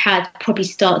impact it had probably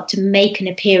starts to make an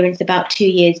appearance about 2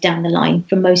 years down the line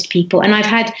for most people. And I've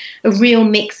had a real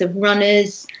mix of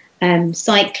runners,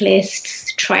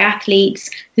 cyclists, triathletes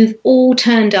who've all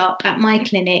turned up at my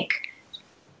clinic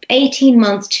 18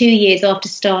 months, 2 years after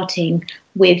starting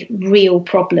with real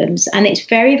problems. And it's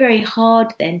very, very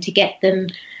hard then to get them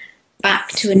back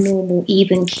to a normal,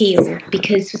 even keel,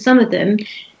 because for some of them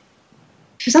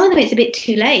it's a bit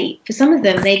too late. For some of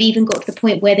them, they've even got to the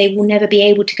point where they will never be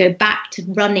able to go back to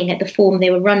running at the form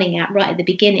they were running at right at the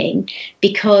beginning,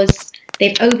 because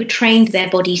they've overtrained their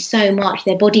body so much.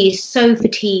 Their body is so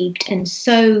fatigued and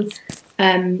so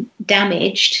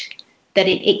damaged that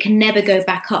it can never go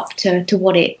back up to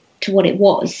what it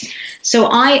was. So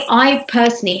I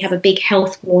personally have a big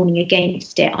health warning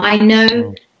against it. I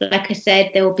know, like I said,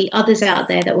 there will be others out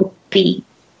there that will be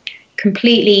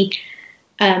completely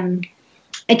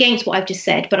against what I've just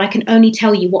said, but I can only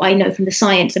tell you what I know from the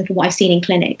science and from what I've seen in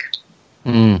clinic.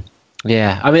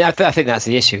 Yeah, I mean, I think that's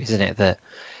the issue, isn't it? That,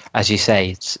 as you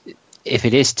say, if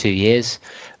it is 2 years,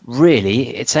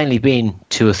 really, it's only been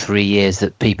 2 or 3 years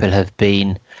that people have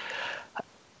been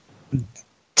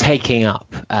taking up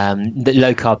the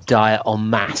low carb diet en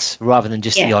masse rather than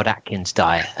just the odd Atkins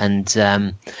diet, and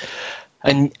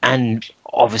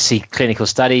obviously clinical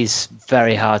studies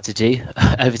very hard to do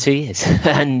over 2 years,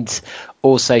 and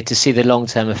also to see the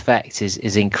long-term effect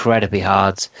is incredibly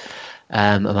hard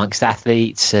amongst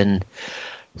athletes. And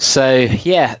so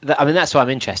I mean, that's why I'm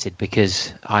interested,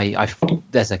 because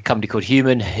there's a company called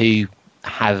Human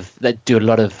that do a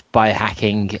lot of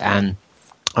biohacking, and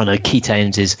I know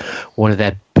ketones is one of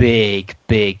their big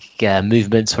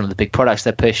movements, one of the big products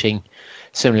they're pushing,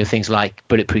 similar things like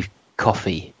bulletproof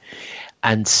coffee.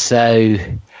 And so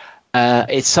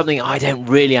it's something I don't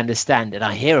really understand and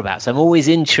I hear about. So I'm always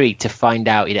intrigued to find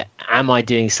out, you know, am I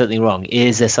doing something wrong?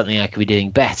 Is there something I could be doing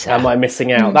better? Am I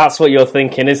missing out? That's what you're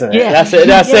thinking, isn't it? Yeah. That's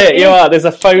it. You are. There's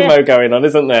a FOMO going on,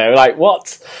 isn't there? Like,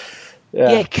 what?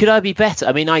 Yeah, could I be better?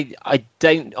 I mean, I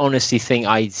don't honestly think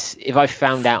if I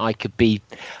found out I could be,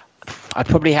 I'd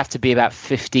probably have to be about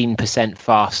 15%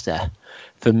 faster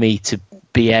for me to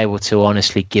be able to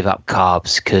honestly give up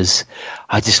carbs, because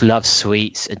I just love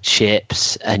sweets and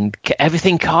chips and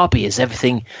everything carby is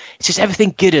everything. It's just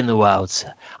everything good in the world.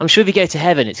 I'm sure if you go to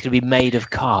heaven, it's going to be made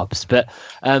of carbs. But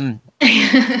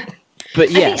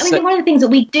But yeah, I think one of the things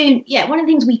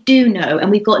we do know,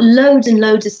 and we've got loads and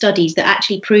loads of studies that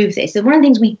actually prove this. And one of the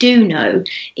things we do know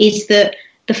is that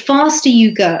the faster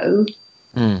you go,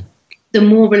 the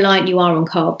more reliant you are on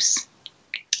carbs.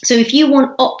 So if you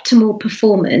want optimal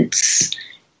performance,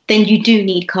 then you do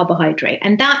need carbohydrate,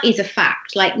 and that is a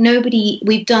fact. Like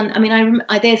we've done. I mean,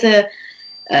 there's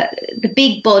the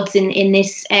big bods in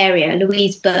this area,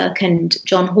 Louise Burke and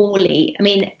John Hawley. I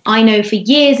mean, I know for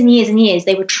years and years and years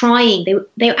they were trying. They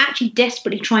were actually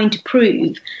desperately trying to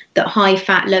prove that high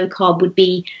fat, low carb would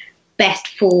be best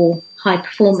for high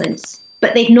performance,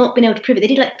 but they've not been able to prove it. They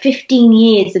did like 15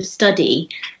 years of study,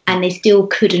 and they still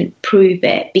couldn't prove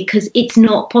it because it's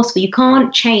not possible. You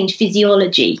can't change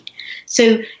physiology.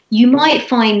 So you might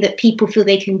find that people feel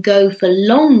they can go for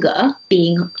longer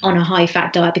being on a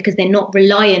high-fat diet because they're not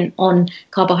reliant on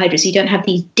carbohydrates. So you don't have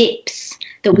these dips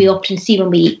that we often see when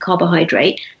we eat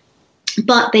carbohydrate,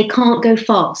 but they can't go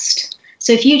fast.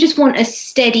 So if you just want a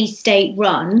steady state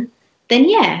run, then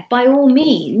yeah, by all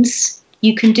means,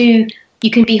 you can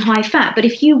be high-fat. But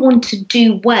if you want to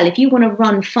do well, if you want to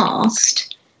run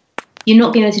fast, you're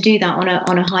not going to be able to do that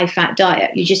on a high fat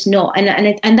diet. You're just not.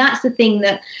 And that's the thing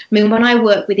that, I mean, when I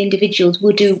work with individuals,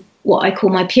 we'll do what I call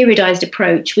my periodized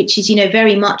approach, which is,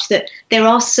 very much that there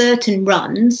are certain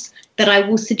runs that I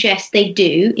will suggest they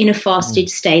do in a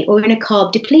fasted state or in a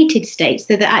carb depleted state,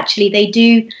 so that actually they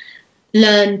do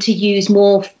learn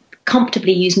to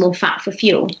comfortably use more fat for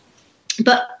fuel.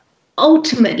 But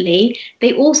ultimately,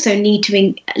 they also need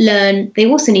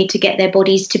to get their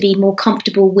bodies to be more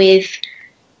comfortable with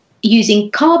using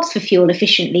carbs for fuel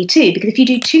efficiently too, because if you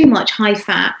do too much high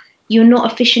fat, you're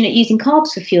not efficient at using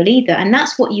carbs for fuel either, and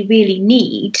that's what you really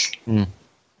need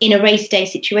in a race day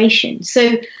situation.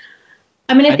 So,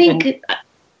 I mean, I think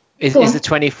is the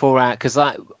 24-hour, because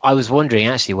I was wondering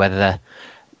actually whether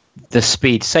the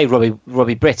speed, say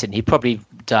Robbie Britton, he probably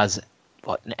does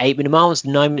 8-minute miles,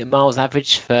 9-minute miles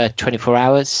average for 24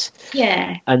 hours.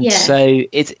 Yeah, and so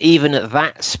it's even at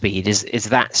that speed. Is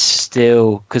that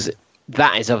still, because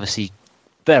that is obviously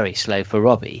very slow for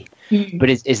Robbie, but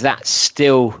is that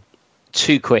still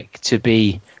too quick to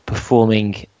be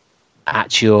performing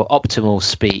at your optimal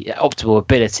speed, optimal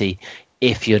ability,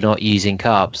 if you're not using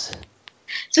carbs?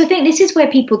 So I think this is where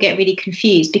people get really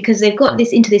confused, because they've got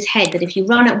this into this head that if you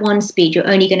run at one speed, you're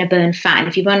only going to burn fat, and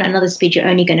if you run at another speed, you're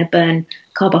only going to burn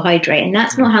carbohydrate, and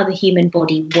that's not how the human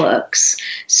body works.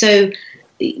 So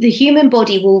the human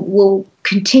body will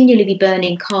continually be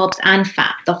burning carbs and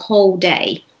fat the whole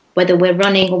day, whether we're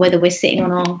running or whether we're sitting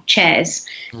on our chairs,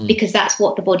 because that's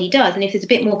what the body does. And if there's a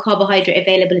bit more carbohydrate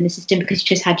available in the system because you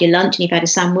just had your lunch and you've had a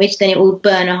sandwich, then it will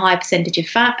burn a higher percentage of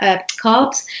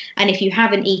carbs. And if you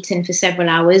haven't eaten for several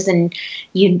hours and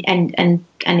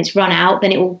it's run out,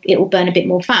 then it will burn a bit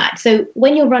more fat. So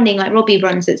when you're running like Robbie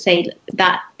runs at, say,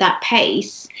 that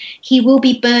pace, he will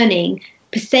be burning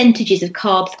percentages of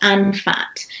carbs and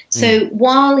fat. So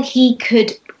while he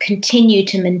could continue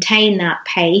to maintain that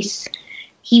pace,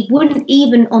 he wouldn't,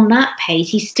 even on that pace,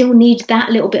 he still needs that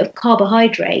little bit of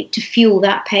carbohydrate to fuel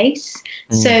that pace.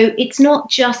 So it's not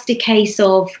just a case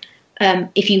of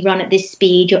if you run at this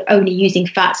speed, you're only using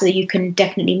fat so that you can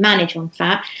definitely manage on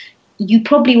fat. You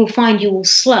probably will find you will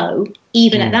slow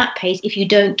even at that pace if you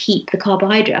don't keep the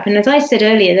carbohydrate up. And as I said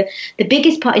earlier, the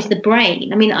biggest part is the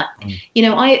brain. I mean,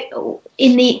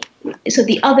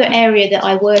 the other area that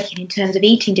I work in terms of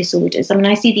eating disorders, I mean,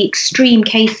 I see the extreme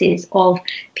cases of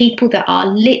people that are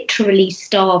literally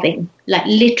starving,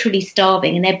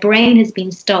 and their brain has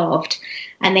been starved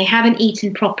and they haven't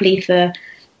eaten properly for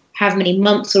how many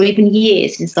months or even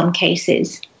years in some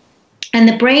cases. And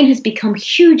the brain has become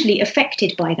hugely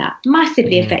affected by that,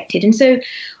 massively affected. And so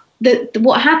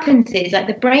what happens is, like,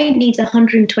 the brain needs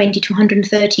 120 to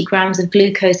 130 grams of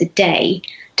glucose a day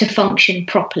to function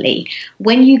properly.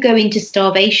 When you go into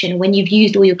starvation, when you've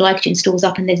used all your glycogen stores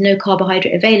up and there's no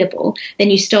carbohydrate available, then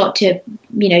you start to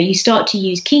use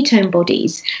ketone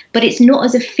bodies, but it's not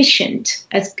as efficient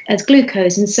as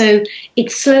glucose. And so it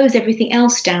slows everything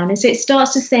else down. And so it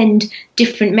starts to send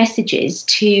different messages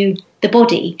to the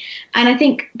body. And I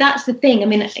think that's the thing. I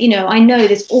mean, I know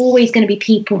there's always going to be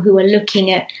people who are looking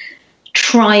at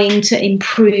trying to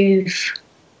improve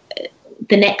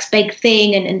the next big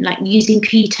thing and like using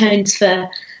ketones for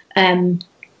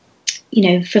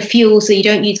for fuel, so you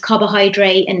don't use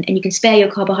carbohydrate and you can spare your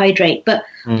carbohydrate. But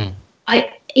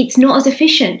it's not as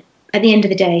efficient at the end of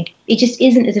the day. It just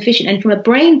isn't as efficient. And from a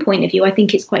brain point of view, I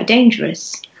think it's quite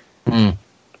dangerous.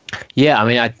 Yeah, I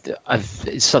mean,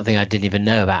 it's something I didn't even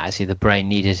know about, actually. The brain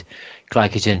needed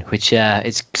glycogen, which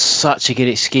it's such a good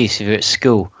excuse if you're at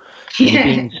school.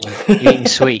 You're eating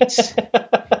sweets.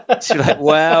 So you're like,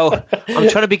 well, I'm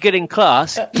trying to be good in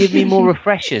class. Give me more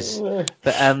refreshers.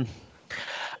 But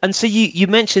and so you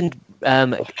mentioned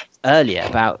earlier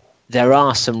about there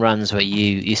are some runs where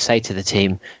you say to the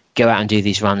team, go out and do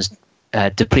these runs,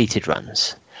 depleted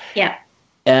runs. Yeah.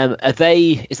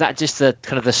 Is that just the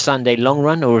kind of the Sunday long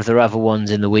run, or are there other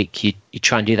ones in the week you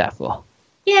try and do that for?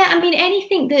 Yeah, I mean,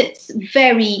 anything that's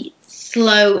very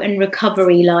slow and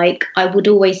recovery like, I would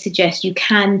always suggest you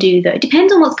can do that. It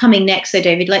depends on what's coming next, though,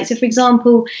 David. Like, so for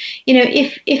example, you know,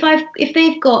 if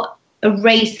they've got a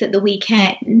race at the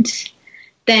weekend,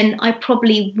 then I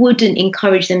probably wouldn't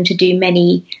encourage them to do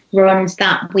many runs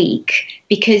that week,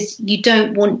 because you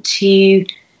don't want to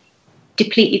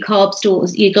deplete your carb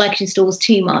stores, your glycogen stores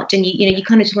too much, and you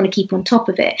kind of just want to keep on top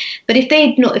of it. But if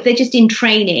they're just in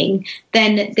training,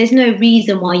 then there's no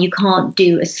reason why you can't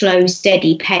do a slow,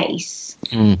 steady pace.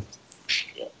 You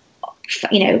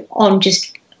know, on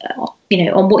just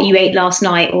on what you ate last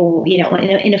night, or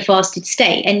in a fasted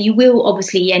state. And you will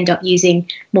obviously end up using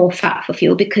more fat for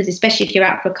fuel, because especially if you're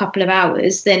out for a couple of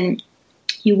hours, then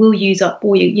you will use up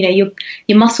all your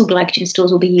muscle glycogen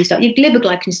stores will be used up. Your liver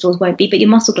glycogen stores won't be, but your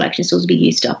muscle glycogen stores will be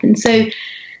used up. And so,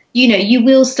 you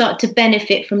will start to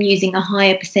benefit from using a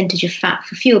higher percentage of fat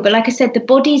for fuel. But like I said, the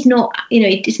body's not,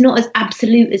 it's not as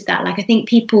absolute as that. Like, I think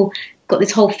people got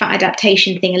this whole fat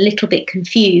adaptation thing a little bit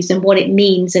confused, and what it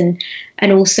means. And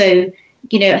also,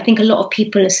 I think a lot of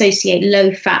people associate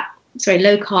low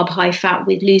carb, high fat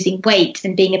with losing weight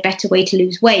and being a better way to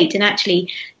lose weight. And actually,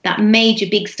 that major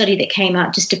big study that came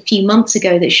out just a few months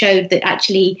ago that showed that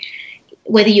actually,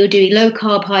 whether you're doing low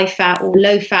carb, high fat, or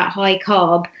low fat, high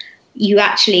carb, you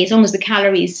actually, as long as the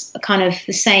calories are kind of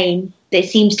the same, there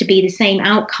seems to be the same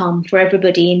outcome for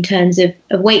everybody in terms of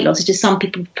weight loss. It's just some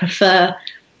people prefer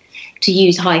to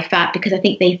use high fat because I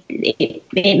think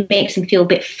it makes them feel a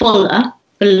bit fuller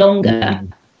for longer.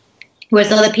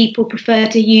 Whereas other people prefer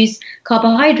to use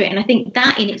carbohydrate. And I think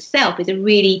that in itself is a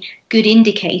really good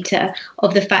indicator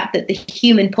of the fact that the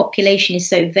human population is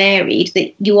so varied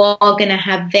that you are going to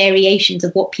have variations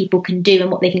of what people can do and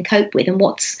what they can cope with and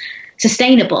what's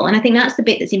sustainable. And I think that's the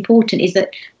bit that's important, is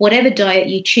that whatever diet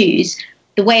you choose,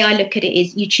 the way I look at it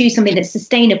is you choose something that's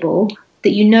sustainable,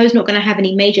 that you know is not going to have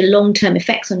any major long-term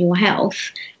effects on your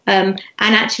health, and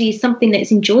actually is something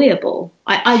that's enjoyable.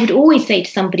 I would always say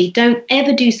to somebody, don't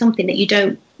ever do something that you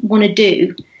don't want to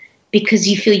do because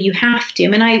you feel you have to. I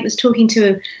mean, I was talking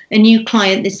to a new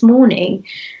client this morning,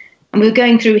 and we were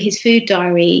going through his food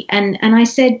diary, and I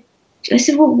said,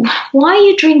 well, why are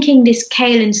you drinking this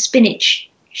kale and spinach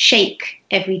shake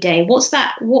every day? What's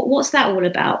that all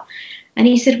about? And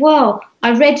he said, well,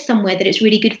 I read somewhere that it's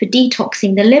really good for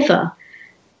detoxing the liver.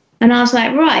 And I was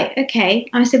like, right, okay.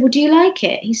 I said, well, do you like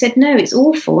it? He said, no, it's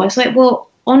awful. I was like, well,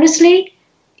 honestly,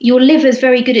 your liver's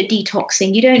very good at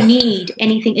detoxing. You don't need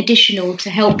anything additional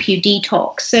to help you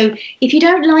detox. So if you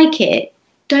don't like it,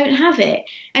 don't have it.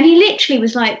 And he literally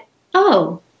was like,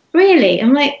 oh, really?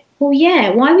 I'm like, well,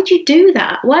 yeah, why would you do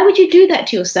that? Why would you do that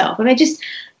to yourself? And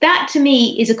that to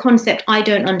me is a concept I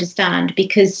don't understand,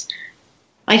 because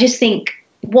I just think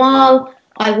while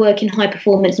I work in high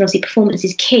performance, and obviously performance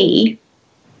is key,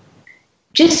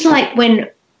 just like when,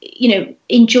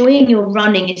 enjoying your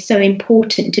running is so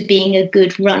important to being a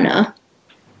good runner,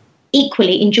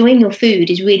 equally enjoying your food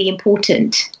is really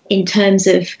important in terms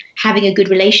of having a good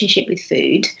relationship with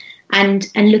food, and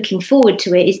looking forward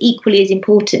to it is equally as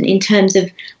important in terms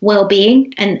of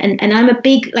well-being. And I'm a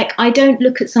big, I don't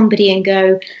look at somebody and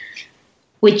go,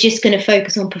 we're just going to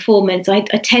focus on performance. I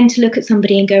tend to look at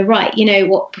somebody and go, right,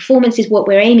 what performance is what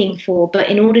we're aiming for, but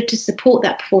in order to support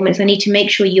that performance, I need to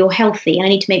make sure you're healthy, and I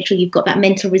need to make sure you've got that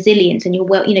mental resilience and your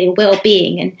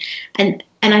well-being. And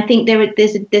I think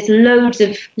there's loads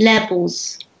of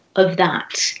levels of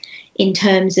that in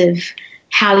terms of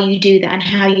how you do that and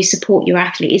how you support your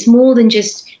athlete. It's more than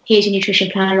just here's your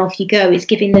nutrition plan and off you go. It's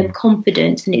giving them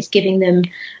confidence, and it's giving them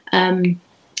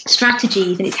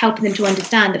strategies, and it's helping them to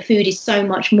understand that food is so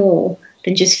much more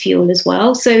than just fuel as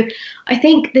well. So I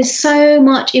think there's so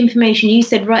much information. You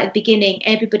said right at the beginning,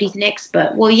 everybody's an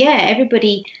expert. Well, yeah,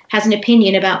 everybody has an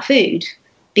opinion about food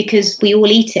because we all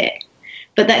eat it.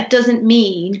 But that doesn't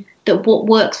mean that what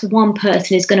works for one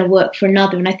person is going to work for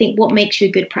another. And I think what makes you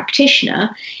a good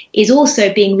practitioner is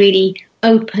also being really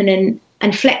open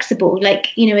and flexible.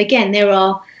 Again, there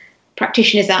are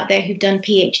practitioners out there who've done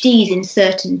PhDs in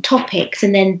certain topics,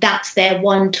 and then that's their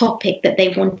one topic that they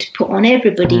want to put on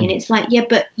everybody. And it's like, yeah,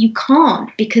 but you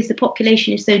can't, because the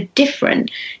population is so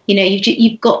different.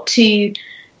 You've got to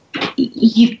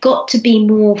be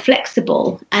more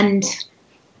flexible. And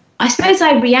I suppose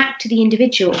I react to the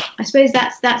individual. I suppose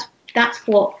that's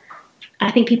what I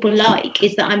think people like,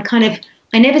 is that I'm kind of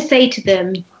I never say to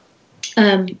them,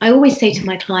 I always say to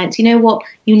my clients, you know what,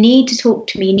 you need to talk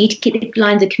to me, you need to keep the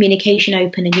lines of communication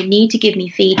open, and you need to give me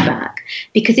feedback.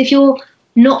 Because if you're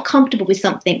not comfortable with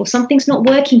something, or something's not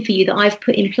working for you that I've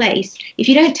put in place, if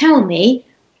you don't tell me,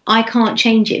 I can't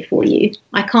change it for you.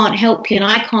 I can't help you, and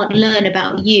I can't learn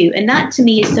about you. And that to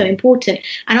me is so important.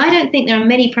 And I don't think there are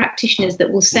many practitioners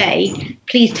that will say,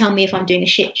 please tell me if I'm doing a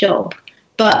shit job.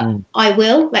 But I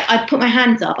will. Like, I put my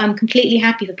hands up. I'm completely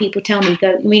happy for people to tell me,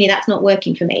 go, really, that's not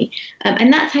working for me.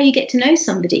 And that's how you get to know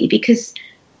somebody, because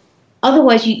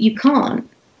otherwise you can't.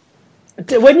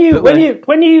 When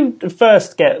you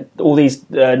first get all these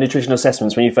nutritional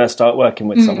assessments, when you first start working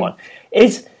with someone,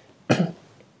 is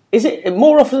it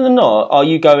more often than not, are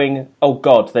you going, oh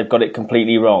God, they've got it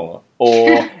completely wrong?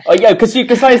 Or because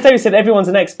like David said, everyone's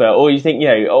an expert, or you think,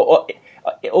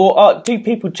 or do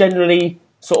people generally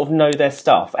sort of know their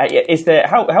stuff? Is there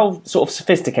how sort of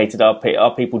sophisticated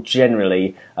are people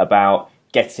generally about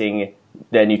getting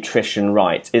their nutrition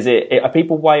right? Are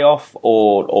people way off,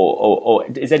 or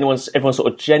is everyone sort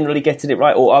of generally getting it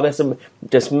right, or are there some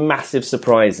just massive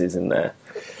surprises in there?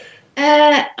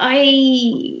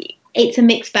 It's a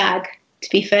mixed bag, to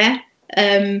be fair.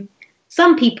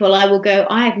 Some people I will go,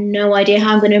 I have no idea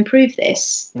how I'm going to improve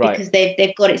this, because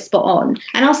they've got it spot on,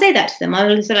 and I'll say that to them. I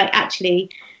will say, like, actually,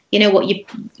 you know what, you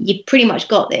pretty much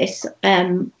got this.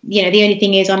 The only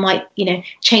thing is I might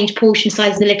change portion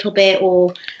sizes a little bit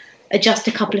or adjust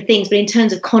a couple of things, but in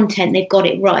terms of content, they've got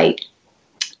it right.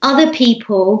 Other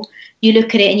people, you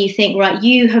look at it and you think, right,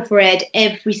 you have read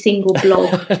every single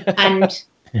blog and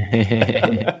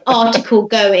article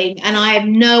going, and I have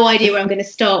no idea where I'm going to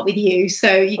start with you.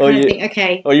 So you kind of think,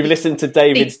 okay. Or you've listened to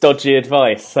David's dodgy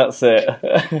advice. That's it.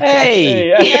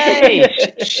 Hey!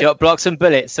 Shot, blocks and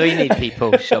bullets. So you need,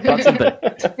 people. Shot, blocks and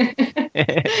bullets.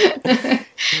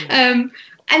 And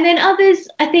then others,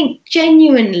 I think,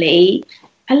 genuinely,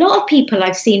 a lot of people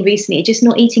I've seen recently are just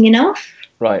not eating enough.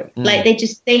 Right. Like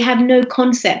they have no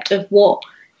concept of what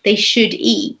they should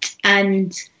eat,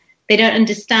 and they don't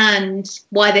understand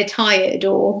why they're tired,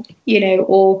 or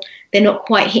they're not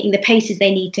quite hitting the paces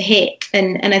they need to hit.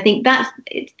 And I think that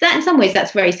in some ways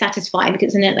that's very satisfying,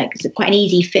 because it's quite an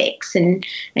easy fix, and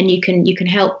you can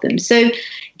help them. So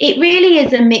it really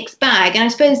is a mixed bag. And I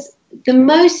suppose the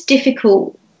most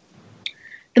challenging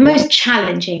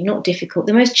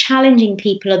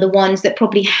people are the ones that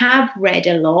probably have read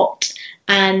a lot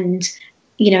and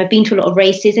I've been to a lot of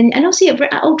races, and obviously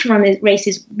at ultra run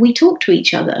races we talk to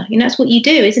each other. That's what you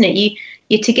do, isn't it?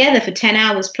 You're together for 10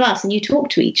 hours plus and you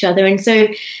talk to each other, and so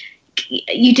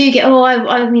you do get,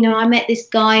 I met this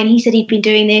guy and he said he'd been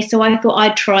doing this, so I thought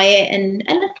I'd try it, and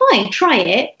fine, try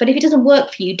it, but if it doesn't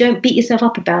work for you, don't beat yourself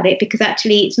up about it, because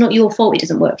actually it's not your fault it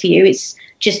doesn't work for you, it's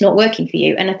just not working for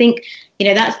you. And I think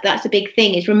that's a big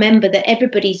thing, is remember that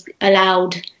everybody's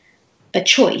allowed a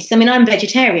choice. I mean, I'm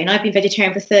vegetarian. I've been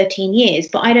vegetarian for 13 years,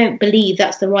 but I don't believe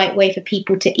that's the right way for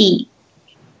people to eat.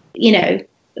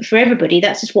 For everybody,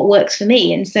 that's just what works for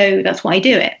me, and so that's why I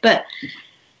do it. But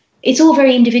it's all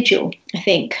very individual, I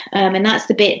think, and that's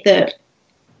the bit that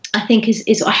I think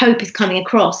is I hope is coming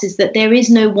across, is that there is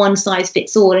no one size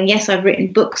fits all. And yes, I've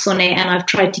written books on it, and I've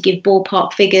tried to give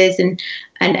ballpark figures and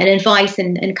advice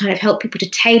and kind of help people to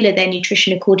tailor their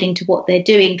nutrition according to what they're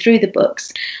doing through the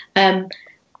books.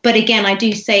 But again, I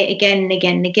do say it again and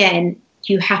again and again,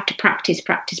 you have to practice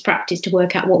to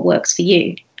work out what works for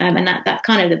you. And that's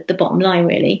kind of the bottom line,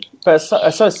 really. But so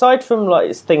aside from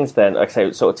like things then,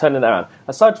 okay, sort of turning that around,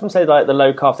 aside from say like the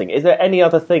low carb thing, is there any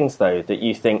other things though that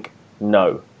you think,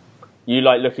 no? You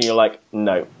like looking, you're like,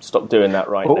 no, stop doing that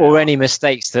right now. Or any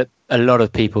mistakes that a lot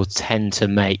of people tend to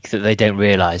make that they don't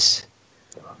realise?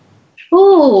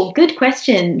 Oh, good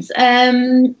questions.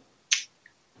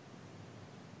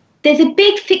 There's a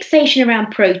big fixation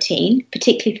around protein,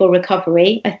 particularly for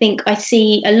recovery. I think I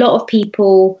see a lot of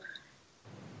people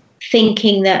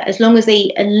thinking that as long as they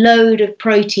eat a load of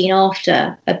protein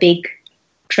after a big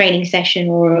training session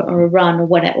or a run or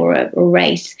whatever, or a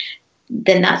race,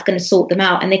 then that's going to sort them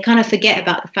out. And they kind of forget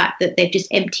about the fact that they've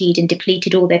just emptied and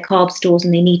depleted all their carb stores,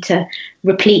 and they need to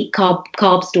replete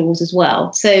carb stores as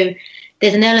well. So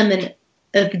there's an element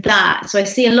of that. So I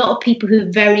see a lot of people who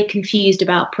are very confused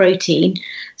about protein.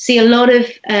 See a lot of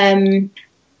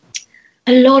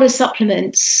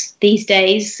supplements these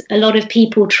days. A lot of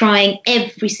people trying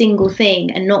every single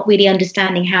thing and not really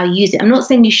understanding how to use it. I'm not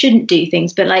saying you shouldn't do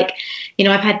things, but I've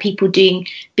had people doing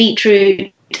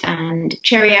beetroot and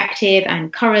cherry active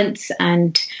and currants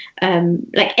and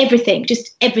everything,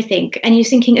 just everything. And you're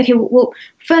thinking, okay, well,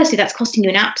 firstly, that's costing you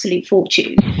an absolute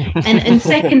fortune, and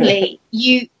secondly,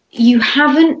 you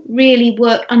haven't really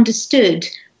understood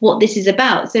what this is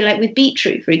about. So like with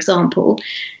beetroot, for example,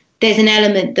 there's an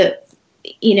element that,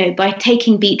 you know, by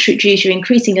taking beetroot juice, you're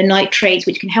increasing your nitrates,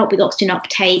 which can help with oxygen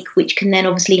uptake, which can then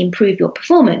obviously improve your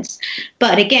performance.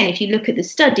 But again, if you look at the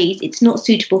studies, it's not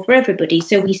suitable for everybody.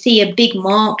 So we see a big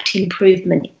marked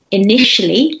improvement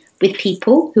initially with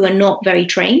people who are not very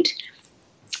trained.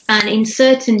 And in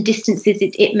certain distances,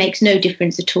 it makes no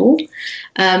difference at all.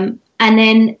 And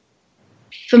then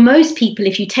for most people,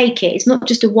 if you take it, it's not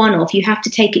just a one-off. You have to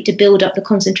take it to build up the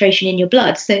concentration in your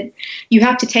blood. So you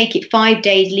have to take it 5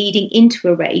 days leading into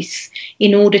a race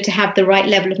in order to have the right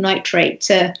level of nitrate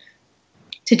to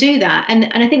do that. And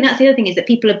I think that's the other thing, is that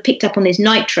people have picked up on this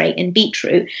nitrate in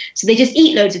beetroot. So they just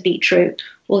eat loads of beetroot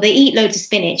or they eat loads of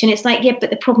spinach. And it's like, yeah,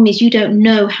 but the problem is you don't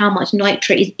know how much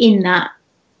nitrate is in that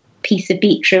piece of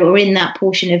beetroot or in that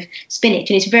portion of spinach,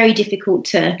 and it's very difficult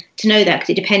to know that, because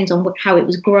it depends on how it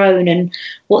was grown and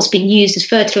what's been used as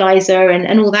fertilizer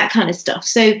and all that kind of stuff.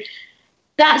 So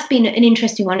that's been an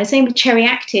interesting one. The same with Cherry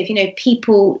Active, you know,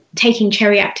 people taking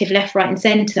Cherry Active left, right and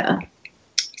centre.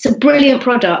 It's a brilliant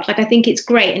product. Like, I think it's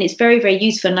great and it's very, very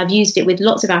useful, and I've used it with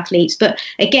lots of athletes, but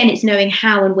again, it's knowing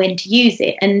how and when to use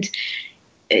it. And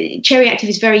Cherry Active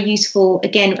is very useful,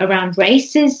 again, around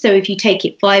races. So if you take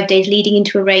it 5 days leading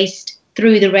into a race,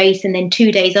 through the race, and then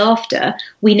 2 days after,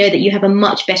 we know that you have a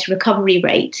much better recovery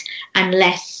rate and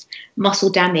less muscle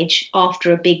damage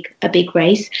after a big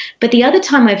race. But the other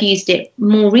time I've used it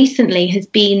more recently has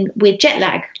been with jet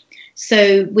lag.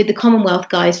 So with the Commonwealth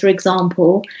guys, for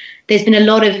example, there's been a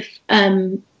lot of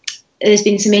there's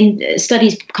been some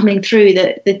studies coming through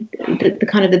that the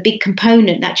kind of the big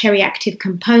component, that Cherry Active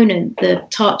component, the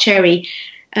tart cherry,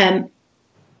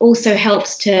 also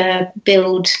helps produce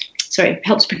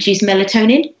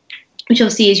melatonin, which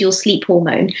obviously is your sleep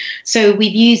hormone. So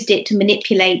we've used it to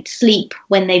manipulate sleep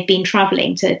when they've been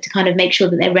traveling, to kind of make sure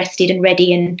that they're rested and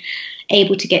ready and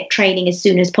able to get training as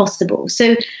soon as possible.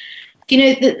 So, you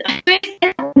know,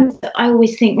 I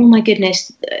always think, oh my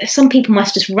goodness, some people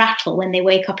must just rattle when they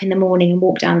wake up in the morning and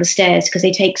walk down the stairs because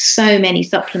they take so many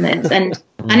supplements. And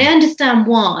I understand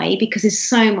why, because there's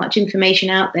so much information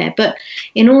out there. But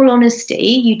in all honesty,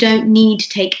 you don't need to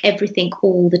take everything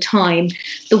all the time.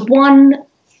 The one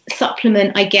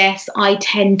supplement, I guess, I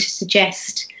tend to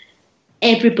suggest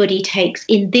everybody takes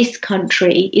in this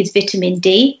country is vitamin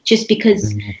D, just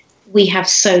because we have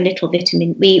so little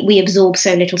vitamin, we absorb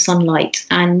so little sunlight,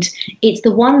 and it's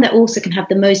the one that also can have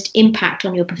the most impact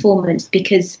on your performance,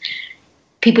 because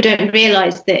people don't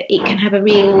realise that it can have a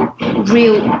real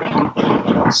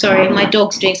sorry, my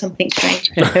dog's doing something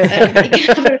strange.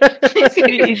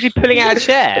 Is he pulling out a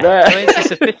chair? No. I mean, it's a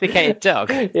sophisticated dog.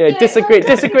 Yeah,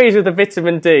 disagrees with the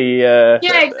vitamin D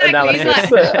analysis.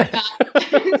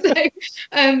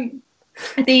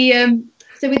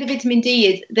 So with the vitamin D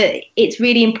is that it's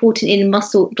really important in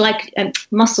muscle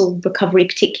recovery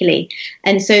particularly.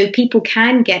 And so people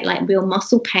can get like real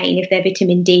muscle pain if their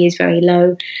vitamin D is very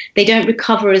low. They don't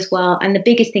recover as well. And the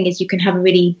biggest thing is you can have a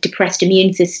really depressed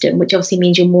immune system, which obviously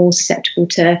means you're more susceptible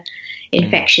to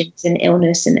infections and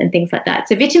illness and things like that.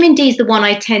 So vitamin D is the one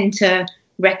I tend to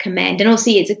recommend. And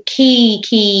obviously it's a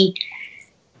key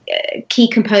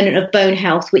component of bone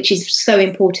health, which is so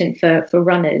important for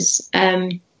runners.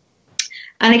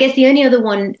 And I guess the only other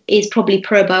one is probably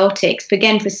probiotics, but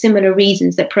again, for similar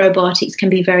reasons, that probiotics can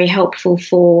be very helpful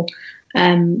for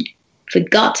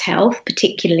gut health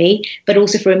particularly, but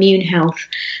also for immune health.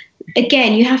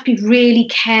 Again, you have to be really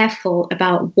careful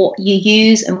about what you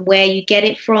use and where you get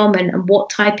it from and what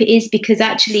type it is, because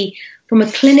actually, from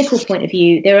a clinical point of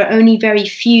view, there are only very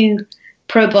few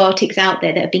probiotics out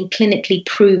there that have been clinically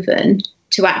proven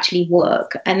to actually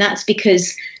work, and that's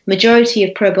because majority of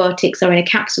probiotics are in a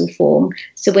capsule form.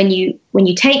 So when you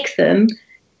take them,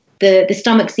 the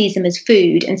stomach sees them as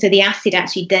food, and so the acid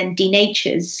actually then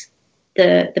denatures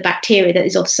the bacteria that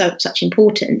is of such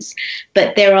importance.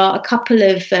 But there are a couple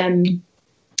of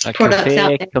products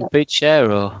out there. Kombucha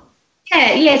or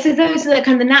yeah. So those are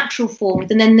kind of the natural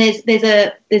forms, and then there's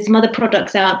some other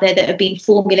products out there that have been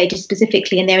formulated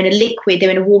specifically, and they're in a liquid,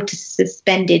 they're in a water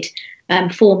suspended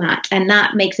format, and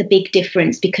that makes a big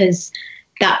difference because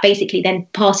that basically then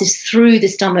passes through the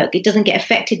stomach. It doesn't get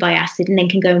affected by acid and then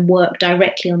can go and work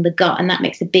directly on the gut, and that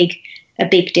makes a big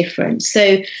difference.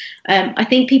 So I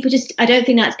think I don't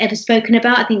think that's ever spoken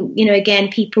about. I think, again,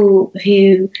 people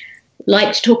who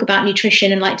like to talk about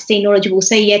nutrition and like to stay knowledgeable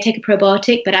say, yeah, take a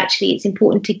probiotic, but actually it's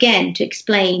important to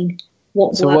explain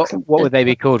what works. What would they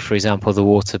be called, for example, the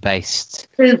water-based?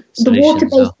 So the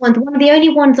water-based ones, one of the only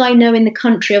ones I know in the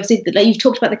country, obviously, like you've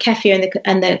talked about the kefir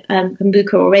and the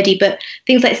kombucha already, but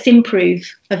things like Simprove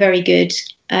are very good.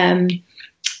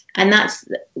 And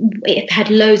it had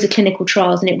loads of clinical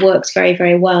trials, and it works very,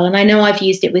 very well. And I know I've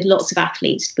used it with lots of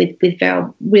athletes with very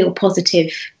real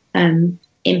positive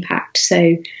impact.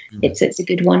 So it's a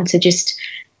good one to just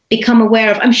become aware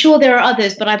of. I'm sure there are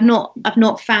others, but I've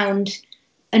not found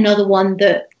another one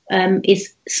that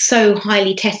is so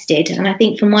highly tested. And I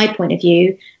think from my point of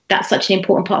view, that's such an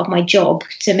important part of my job,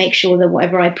 to make sure that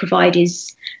whatever I provide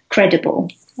is credible.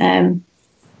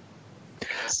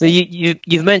 So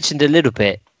you've mentioned a little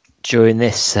bit during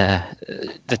this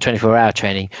the 24-hour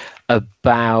training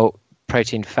about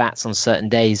protein fats on certain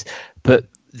days, but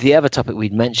the other topic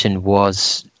we'd mentioned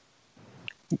was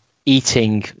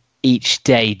eating each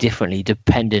day differently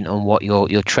dependent on what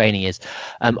your training is.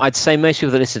 I'd say most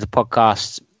people that listen to the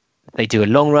podcast, they do a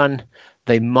long run,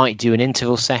 they might do an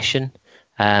interval session,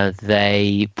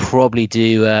 they probably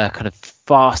do a kind of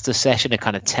faster session, a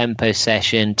kind of tempo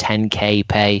session, 10k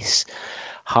pace,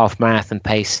 half marathon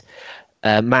pace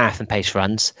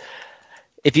runs.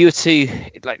 If you were to,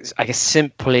 I guess,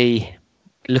 simply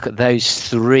look at those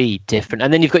three different,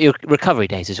 and then you've got your recovery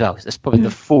days as well. That's probably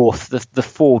the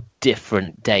four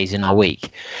different days in our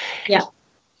week. Yeah.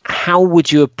 How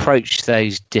would you approach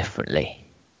those differently?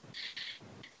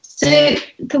 So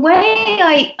the way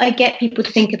I get people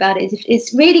to think about it is,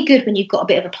 it's really good when you've got a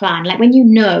bit of a plan, like when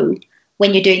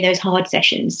when you're doing those hard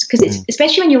sessions, because it's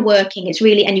especially when you're working, it's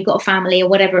really, and you've got a family or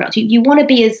whatever else, you want to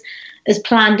be as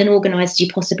planned and organised as you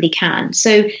possibly can.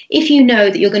 So if you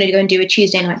know that you're going to go and do a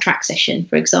Tuesday night track session,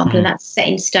 for example, and that's set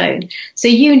in stone, so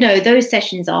those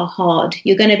sessions are hard.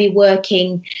 You're going to be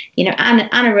working,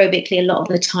 anaerobically a lot of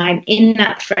the time, in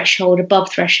that threshold, above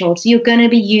threshold. So you're going to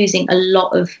be using a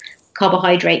lot of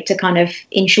carbohydrate to kind of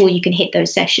ensure you can hit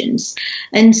those sessions.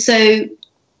 And so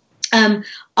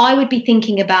I would be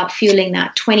thinking about fueling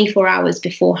that 24 hours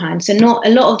beforehand. So not a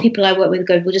lot of people I work with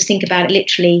will just think about it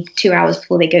literally 2 hours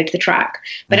before they go to the track.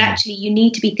 But actually you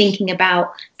need to be thinking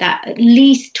about that at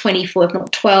least 24, if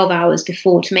not 12 hours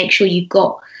before, to make sure you've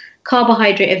got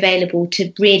carbohydrate available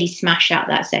to really smash out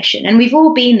that session. And we've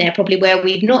all been there probably, where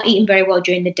we've not eaten very well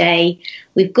during the day.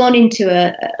 We've gone into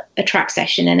a track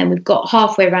session, and then we've got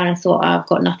halfway around and thought, I've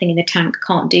got nothing in the tank,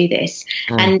 can't do this.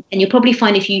 And you'll probably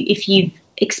find if you've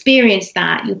experienced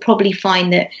that, you'll probably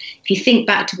find that if you think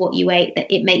back to what you ate,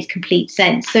 that it makes complete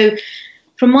sense. So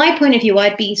from my point of view,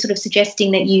 I'd be sort of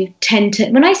suggesting that you tend to,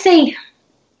 when I say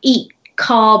eat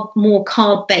more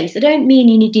carb based, I don't mean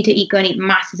you need to go and eat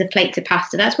masses of plates of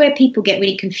pasta. That's where people get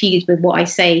really confused with what I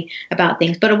say about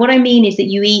things. But what I mean is that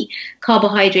you eat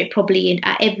carbohydrate probably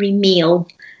at every meal,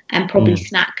 and probably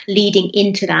snack leading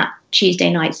into that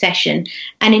Tuesday night session.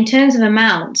 And in terms of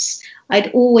amounts,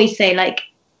 I'd always say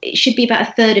it should be about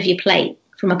a third of your plate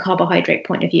from a carbohydrate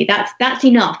point of view. That's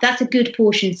enough. That's a good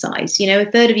portion size. A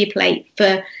third of your plate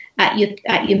at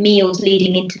your meals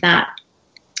leading into that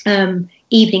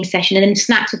evening session, and then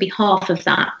snacks would be half of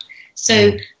that.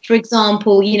 So for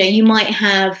example, you might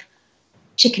have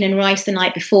chicken and rice the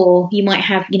night before, you might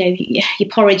have your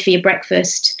porridge for your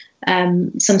breakfast,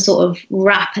 some sort of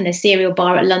wrap and a cereal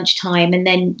bar at lunchtime, and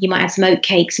then you might have some oat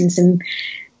cakes and some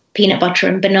peanut butter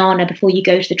and banana before you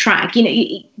go to the track. So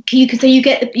you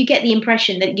get the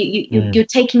impression that you're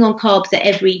taking on carbs at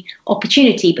every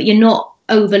opportunity, but you're not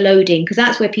overloading, because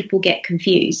that's where people get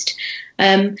confused.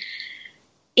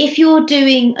 If you're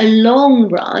doing a long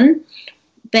run,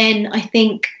 then I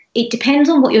think it depends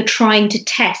on what you're trying to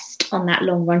test on that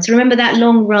long run. So remember, that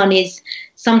long run is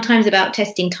sometimes about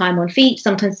testing time on feet,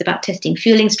 sometimes it's about testing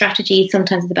fueling strategies,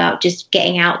 sometimes it's about just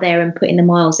getting out there and putting the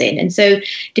miles in. And so it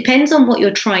depends on what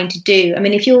you're trying to do. I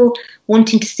mean, if you're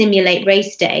wanting to simulate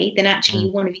race day, then actually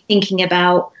you want to be thinking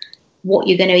about what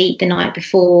you're going to eat the night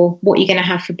before, what you're going to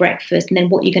have for breakfast, and then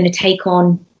what you're going to take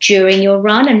on during your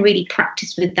run, and really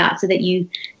practice with that so that you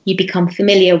become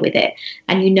familiar with it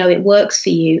and it works for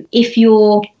you. If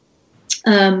you're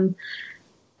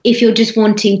just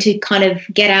wanting to kind of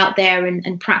get out there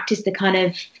and practice the kind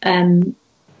of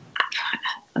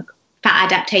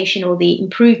fat adaptation or the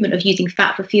improvement of using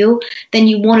fat for fuel, then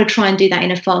you want to try and do that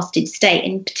in a fasted state,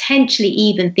 and potentially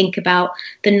even think about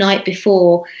the night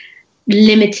before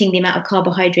limiting the amount of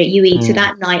carbohydrate you eat. So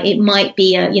that night it might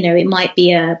be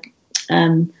a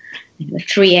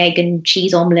 3 egg and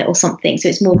cheese omelette or something. So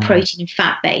it's more protein and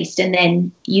fat based. And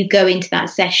then you go into that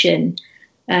session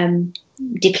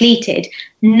depleted,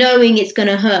 knowing it's going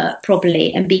to hurt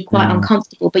probably and be quite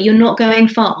uncomfortable, but you're not going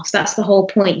fast. That's the whole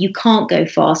point. You can't go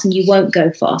fast, and you won't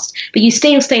go fast, but you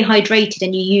still stay hydrated,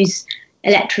 and you use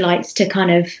electrolytes to kind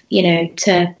of,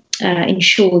 to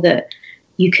ensure that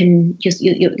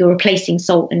you're replacing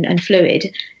salt and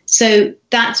fluid. So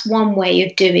that's one way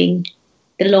of doing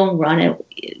the long run.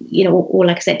 or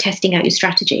like I said, testing out your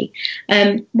strategy.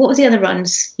 What was the other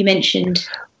runs you mentioned?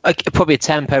 Probably a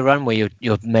tempo run where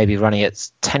you're maybe running at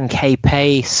 10k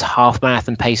pace, half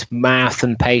marathon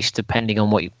pace, depending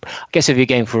on what I guess if you're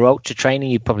going for ultra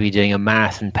training, you'd probably be doing a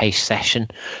marathon pace session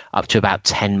up to about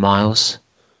 10 miles.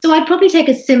 So I'd probably take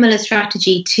a similar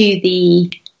strategy to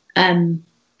the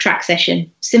track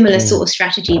session, similar sort of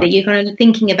strategy that you're kind of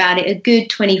thinking about it a good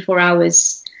 24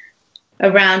 hours,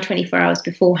 around 24 hours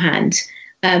beforehand.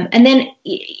 And then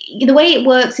the way it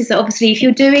works is that obviously if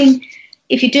you're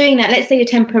doing that, let's say your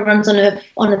tempo runs on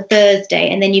a Thursday,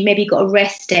 and then you maybe got a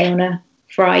rest day on a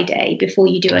Friday before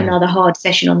you do another hard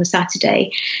session on the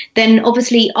Saturday, then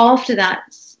obviously after that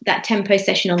tempo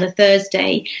session on the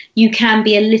Thursday, you can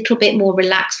be a little bit more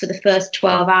relaxed for the first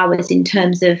 12 hours in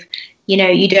terms of, you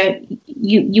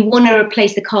want to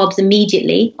replace the carbs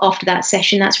immediately after that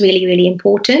session. That's really, really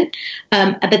important.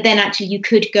 But then actually you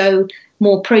could go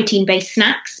more protein-based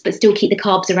snacks, but still keep the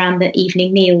carbs around the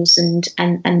evening meals and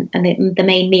the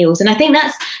main meals. And I think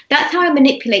that's how I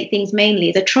manipulate things mainly,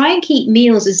 is I try and keep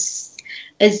meals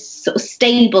as sort of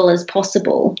stable as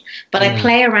possible, but I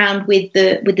play around with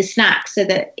the snacks so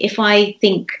that if I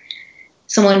think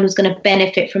someone was going to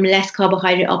benefit from less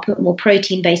carbohydrate, I'll put more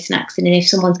protein-based snacks in, and if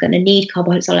someone's going to need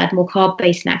carbohydrates, I'll add more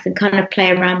carb-based snacks, and kind of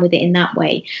play around with it in that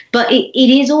way. But it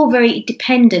is all very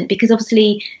dependent, because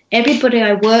obviously everybody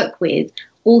I work with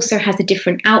also has a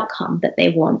different outcome that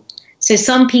they want. So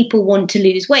some people want to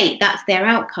lose weight, that's their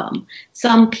outcome.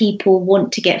 Some people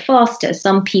want to get faster.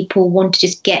 Some people want to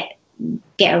just get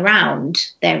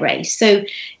around their race. So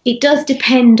it does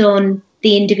depend on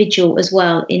the individual as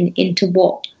well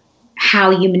into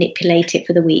how you manipulate it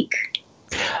for the week.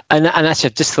 And actually,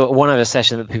 I've just thought one other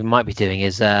session that people might be doing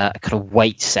is a kind of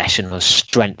weight session or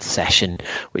strength session,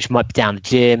 which might be down the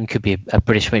gym, could be a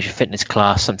British Major Fitness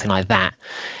class, something like that.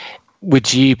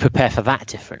 Would you prepare for that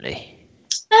differently?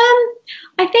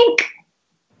 I think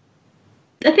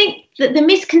that the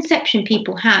misconception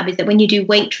people have is that when you do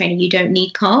weight training, you don't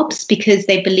need carbs, because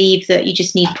they believe that you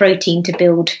just need protein to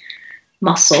build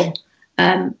muscle.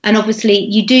 And obviously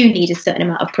you do need a certain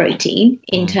amount of protein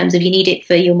in terms of you need it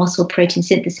for your muscle protein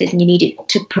synthesis, and you need it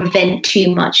to prevent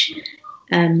too much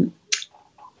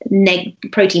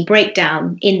protein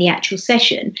breakdown in the actual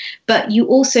session. But you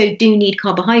also do need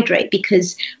carbohydrate,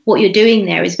 because what you're doing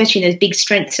there, especially in those big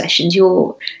strength sessions,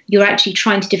 you're actually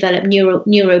trying to develop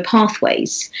neuro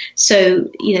pathways. So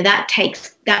that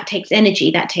takes energy,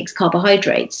 that takes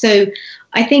carbohydrate. So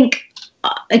I think,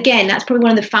 again, that's probably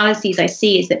one of the fallacies I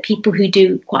see, is that people who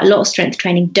do quite a lot of strength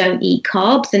training don't eat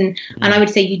carbs. And I would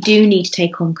say you do need to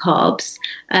take on carbs.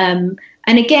 And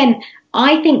again,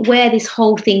 I think where this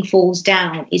whole thing falls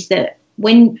down is that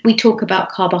when we talk about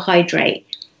carbohydrate,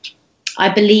 I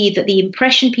believe that the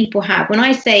impression people have, when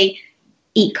I say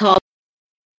eat carbs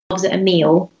at a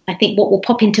meal, I think what will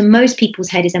pop into most people's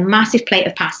head is a massive plate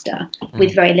of pasta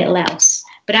with very little else.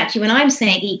 But actually, when I'm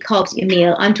saying eat carbs at your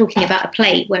meal, I'm talking about a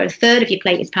plate where a third of your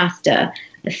plate is pasta,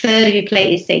 a third of your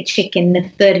plate is, say, chicken, and a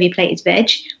third of your plate is veg,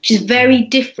 which is very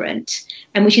different,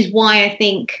 and which is why I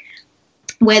think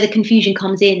where the confusion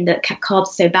comes in that carbs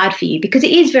are so bad for you, because it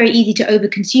is very easy to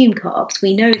overconsume carbs.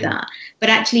 We know that. But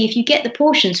actually, if you get the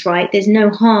portions right, there's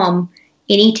no harm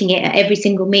in eating it at every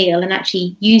single meal and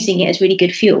actually using it as really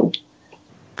good fuel.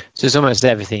 So it's almost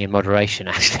everything in moderation,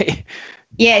 actually.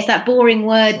 Yeah, it's that boring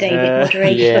word, David,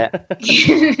 moderation.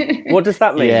 Yeah. What does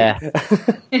that mean? Yeah.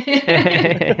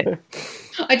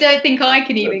 I don't think I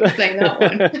can even explain that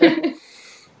one.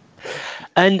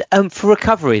 And for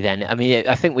recovery then, I mean,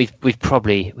 I think we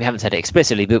haven't said it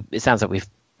explicitly, but it sounds like we've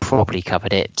probably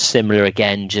covered it. Similar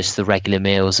again, just the regular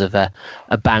meals of a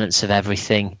balance of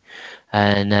everything,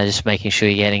 and just making sure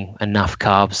you're getting enough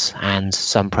carbs and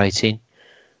some protein.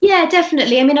 Yeah,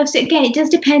 definitely. I mean, obviously, again, it does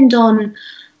depend on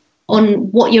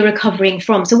what you're recovering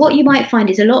from. So what you might find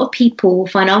is a lot of people will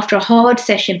find after a hard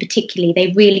session particularly,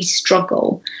 they really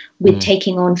struggle with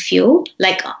taking on fuel.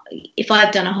 Like if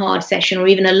I've done a hard session or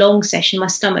even a long session, my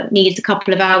stomach needs a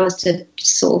couple of hours to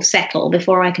sort of settle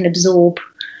before I can absorb,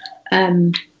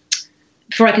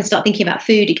 before I can start thinking about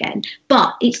food again.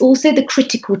 But it's also the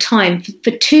critical time for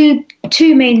two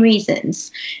main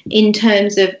reasons, in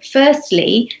terms of,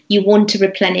 firstly, you want to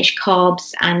replenish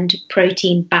carbs and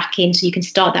protein back in so you can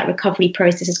start that recovery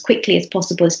process as quickly as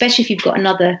possible, especially if you've got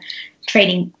another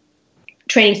training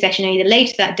session either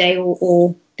later that day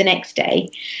or the next day.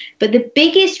 But the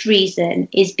biggest reason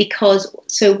is because,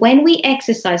 so when we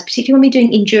exercise, particularly when we're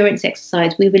doing endurance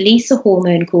exercise, we release a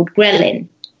hormone called ghrelin.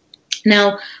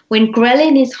 Now, when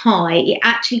ghrelin is high, it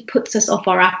actually puts us off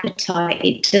our appetite.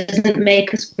 It doesn't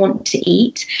make us want to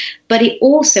eat. But it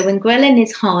also, when ghrelin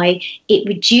is high, it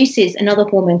reduces another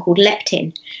hormone called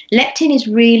leptin. Leptin is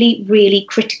really, really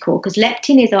critical because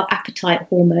leptin is our appetite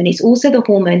hormone. It's also the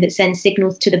hormone that sends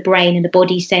signals to the brain and the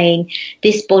body saying,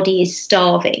 this body is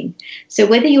starving. So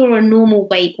whether you're a normal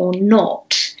weight or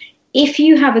not, if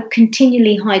you have a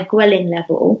continually high ghrelin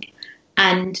level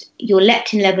and your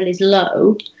leptin level is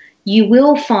low, you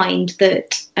will find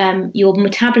that your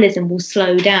metabolism will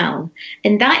slow down.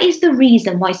 And that is the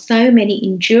reason why so many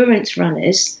endurance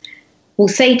runners will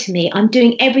say to me, I'm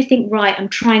doing everything right, I'm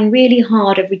trying really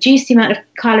hard, I've reduced the amount of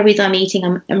calories I'm eating,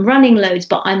 I'm running loads,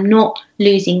 but I'm not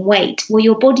losing weight. Well,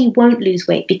 your body won't lose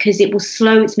weight because it will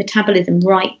slow its metabolism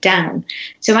right down.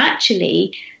 So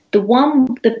actually,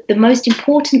 the most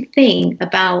important thing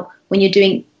about when you're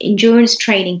doing endurance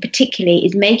training particularly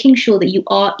is making sure that you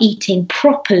are eating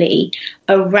properly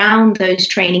around those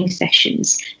training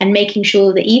sessions and making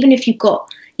sure that even if you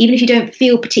don't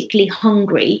feel particularly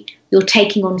hungry, you're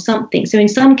taking on something. So in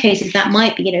some cases that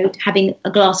might be, having a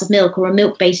glass of milk or a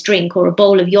milk-based drink or a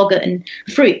bowl of yogurt and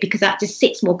fruit because that just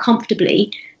sits more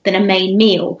comfortably than a main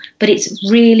meal. But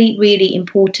it's really, really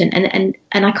important. And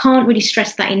I can't really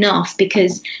stress that enough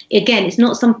because, again, it's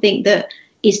not something that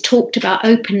is talked about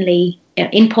openly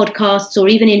in podcasts or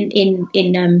even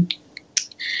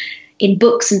in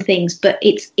books and things. But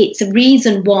it's a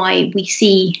reason why we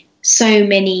see so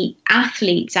many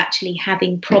athletes actually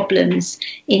having problems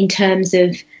in terms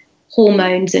of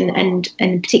hormones and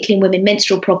particularly in women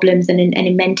menstrual problems and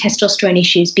in men testosterone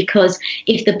issues, because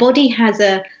if the body has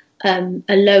a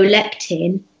low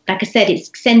leptin, like I said,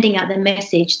 it's sending out the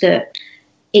message that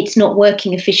it's not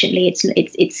working efficiently,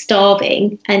 it's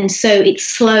starving, and so it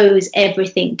slows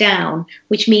everything down,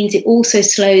 which means it also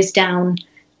slows down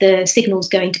the signals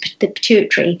going to the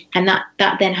pituitary, and that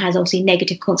then has obviously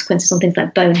negative consequences on things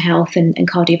like bone health and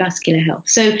cardiovascular health.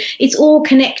 So it's all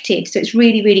connected, so it's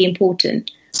really, really important.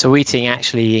 So eating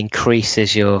actually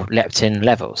increases your leptin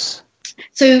levels?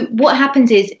 So what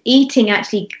happens is eating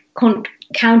actually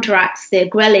counteracts the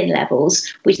ghrelin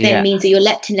levels, which then means that your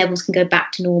leptin levels can go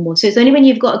back to normal. So it's only when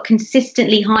you've got a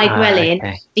consistently high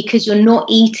ghrelin because you're not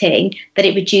eating that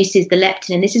it reduces the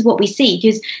leptin. And this is what we see,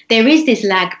 because there is this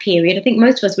lag period. I think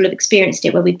most of us will have experienced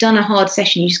it where we've done a hard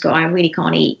session, you just go, I really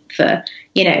can't eat for,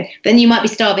 then you might be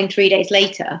starving 3 days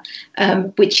later,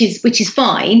 which is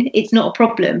fine. It's not a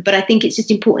problem. But I think it's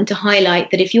just important to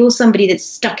highlight that if you're somebody that's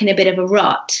stuck in a bit of a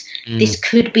rut, this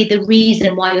could be the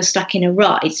reason why you're stuck in a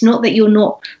rut. It's not that you're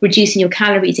not reducing your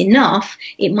calories enough.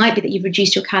 It might be that you've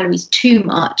reduced your calories too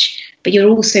much, but you're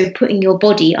also putting your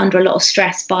body under a lot of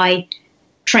stress by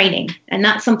training. And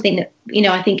that's something that,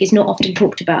 I think is not often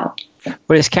talked about.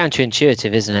 Well, it's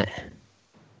counterintuitive, isn't it?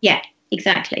 Yeah,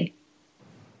 exactly.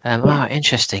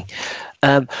 Interesting.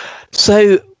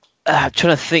 So trying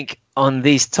to think on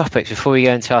these topics before we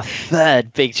go into our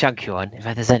third big chunky one, if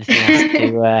there's anything else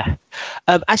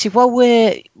to actually,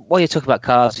 while you're talking about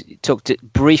carbs, you talked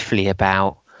briefly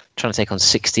about trying to take on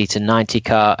 60 to 90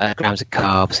 grams of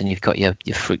carbs, and you've got your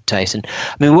fructose. And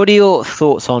I mean, what are your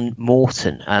thoughts on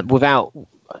Morton? Without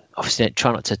obviously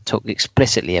try not to talk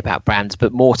explicitly about brands,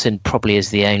 but Morton probably is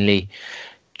the only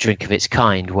drink of its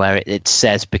kind where it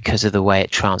says, because of the way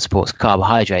it transports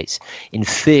carbohydrates, in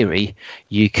theory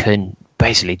you can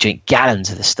basically drink gallons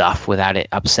of the stuff without it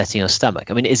upsetting your stomach.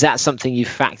 I mean, is that something you've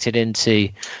factored into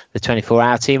the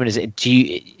 24-hour team,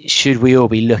 and should we all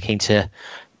be looking to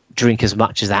drink as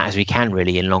much of that as we can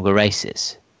really in longer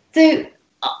races?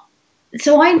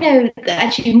 So I know that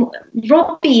actually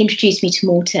Robbie introduced me to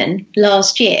Morton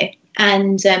last year,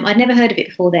 and I'd never heard of it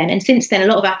before then. And since then, a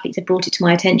lot of athletes have brought it to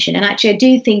my attention. And actually, I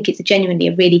do think it's genuinely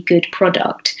a really good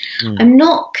product. I'm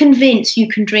not convinced you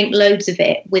can drink loads of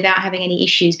it without having any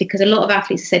issues, because a lot of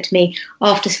athletes have said to me,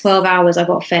 after 12 hours, I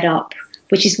got fed up,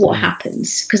 which is what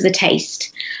happens because of the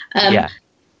taste.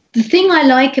 The thing I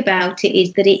like about it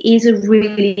is that it is a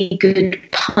really good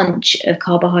punch of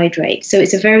carbohydrate. So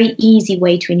it's a very easy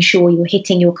way to ensure you're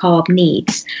hitting your carb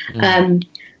needs.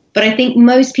 But I think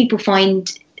most people find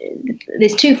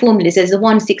there's two formulas. There's the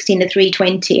 160 and the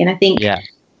 320. And I think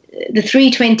the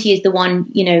 320 is the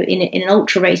one, in an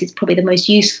ultra race, it's probably the most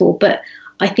useful. But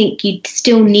I think you'd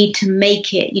still need to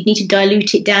you'd need to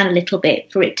dilute it down a little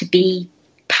bit for it to be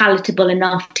palatable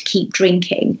enough to keep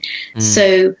drinking.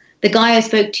 So the guy I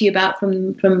spoke to you about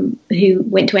from who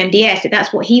went to MDS,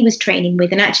 that's what he was training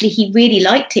with, and actually he really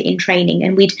liked it in training,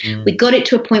 and we'd got it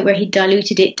to a point where he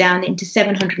diluted it down into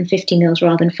 750 mils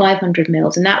rather than 500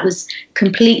 mils, and that was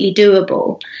completely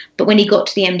doable. But when he got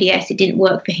to the MDS, it didn't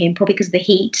work for him, probably because of the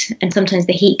heat, and sometimes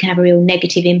the heat can have a real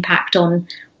negative impact on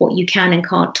what you can and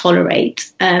can't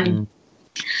tolerate.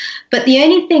 But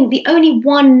the only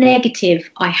one negative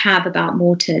I have about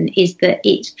Morton is that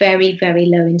it's very, very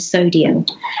low in sodium.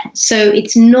 So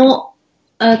it's not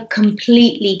a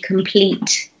completely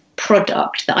complete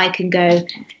product that I can go,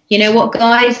 you know what,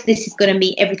 guys, this is going to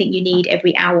meet everything you need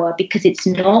every hour, because it's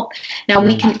not. Now,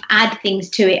 we can add things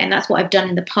to it, and that's what I've done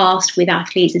in the past with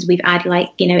athletes, is we've added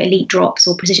elite drops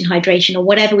or precision hydration or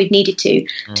whatever we've needed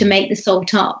to make the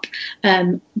salt up.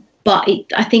 But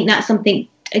I think that's something,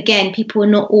 again, people are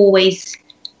not always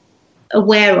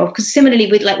aware of, because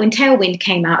similarly with when Tailwind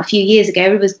came out a few years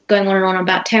ago, it was going on and on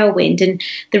about Tailwind, and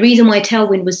the reason why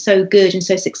Tailwind was so good and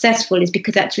so successful is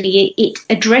because actually it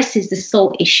addresses the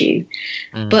salt issue,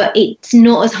 but it's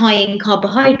not as high in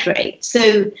carbohydrate.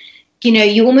 So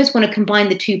you almost want to combine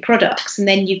the two products, and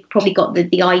then you've probably got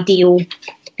the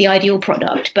ideal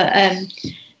product. But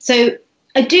so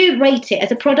I do rate it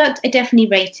as a product. I definitely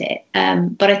rate it,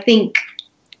 but I think,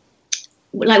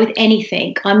 like with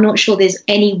anything, I'm not sure there's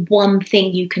any one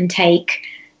thing you can take,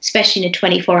 especially in a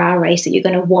 24-hour race, that you're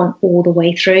going to want all the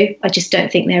way through. I just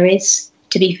don't think there is,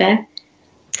 to be fair.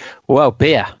 Well,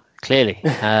 beer, clearly.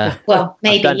 Well,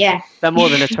 maybe, yeah. Done more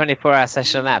than a 24-hour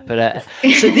session on that. But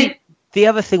so the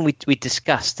other thing we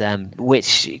discussed,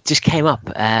 which just came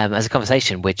up as a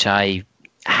conversation, which I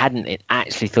hadn't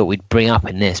actually thought we'd bring up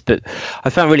in this, but I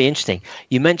found really interesting.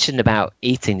 You mentioned about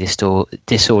eating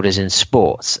disorders in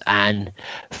sports, and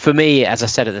for me, as I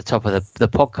said at the top of the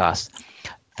podcast,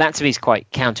 that to me is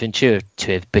quite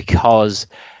counterintuitive, because,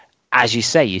 as you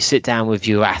say, you sit down with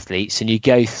your athletes and you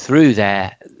go through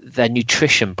their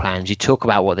nutrition plans, you talk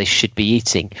about what they should be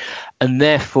eating, and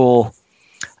therefore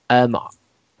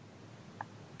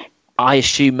I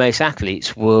assume most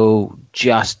athletes will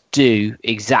just do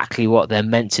exactly what they're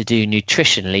meant to do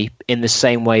nutritionally, in the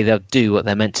same way they'll do what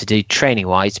they're meant to do training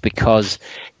wise, because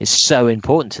it's so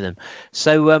important to them.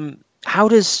 So how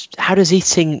does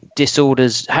eating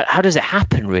disorders, how does it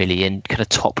happen really in kind of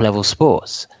top level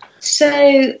sports? So,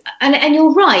 and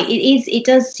you're right, it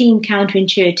does seem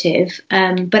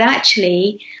counterintuitive, but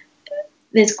actually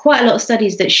there's quite a lot of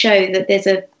studies that show that there's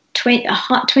a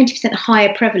 20%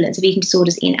 higher prevalence of eating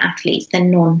disorders in athletes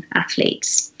than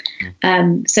non-athletes.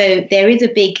 So there is a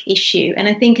big issue. And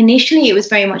I think initially it was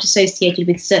very much associated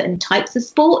with certain types of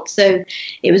sports. So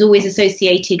it was always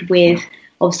associated with,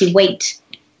 obviously, weight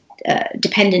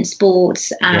dependent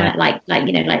sports, like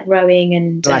rowing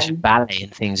and ballet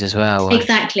and things as well.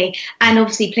 Exactly. And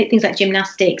obviously things like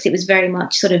gymnastics, it was very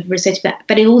much sort of associated with that,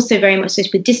 but it also very much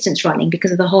associated with distance running,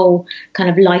 because of the whole kind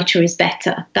of lighter is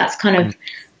better. That's kind of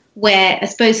where I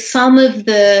suppose some of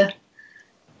the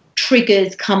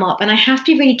triggers come up, and I have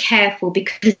to be really careful,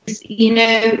 because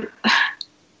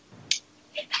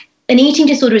an eating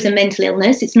disorder is a mental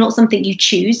illness. It's not something you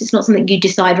choose. It's not something you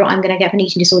decide, right, I'm going to get an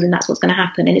eating disorder and that's what's going to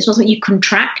happen. And it's not something you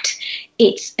contract.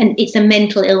 It's a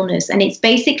mental illness, and it's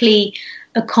basically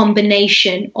a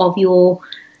combination of your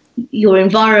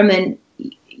environment,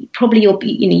 probably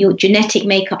your genetic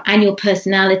makeup and your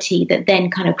personality, that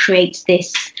then kind of creates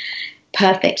this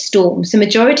perfect storm. So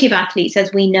majority of athletes,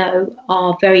 as we know,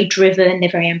 are very driven, they're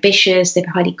very ambitious, they're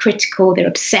highly critical, they're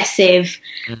obsessive,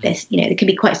 they can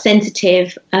be quite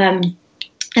sensitive, and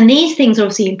these things are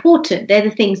obviously important. They're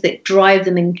the things that drive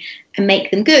them and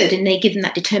make them good, and they give them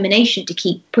that determination to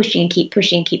keep pushing and keep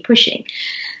pushing and keep pushing.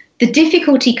 The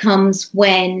difficulty comes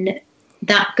when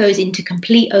that goes into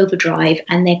complete overdrive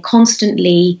and they're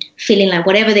constantly feeling like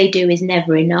whatever they do is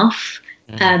never enough.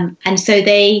 And so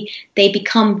they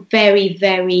become very,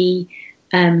 very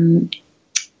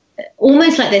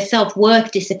almost like their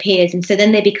self-worth disappears, and so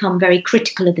then they become very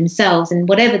critical of themselves, and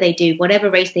whatever they do, whatever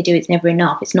race they do, it's never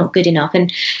enough, it's not good enough,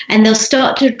 and they'll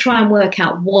start to try and work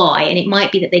out why. And it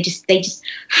might be that they just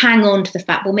hang on to the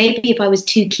fact, well, maybe if I was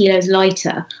 2 kilos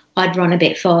lighter, I'd run a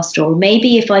bit faster, or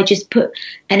maybe if I just put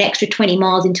an extra 20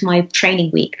 miles into my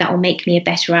training week, that will make me a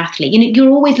better athlete. You're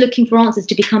always looking for answers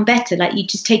to become better, like you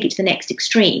just take it to the next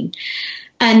extreme.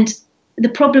 And the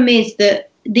problem is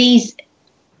that these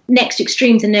next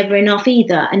extremes are never enough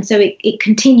either, and so it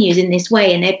continues in this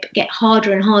way, and they get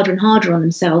harder and harder and harder on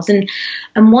themselves. And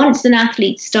once an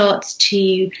athlete starts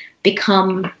to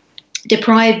become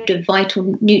deprived of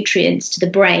vital nutrients to the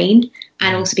brain,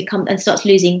 and also starts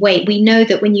losing weight, we know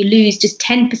that when you lose just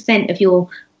 10% of your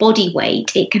body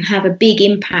weight, it can have a big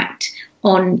impact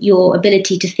on your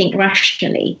ability to think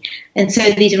rationally. And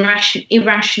so these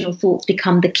irrational thoughts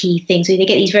become the key thing. So they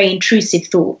get these very intrusive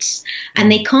thoughts,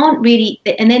 and they can't really,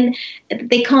 and then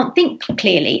they can't think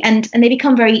clearly, and they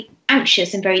become very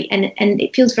anxious and and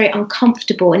it feels very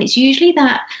uncomfortable. And it's usually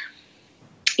that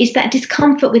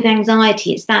discomfort with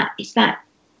anxiety. It's that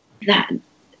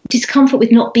discomfort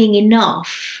with not being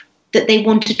enough that they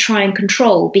want to try and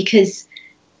control, because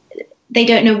they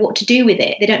don't know what to do with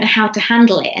it. They don't know how to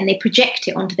handle it, and they project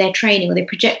it onto their training, or they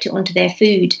project it onto their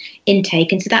food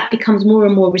intake. And so that becomes more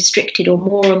and more restricted, or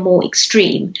more and more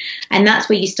extreme. And that's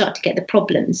where you start to get the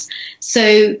problems.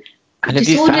 So, and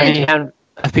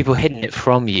have people hidden it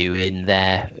from you in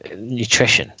their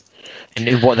nutrition and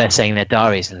in what they're saying in their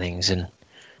diaries and things? And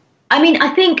I mean,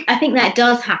 I think that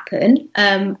does happen.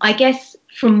 I guess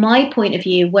from my point of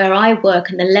view, where I work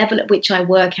and the level at which I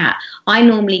work at, I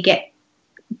normally get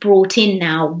brought in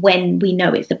now when we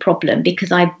know it's a problem,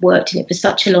 because I've worked in it for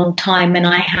such a long time, and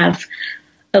I have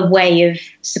a way of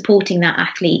supporting that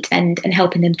athlete and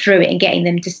helping them through it, and getting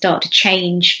them to start to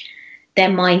change their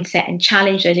mindset and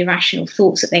challenge those irrational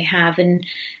thoughts that they have. And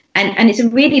it's a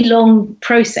really long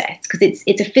process, because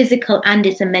it's a physical and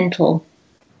it's a mental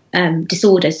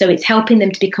disorder. So it's helping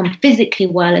them to become physically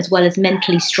well as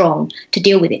mentally strong to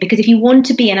deal with it. Because if you want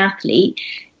to be an athlete,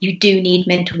 you do need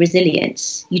mental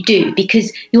resilience. You do,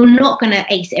 because you're not going to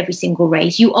ace every single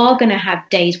race. You are going to have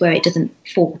days where it doesn't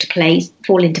fall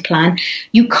into plan.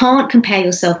 You can't compare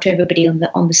yourself to everybody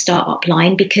on the start-up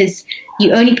line, because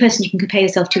the only person you can compare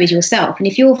yourself to is yourself. And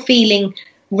if you're feeling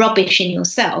rubbish in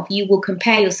yourself, you will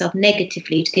compare yourself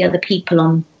negatively to the other people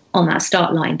on that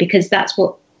start line, because that's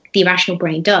what the irrational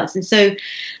brain does. And so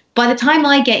by the time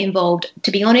I get involved,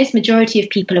 to be honest, majority of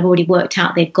people have already worked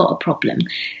out they've got a problem.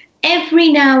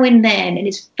 Every now and then, and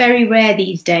it's very rare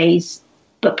these days,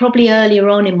 but probably earlier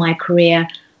on in my career,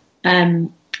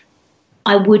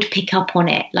 I would pick up on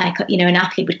it. Like, an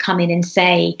athlete would come in and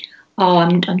say, "Oh,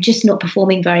 I'm just not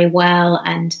performing very well,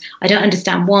 and I don't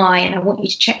understand why, and I want you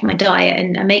to check my diet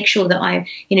and make sure that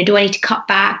do I need to cut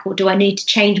back, or do I need to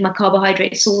change my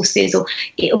carbohydrate sources?" Or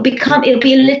it'll be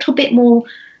a little bit more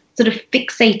sort of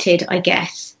fixated, I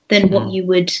guess, than what you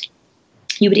would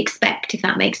expect, if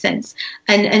that makes sense.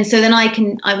 And so then I've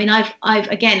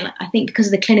again, I think because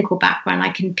of the clinical background, I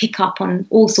can pick up on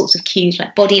all sorts of cues,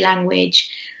 like body language,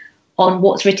 on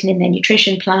what's written in their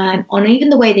nutrition plan, on even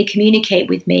the way they communicate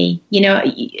with me.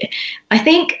 I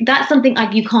think that's something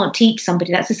you can't teach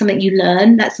somebody. That's just something you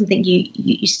learn. That's something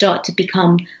you start to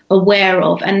become aware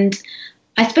of. And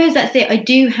I suppose that's it. I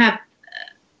do have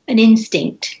an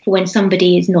instinct for when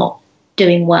somebody is not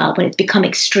doing well, when it's become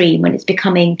extreme, when it's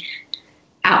becoming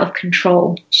out of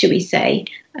control, should we say.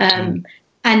 And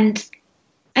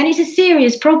it's a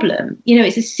serious problem.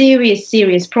 It's a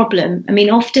serious problem. I mean,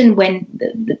 often when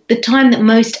the time that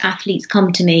most athletes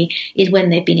come to me is when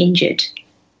they've been injured,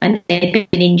 and they've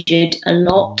been injured a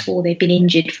lot, or they've been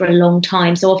injured for a long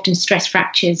time. So often stress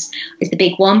fractures is the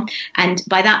big one. And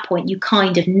by that point, you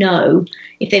kind of know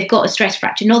if they've got a stress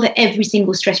fracture. Not that every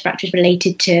single stress fracture is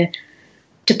related to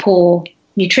poor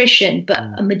nutrition, but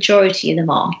a majority of them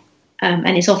are.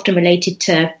 And it's often related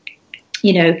to,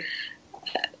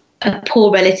 a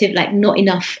poor relative, like not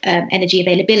enough energy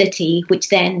availability, which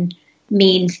then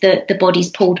means that the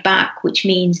body's pulled back, which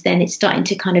means then it's starting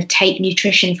to kind of take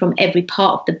nutrition from every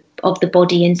part of the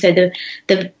body. And so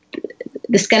the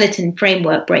skeleton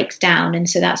framework breaks down. And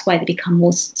so that's why they become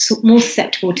more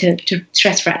susceptible to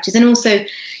stress fractures. And also,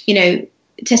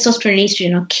 testosterone and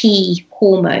estrogen are key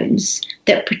hormones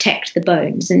that protect the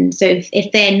bones. And so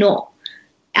if they're not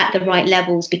at the right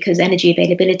levels because energy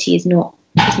availability is not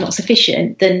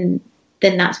sufficient, then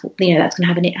that's going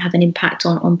to have an impact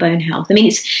on bone health. I mean,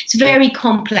 it's very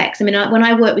complex. I mean, when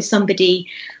I work with somebody,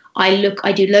 I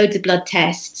do loads of blood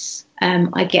tests.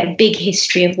 I get a big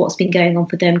history of what's been going on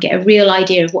for them, get a real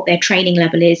idea of what their training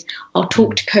level is. I'll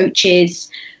talk to coaches.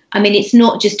 I mean, it's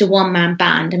not just a one-man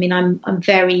band. I mean, I'm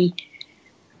very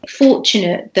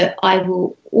fortunate that I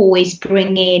will always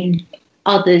bring in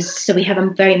others. So we have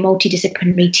a very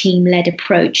multidisciplinary team-led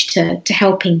approach to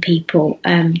helping people.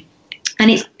 And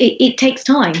it takes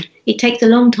time. It takes a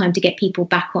long time to get people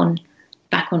back on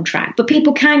track. But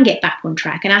people can get back on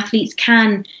track, and athletes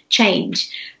can change,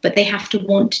 but they have to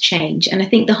want to change. And I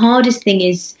think the hardest thing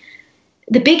is,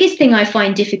 the biggest thing I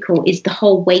find difficult is the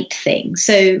whole weight thing.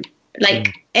 So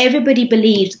everybody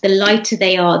believes the lighter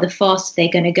they are, the faster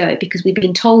they're going to go, because we've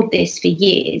been told this for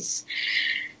years.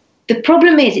 The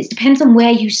problem is, it depends on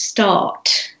where you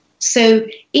start. So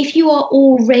if you are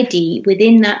already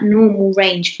within that normal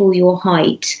range for your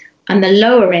height, and the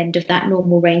lower end of that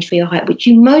normal range for your height, which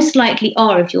you most likely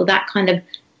are if you're that kind of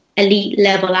elite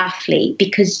level athlete,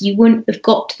 because you wouldn't have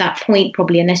got to that point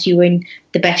probably unless you were in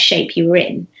the best shape you were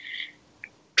in.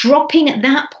 Dropping at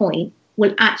that point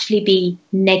will actually be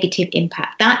negative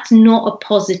impact. That's not a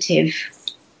positive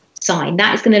sign.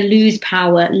 That is going to lose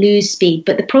power, lose speed.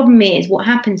 But the problem is, what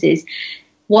happens is,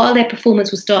 while their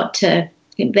performance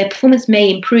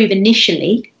may improve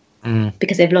initially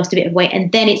because they've lost a bit of weight,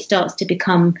 and then it starts to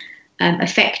become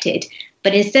affected.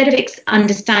 But instead of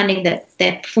understanding that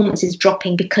their performance is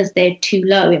dropping because they're too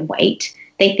low in weight,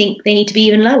 they think they need to be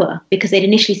even lower because they'd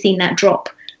initially seen that drop,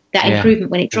 that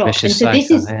improvement when it dropped. And so this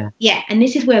is and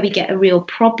this is where we get a real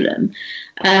problem.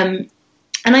 And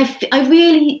I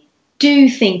really do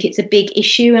think it's a big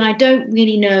issue, and I don't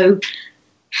really know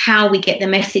how we get the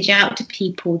message out to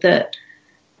people that,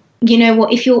 you know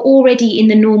what, if you're already in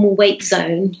the normal weight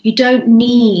zone, you don't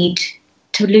need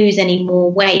to lose any more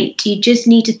weight. You just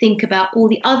need to think about all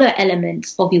the other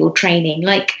elements of your training,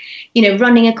 like, you know,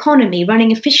 running economy,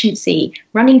 running efficiency,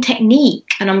 running technique.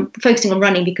 And I'm focusing on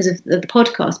running because of the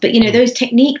podcast, but, you know, those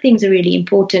technique things are really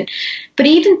important. But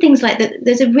even things like that,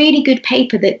 there's a really good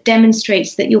paper that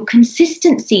demonstrates that your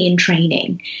consistency in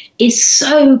training is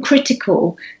so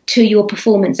critical to your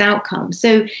performance outcome.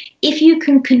 So if you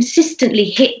can consistently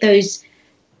hit those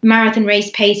marathon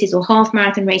race paces or half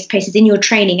marathon race paces in your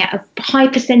training at a high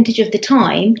percentage of the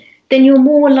time, then you're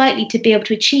more likely to be able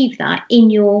to achieve that in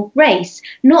your race,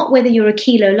 not whether you're a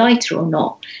kilo lighter or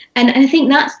not. And I think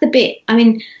that's the bit, I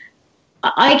mean,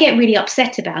 I get really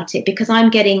upset about it because I'm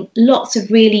getting lots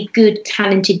of really good,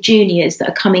 talented juniors that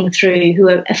are coming through who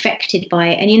are affected by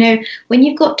it. And, you know, when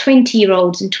you've got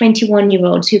 20-year-olds and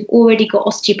 21-year-olds who've already got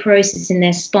osteoporosis in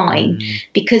their spine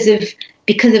because of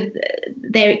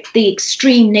the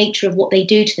extreme nature of what they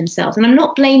do to themselves. And I'm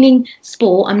not blaming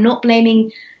sport. I'm not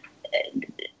blaming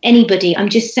anybody. I'm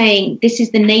just saying this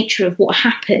is the nature of what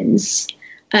happens.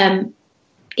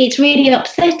 It's really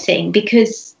upsetting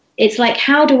because it's like,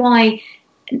 how do I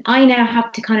now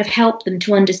have to kind of help them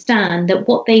to understand that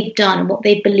what they've done and what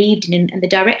they've believed in and the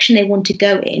direction they want to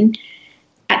go in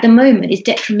at the moment is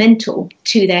detrimental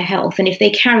to their health. And if they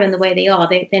carry on the way they are,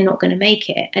 they're not going to make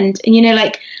it. And, you know,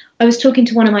 like, I was talking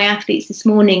to one of my athletes this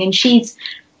morning, and she's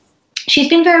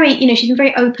been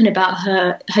very open about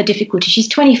her difficulty. She's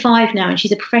 25 now, and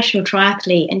she's a professional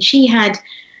triathlete, and she had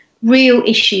real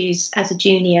issues as a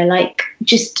junior, like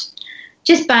just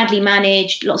badly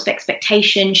managed, lots of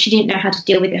expectation. She didn't know how to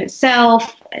deal with it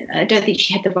herself. I don't think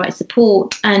she had the right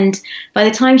support. And by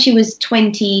the time she was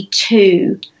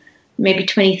 22, maybe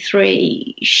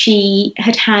 23, she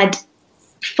had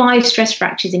 5 stress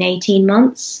fractures in 18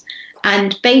 months.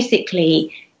 And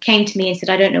basically came to me and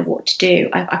said, I don't know what to do.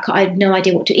 I have no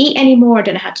idea what to eat anymore. I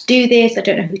don't know how to do this. I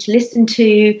don't know who to listen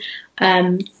to.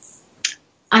 And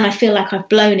I feel like I've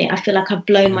blown it. I feel like I've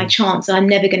blown my chance. I'm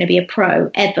never going to be a pro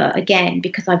ever again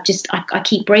because I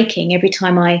keep breaking every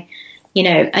time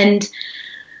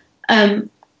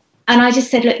and I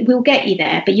just said, look, we'll get you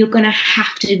there, but you're going to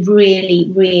have to really,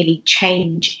 really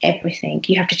change everything.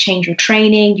 You have to change your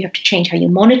training. You have to change how you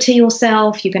monitor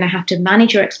yourself. You're going to have to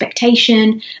manage your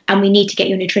expectation. And we need to get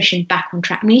your nutrition back on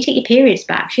track. We need to get your periods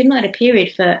back. She hadn't had a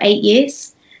period for 8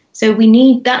 years. So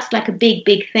that's like a big,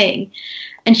 big thing.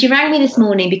 And she rang me this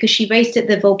morning because she raced at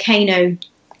the Volcano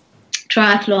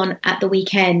triathlon at the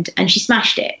weekend and she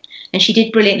smashed it. And she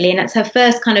did brilliantly. And that's her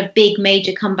first kind of big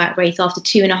major comeback race after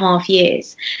 2.5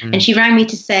 years. And she rang me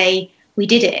to say, we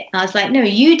did it. I was like, no,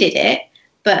 you did it.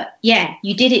 But yeah,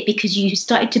 you did it because you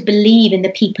started to believe in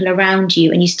the people around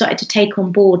you and you started to take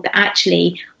on board that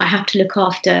actually I have to look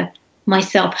after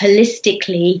myself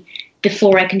holistically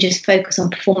before I can just focus on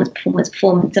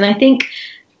performance. And I think,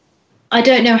 I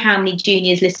don't know how many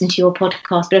juniors listen to your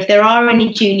podcast, but if there are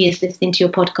any juniors listening to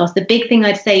your podcast, the big thing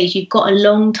I'd say is you've got a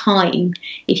long time.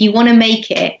 If you want to make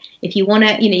it, if you want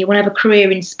to, you want to have a career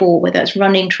in sport, whether it's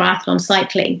running, triathlon,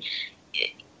 cycling,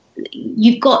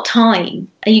 you've got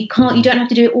time and you don't have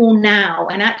to do it all now.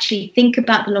 And actually think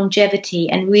about the longevity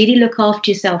and really look after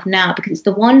yourself now, because it's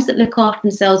the ones that look after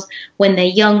themselves when they're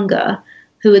younger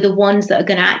who are the ones that are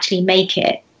going to actually make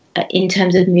it in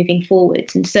terms of moving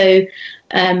forwards. And so,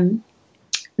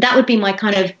 that would be my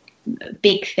kind of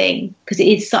big thing, because it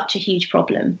is such a huge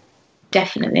problem,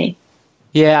 definitely.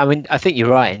 Yeah, I mean, I think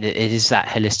you're right. It is that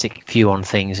holistic view on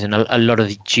things. And a lot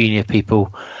of junior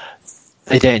people,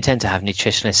 they don't tend to have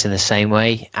nutritionists in the same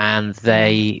way. And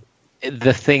the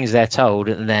things they're told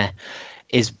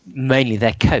is mainly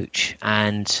their coach.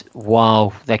 And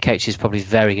while their coach is probably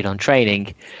very good on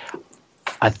training,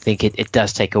 I think it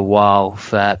does take a while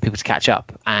for people to catch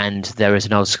up, and there is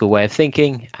an old school way of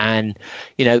thinking. And,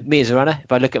 me as a runner,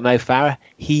 if I look at Mo Farah,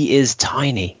 he is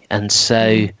tiny. And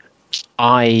so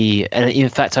in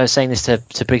fact, I was saying this to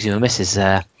Briggsy, my missus,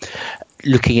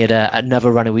 looking at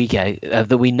another runner we go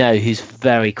that we know who's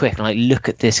very quick, and like, look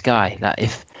at this guy. Like,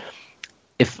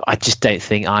 if I just don't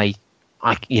think I'll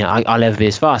ever be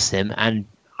as fast as him, and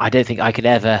I don't think I could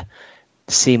ever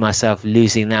see myself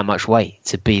losing that much weight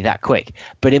to be that quick.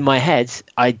 But in my head,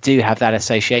 I do have that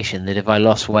association that if I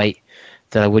lost weight,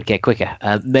 that I would get quicker.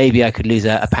 Maybe I could lose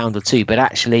a pound or two, but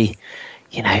actually,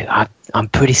 I'm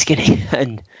pretty skinny.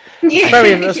 And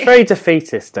that's very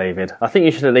defeatist, David. I think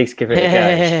you should at least give it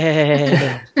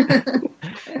a go.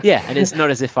 Yeah, and it's not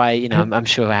as if I'm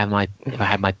sure if I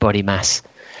had my body mass,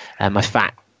 my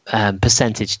fat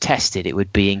percentage tested, it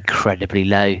would be incredibly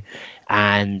low,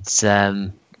 and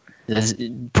there's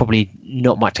probably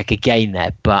not much I could gain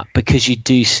there. But because you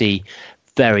do see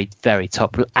very, very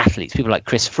top athletes, people like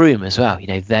Chris Froome as well,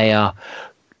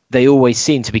 they always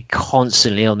seem to be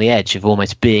constantly on the edge of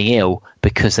almost being ill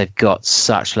because they've got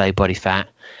such low body fat,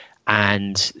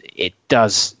 and it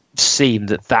does seem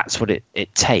that that's what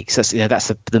it takes. That's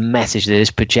the message that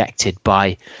is projected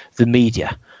by the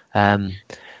media.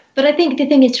 But I think the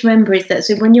thing is to remember is that,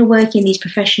 so when you're working these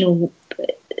professional,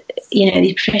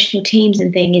 these professional teams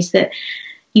and things, is that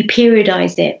you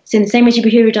periodize it. So in the same way as you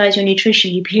periodize your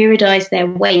nutrition, you periodize their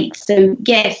weight. So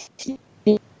yes,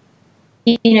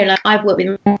 like I've worked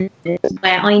with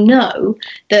where I know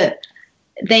that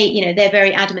they're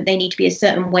very adamant they need to be a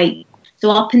certain weight.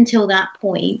 So up until that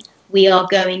point, we are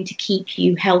going to keep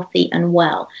you healthy and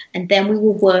well, and then we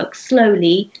will work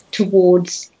slowly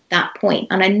towards that point.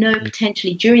 And I know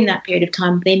potentially during that period of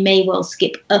time, they may well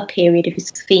skip a period if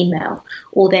it's a female,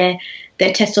 or their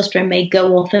testosterone may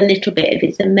go off a little bit if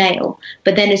it's a male.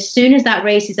 But then as soon as that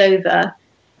race is over,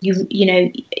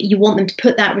 you want them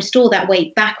to restore that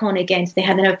weight back on again. So they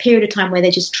have a period of time where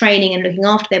they're just training and looking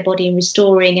after their body and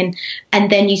restoring,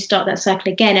 and then you start that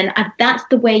cycle again. And that's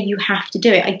the way you have to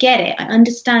do it. I get it. I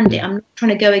understand it. I'm not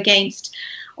trying to go against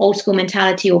old school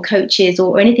mentality or coaches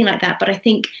or anything like that. But I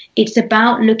think it's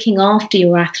about looking after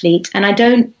your athlete. And I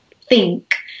don't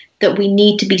think that we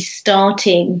need to be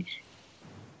starting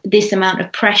this amount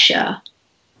of pressure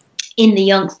in the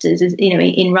youngsters,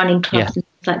 in running clubs and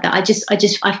things like that.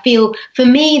 I feel, for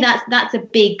me, that's a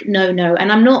big no-no.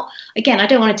 And I'm not, again, I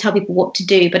don't want to tell people what to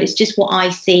do, but it's just what I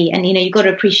see. And, you've got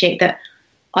to appreciate that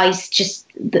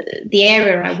the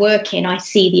area I work in, I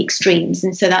see the extremes.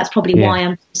 And so that's probably why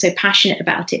I'm so passionate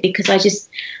about it, because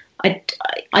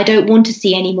I don't want to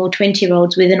see any more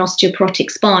 20-year-olds with an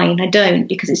osteoporotic spine. I don't,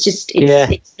 because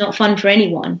it's not fun for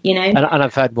anyone, And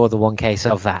I've heard more than one case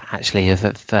of that, actually,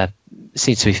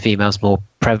 seems to be females more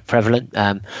prevalent.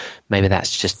 Maybe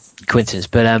that's just coincidence,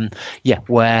 but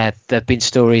where there have been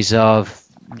stories of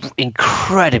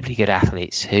incredibly good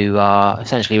athletes who are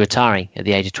essentially retiring at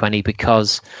the age of 20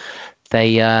 because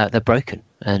they're broken,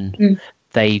 and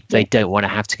they don't want to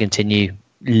have to continue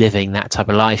living that type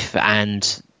of life,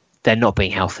 and they're not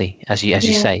being healthy, as you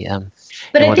say.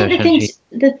 But I think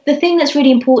the thing that's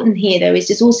really important here, though, is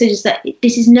just also just that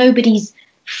this is nobody's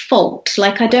fault.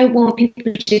 Like, I don't want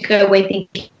people to go away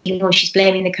thinking, she's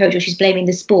blaming the coach or she's blaming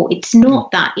the sport. It's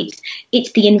not that.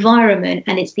 It's the environment,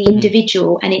 and it's the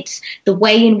individual, and it's the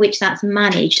way in which that's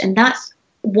managed. And that's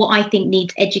what I think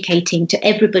needs educating to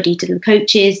everybody, to the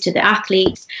coaches, to the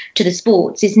athletes, to the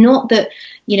sports. Is not that,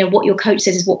 what your coach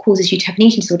says is what causes you to have an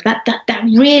eating disorder. That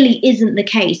really isn't the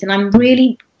case. And I'm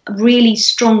really, really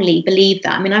strongly believe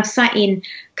that. I mean, I've sat in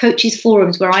coaches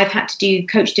forums where I've had to do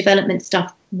coach development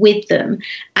stuff with them,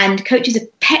 and coaches are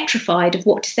petrified of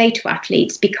what to say to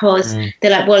athletes, because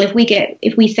they're like, well, if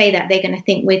we say that, they're going to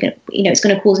think we're going to, it's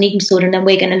going to cause an eating disorder, and then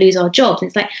we're going to lose our jobs. And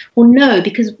it's like, well, no,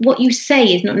 because what you say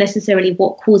is not necessarily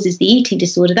what causes the eating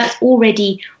disorder. That's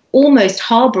already almost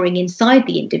harboring inside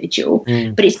the individual,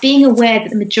 but it's being aware that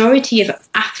the majority of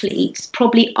athletes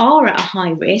probably are at a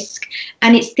high risk,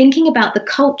 and it's thinking about the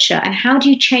culture, and how do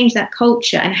you change that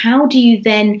culture, and how do you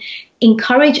then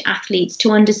encourage athletes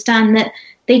to understand that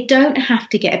they don't have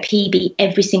to get a PB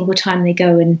every single time they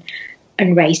go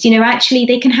and race. Actually,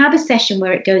 they can have a session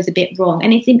where it goes a bit wrong,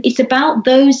 and it's about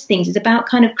those things. It's about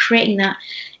kind of creating that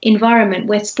environment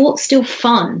where sport's still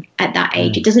fun at that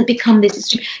age. It doesn't become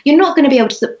this. You're not going to be able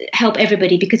to help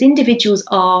everybody, because individuals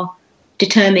are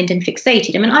determined and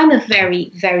fixated. I mean, I'm a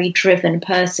very, very driven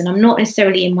person. I'm not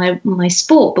necessarily in my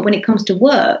sport, but when it comes to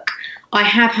work, I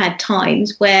have had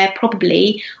times where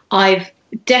probably I've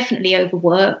definitely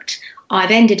overworked. I've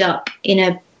ended up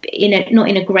not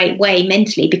in a great way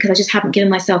mentally, because I just haven't given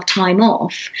myself time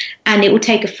off. And it will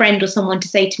take a friend or someone to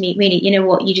say to me, really, you know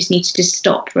what, you just need to just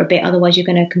stop for a bit, otherwise you're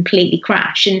going to completely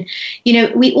crash. And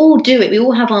we all do it. We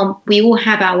all have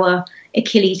our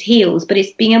Achilles' heels, but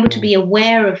it's being able to be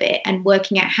aware of it and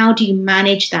working out how do you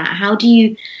manage that? How do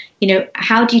you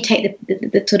take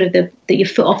the sort of your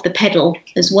foot off the pedal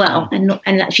as well, and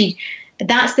actually,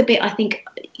 that's the bit I think,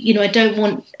 I don't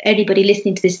want anybody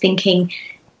listening to this thinking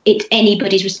it's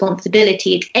anybody's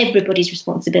responsibility. It's everybody's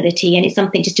responsibility, and it's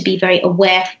something just to be very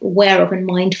aware of and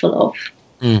mindful of.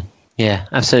 Yeah,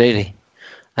 absolutely.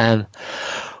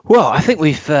 Well, I think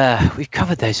we've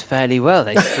covered those fairly well.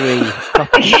 Those three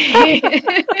topics.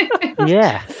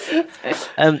 Yeah.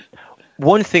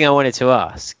 One thing I wanted to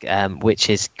ask, which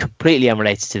is completely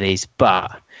unrelated to these,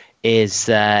 but is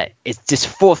just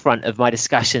forefront of my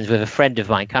discussions with a friend of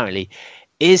mine currently.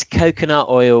 Is coconut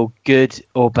oil good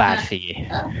or bad for you?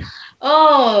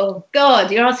 Oh, God,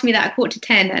 you're asking me that at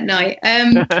 9:45 at night.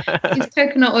 Is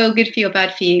coconut oil good for you or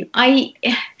bad for you?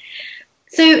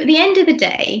 So at the end of the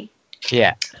day,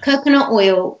 coconut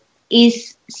oil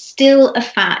is still a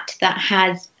fat that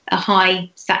has a high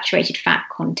saturated fat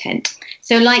content.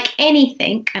 So like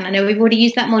anything, and I know we've already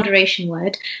used that moderation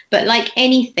word, but like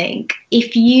anything,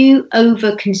 if you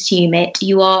overconsume it,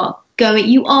 you are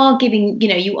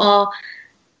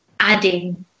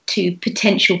adding to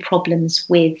potential problems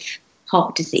with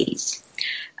heart disease.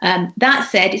 That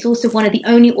said, it's also one of the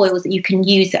only oils that you can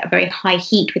use at a very high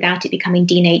heat without it becoming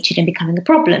denatured and becoming a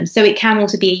problem. So it can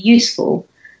also be a useful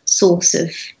source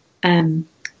of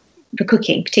for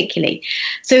cooking, particularly.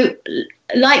 So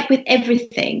like with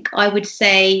everything, I would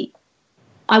say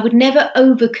I would never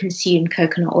overconsume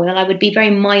coconut oil. I would be very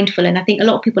mindful, and I think a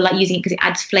lot of people like using it because it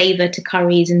adds flavour to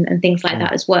curries and things like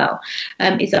that as well.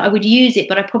 Is that I would use it,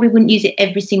 but I probably wouldn't use it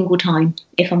every single time,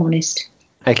 if I'm honest.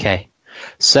 Okay,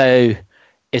 so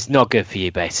it's not good for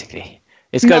you, basically.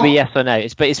 It's got to be yes or no.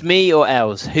 It's me or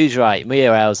Els. Who's right, me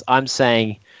or Els? I'm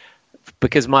saying,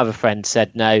 because my other friend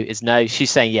said no, it's no.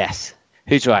 She's saying yes.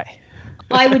 Who's right?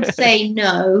 I would say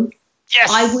no.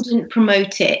 Yes. I wouldn't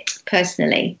promote it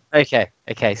personally. Okay.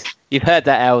 You've heard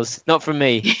that, Els. Not from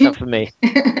me. Not from me.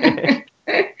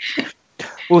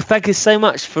 Well, thank you so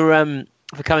much for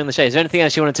coming on the show. Is there anything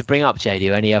else you wanted to bring up, JD,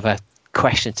 or any other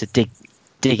questions to dig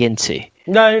into?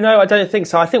 No, I don't think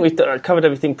so. I think we've covered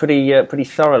everything pretty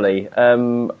thoroughly.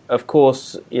 Of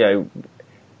course,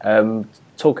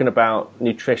 talking about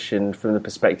nutrition from the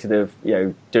perspective of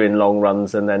doing long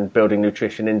runs and then building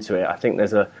nutrition into it. I think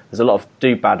there's a lot of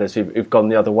do-badders who've gone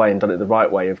the other way and done it the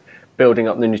right way of building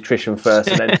up the nutrition first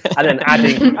and then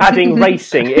adding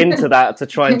racing into that to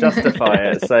try and justify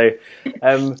it. So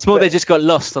it's more they just got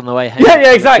lost on the way home.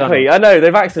 Yeah, exactly. I know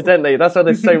they've accidentally. That's why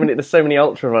there's so many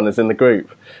ultra runners in the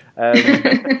group.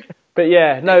 But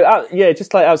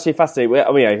just like absolutely fascinating.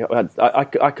 I mean,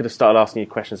 I could have started asking you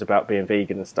questions about being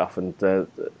vegan and stuff, and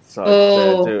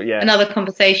another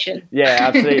conversation. Yeah,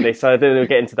 absolutely. So we'll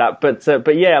get into that.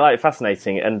 But yeah, like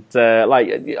fascinating, and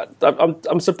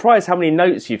I'm surprised how many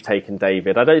notes you've taken,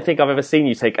 David. I don't think I've ever seen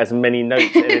you take as many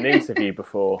notes in an interview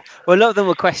before. Well, a lot of them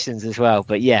were questions as well,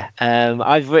 but yeah,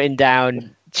 I've written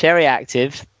down Cherry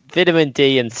Active, Vitamin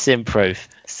D, and Simproof.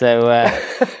 So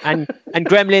and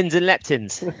gremlins and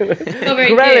leptins.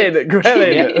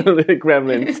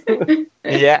 Gremlins.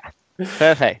 Yeah,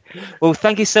 perfect. Well,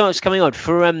 thank you so much for coming on.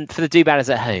 For the do-badders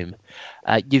at home,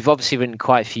 you've obviously written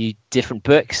quite a few different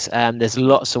books. There's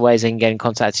lots of ways they can get in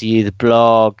contact with you. The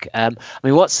blog. I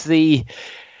mean, what's the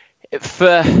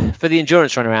for the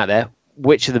endurance runner out there?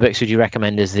 Which of the books would you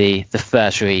recommend as the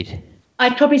first read?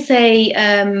 I'd probably say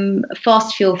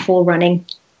Fast Fuel for running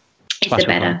is the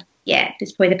better. Yeah,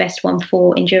 it's probably the best one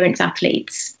for endurance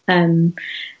athletes. And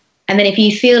then if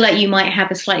you feel like you might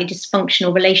have a slightly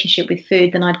dysfunctional relationship with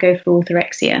food, then I'd go for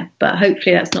orthorexia. But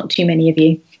hopefully that's not too many of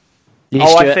you.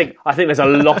 I think there's a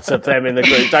lot of them in the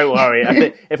group. Don't worry. I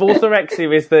think if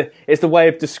orthorexia is the way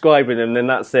of describing them, then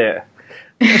that's it.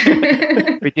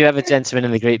 We do have a gentleman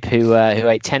in the group who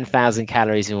ate 10,000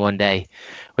 calories in one day,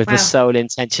 with the sole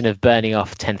intention of burning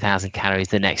off 10,000 calories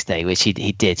the next day, which he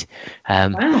did.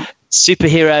 Wow.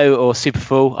 Superhero or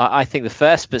superfool? I think the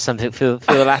first, but something feel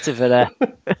the latter. But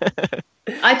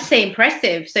I'd say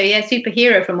impressive. So yeah,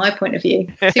 superhero from my point of view.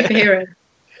 Superhero.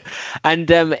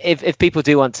 And if people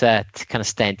do want to kind of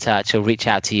stay in touch or reach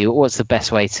out to you, what's the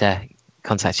best way to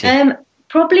contact you?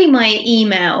 Probably my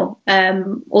email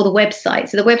or the website.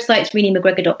 So the website's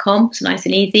reneemcgregor.com. It's nice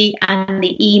and easy. And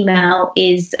the email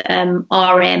is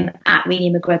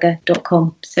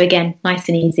rm@reneemcgregor.com. So again, nice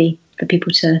and easy for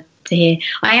people to hear.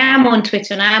 I am on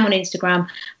Twitter and I am on Instagram,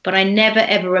 but I never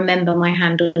ever remember my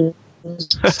handle.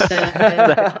 So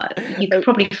you could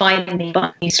probably find me,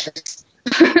 but useless.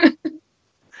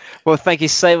 Well, thank you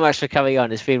so much for coming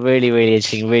on. It's been really, really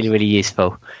interesting, really, really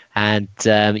useful. And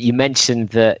you mentioned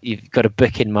that you've got a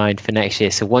book in mind for next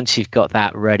year. So once you've got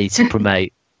that ready to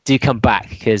promote, do come back,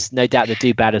 because no doubt the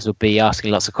do-badders will be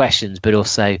asking lots of questions, but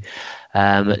also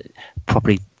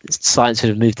probably science would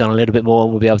have moved on a little bit more,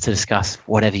 and we'll be able to discuss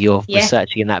whatever you're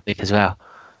researching in that book as well.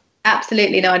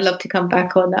 Absolutely. No, I'd love to come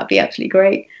back on. That'd be absolutely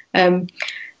great.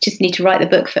 Just need to write the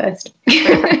book first.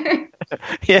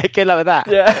 Yeah, good luck with that.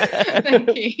 Yeah.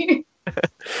 Thank you.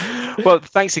 Well,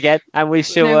 thanks again, and we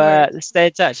shall stay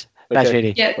in touch. That's Okay.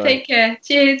 really. Yeah, take care.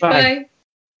 Cheers. Bye.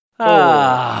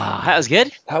 That was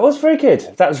good. That was very good.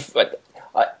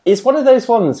 It's one of those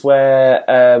ones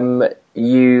where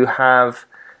you have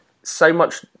so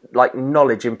much like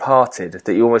knowledge imparted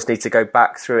that you almost need to go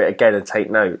back through it again and take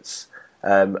notes.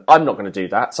 I'm not going to do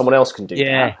that. Someone else can do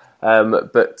that.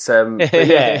 But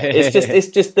yeah, it's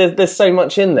just there's so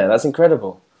much in there. That's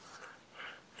incredible.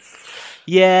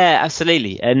 Yeah,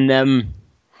 absolutely. And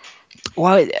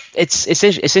well,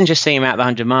 it's interesting about the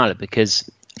 100 miler, because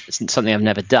it's something I've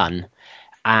never done,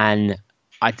 and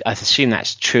I assume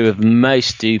that's true of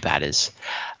most do-badders.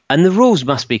 And the rules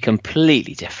must be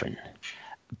completely different.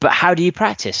 But how do you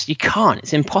practice? You can't.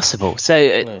 It's impossible. So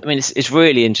I mean, it's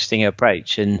really interesting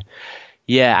approach. And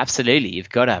yeah, absolutely. You've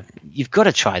got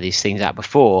to try these things out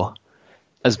before,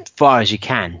 as far as you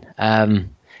can.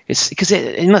 It's because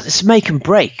it's make and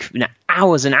break,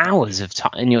 hours and hours of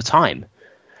in your time.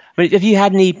 I mean, have you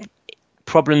had any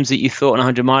problems that you thought on a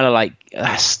 100 miler, like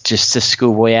that's just a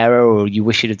schoolboy error, or you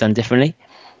wish you'd have done differently?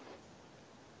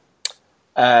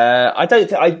 I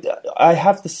don't. I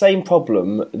have the same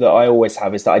problem that I always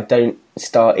have, is that I don't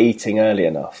start eating early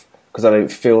enough because I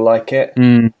don't feel like it.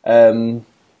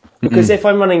 Because if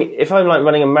I'm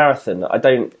running a marathon,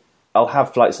 I'll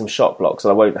have like some shot blocks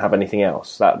and I won't have anything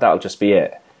else. That'll just be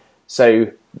it. So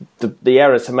the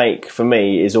error to make for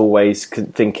me is always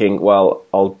thinking, well,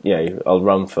 I'll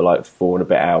run for like 4 and a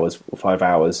bit hours or 5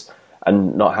 hours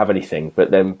and not have anything.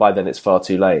 But then by then it's far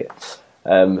too late.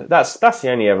 That's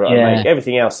the only error I make.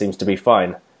 Everything else seems to be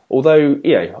fine. Although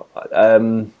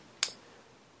the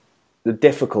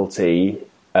difficulty,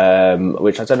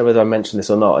 which I don't know whether I mentioned this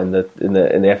or not in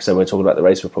the episode when we were talking about the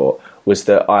race report, was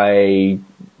that I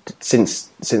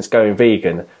since going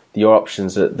vegan, your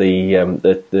options at the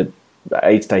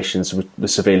aid stations were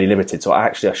severely limited. So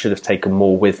I should have taken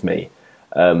more with me.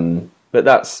 But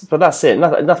that's it.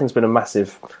 Nothing's been a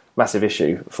massive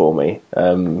issue for me.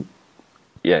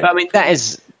 Yeah, but I mean that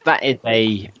is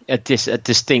a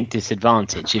distinct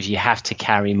disadvantage. If you have to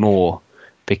carry more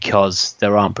because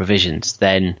there aren't provisions,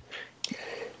 then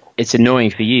it's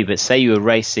annoying for you. But say you were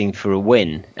racing for a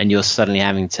win and you're suddenly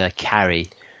having to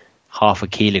carry half a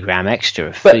kilogram extra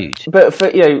of food. But for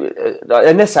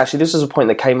and this is a point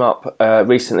that came up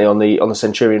recently on the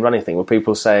Centurion running thing, where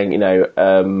people saying,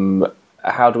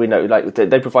 how do we know? Like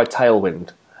they provide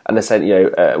tailwind, and they're saying,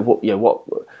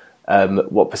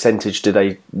 what percentage do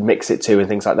they mix it to and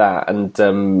things like that, and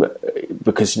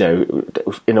because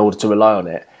in order to rely on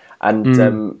it,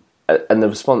 and the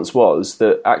response was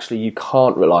that actually you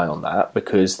can't rely on that,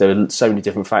 because there are so many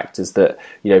different factors that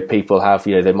people have.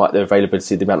 Their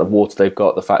availability, the amount of water they've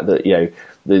got, the fact that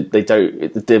they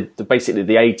don't. Basically,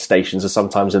 the aid stations are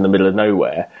sometimes in the middle of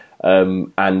nowhere,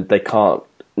 and they can't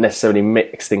necessarily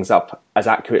mix things up as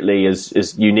accurately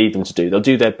as you need them to do. They'll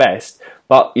do their best,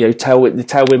 but the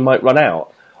tailwind might run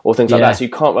out or things like that. So you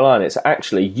can't rely on it. So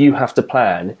actually, you have to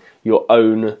plan your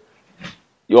own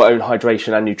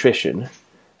hydration and nutrition,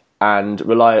 and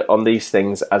rely on these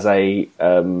things as a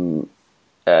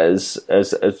as a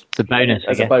bonus.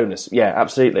 A bonus. Yeah,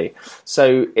 absolutely.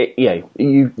 So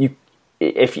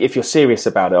if you're serious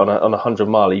about it on a 100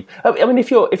 mile, I mean,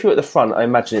 if you're at the front, I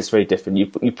imagine it's very different. You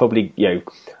probably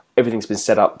everything's been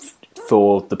set up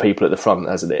for the people at the front,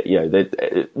 hasn't it?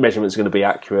 The measurements are going to be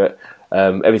accurate.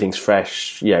 Everything's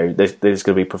fresh. There's going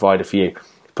to be provided for you.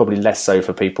 Probably less so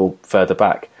for people further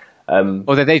back.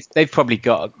 Although they've probably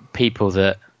got people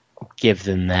that give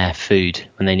them their food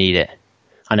when they need it.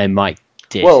 I know Mike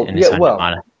did.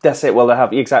 That's it. Well, they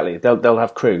have exactly. They'll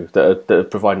have crew that are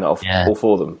providing that all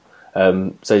for them.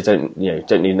 So you don't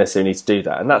necessarily need to do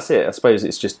that, and that's it. I suppose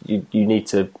it's just you need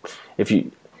to.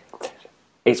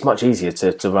 It's much easier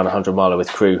to run a 100 miler with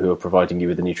crew who are providing you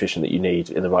with the nutrition that you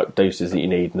need in the right doses that you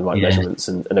need and the right measurements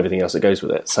and everything else that goes with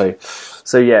it. So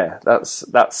yeah, that's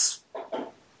what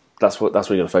you're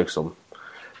going to focus on.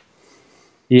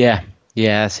 Yeah,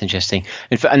 that's interesting,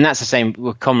 and that's the same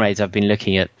with Comrades. I've been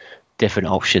looking at different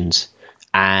options,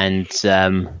 and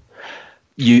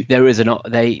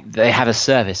they have a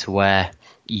service where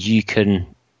you can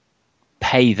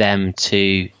pay them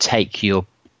to take your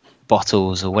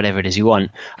bottles or whatever it is you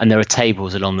want, and there are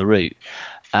tables along the route.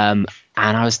 And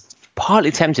I was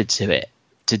partly tempted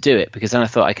to do it because then I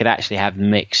thought I could actually have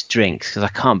mixed drinks, because I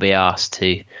can't be asked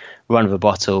to run with a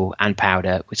bottle and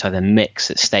powder, which I then mix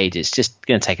at stages. It's just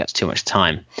going to take up too much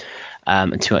time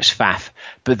and too much faff.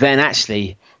 But then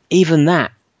actually, even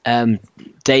that,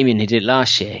 Damien, who did it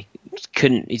last year,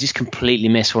 he just completely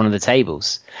missed one of the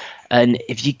tables. And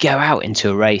if you go out into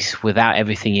a race without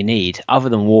everything you need, other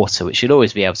than water, which you'll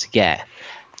always be able to get,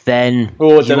 then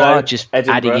you are just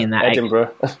adding in that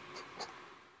Edinburgh.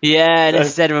 Yeah,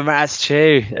 that's Edinburgh. That's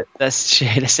true.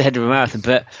 That's Edinburgh Marathon.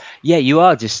 But yeah, you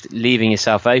are just leaving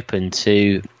yourself open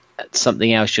to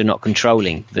something else you're not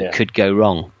controlling that could go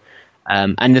wrong.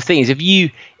 And the thing is, if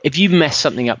you mess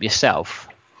something up yourself,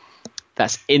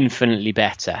 that's infinitely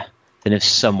better than if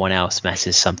someone else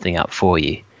messes something up for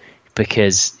you,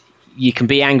 because you can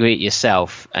be angry at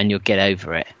yourself and you'll get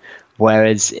over it.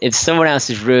 Whereas if someone else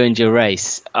has ruined your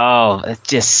race, it's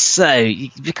just you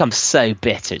become so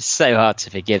bitter. It's so hard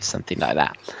to forgive something like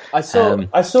that. I saw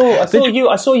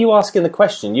you asking the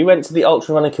question. You went to the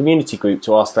ultra running community group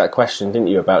to ask that question, didn't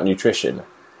you, about nutrition?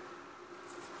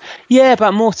 Yeah,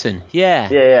 about Morton.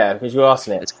 Yeah, because you were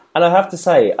asking it. And I have to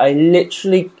say, I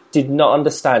literally did not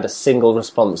understand a single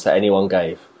response that anyone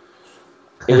gave.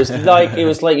 It was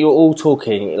like you were all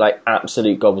talking like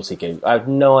absolute gobbledygook. I have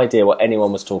no idea what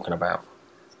anyone was talking about.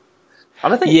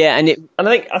 And I think,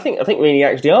 I think Renee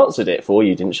actually answered it for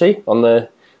you, didn't she, on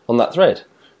that thread?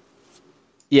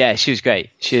 Yeah, she was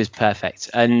great. She was perfect.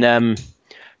 And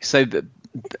for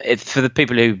the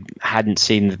people who hadn't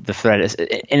seen the thread,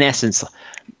 in essence,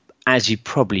 as you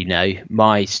probably know,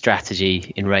 my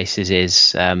strategy in races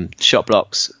is shot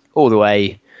blocks all the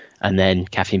way, and then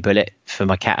caffeine bullet for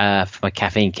my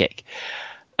caffeine kick.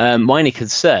 My only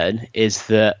concern is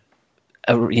that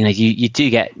you do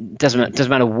get, doesn't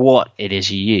matter what it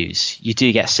is you use, you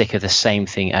do get sick of the same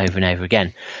thing over and over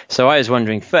again. So I was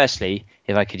wondering, firstly,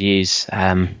 if I could use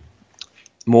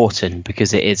Morton,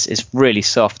 because it's really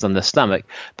soft on the stomach.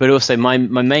 But also my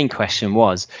main question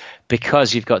was,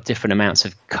 because you've got different amounts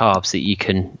of carbs that you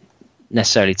can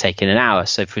necessarily take in an hour.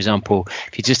 So for example,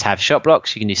 if you just have shot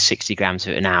blocks, you can do 60 grams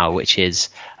of it an hour, which is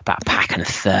about a pack and a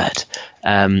third.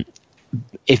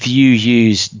 If you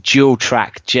use dual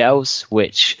track gels,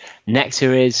 which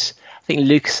Nectar is, I think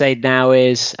Lucozade now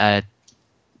is,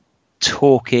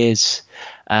 Talk is,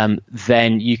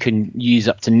 then you can use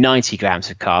up to 90 grams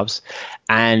of carbs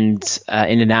and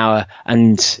in an hour,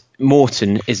 and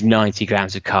Morton is 90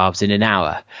 grams of carbs in an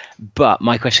hour. But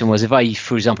my question was, if I,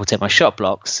 for example, take my shot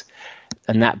blocks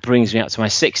and that brings me up to my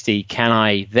 60, can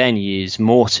I then use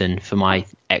Morton for my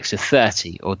extra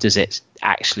 30, or does it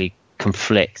actually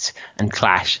conflict and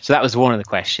clash? So that was one of the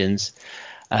questions.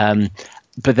 But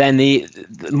then the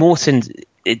Morton,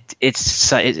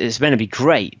 it's meant to be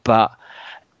great, but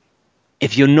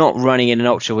if you're not running in an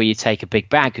ultra where you take a big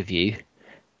bag with you,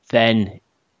 then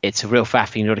it's a real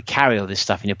faff. You've got to carry all this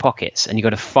stuff in your pockets, and you've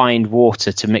got to find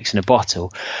water to mix in a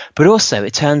bottle. But also,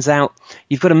 it turns out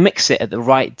you've got to mix it at the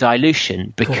right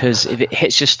dilution, because if it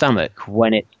hits your stomach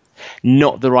when it's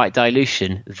not the right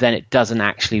dilution, then it doesn't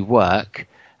actually work,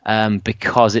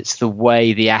 because it's the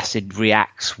way the acid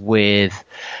reacts with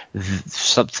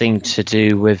something to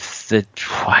do with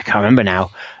I can't remember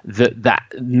now.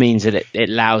 That means that it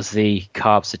allows the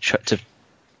carbs to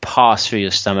pass through your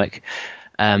stomach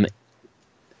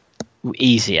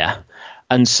easier,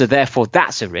 and so therefore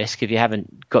that's a risk if you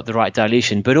haven't got the right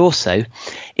dilution. But also,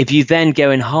 if you then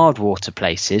go in hard water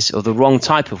places or the wrong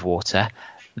type of water,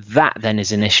 that then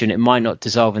is an issue, and it might not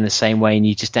dissolve in the same way, and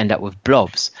you just end up with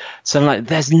blobs. So I'm like,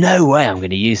 there's no way I'm going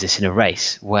to use this in a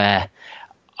race where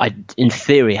I, in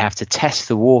theory, have to test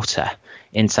the water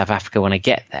in South Africa when I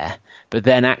get there. But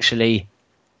then actually,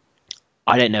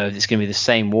 I don't know if it's going to be the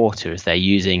same water as they're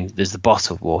using as the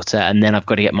bottled water, and then I've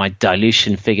got to get my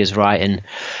dilution figures right. And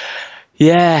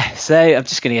yeah, so I'm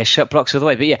just going to get shot blocks all the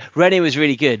way. But yeah, Renee was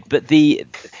really good. But the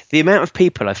amount of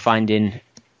people I find in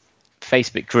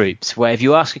Facebook groups where if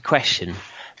you ask a question,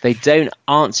 they don't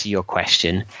answer your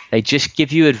question, they just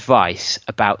give you advice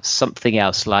about something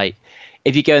else. Like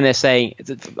if you go in there saying,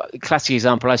 classic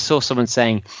example, I saw someone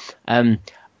saying,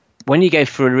 when you go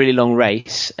for a really long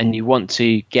race and you want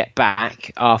to get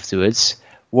back afterwards,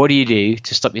 what do you do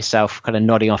to stop yourself kind of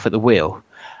nodding off at the wheel?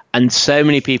 And so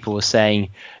many people were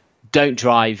saying, don't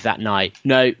drive that night.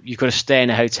 No, you've got to stay in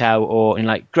a hotel, or in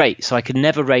like, great. So I could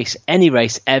never race any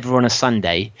race ever on a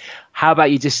Sunday. How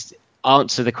about you just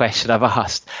answer the question I've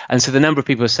asked? And so the number of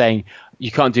people are saying, you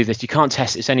can't do this. You can't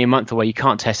test. It's only a month away. You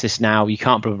can't test this now. You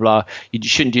can't blah blah blah. You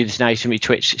shouldn't do this now. You shouldn't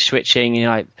be switching. And you're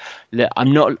like, look,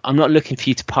 I'm not looking for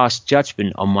you to pass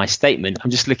judgment on my statement. I'm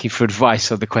just looking for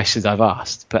advice on the questions I've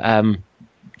asked. But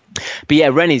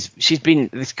yeah, she's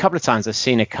been, there's a couple of times I've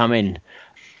seen her come in,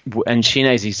 and she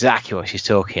knows exactly what she's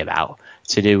talking about,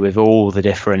 to do with all the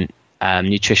different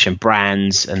nutrition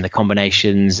brands and the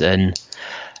combinations, and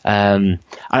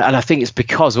I think it's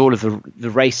because all of the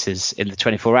racers in the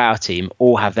 24-hour team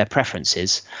all have their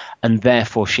preferences, and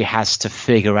therefore she has to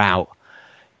figure out,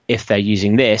 if they're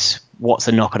using this, what's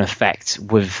the knock-on effect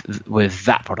with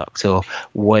that product, or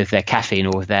with their caffeine,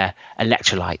 or with their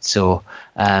electrolytes, or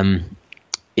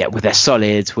with their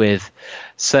solids.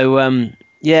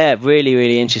 Really,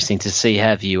 really interesting to see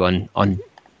her view on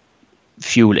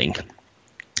fueling.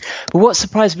 But what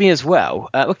surprised me as well,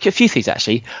 a few things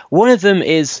actually. One of them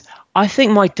is, I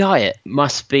think my diet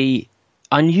must be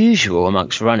unusual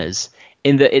amongst runners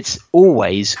in that it's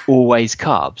always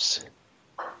carbs.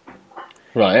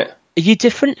 Right. Are you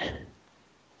different?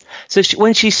 So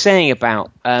when she's saying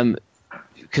about,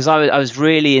 because I was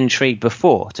really intrigued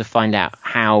before to find out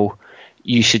how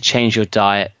you should change your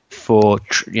diet for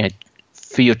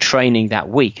your training that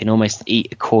week and almost eat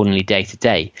accordingly day to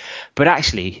day. But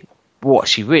actually, what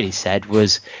she really said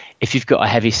was, if you've got a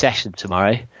heavy session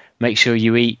tomorrow, make sure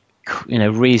you eat,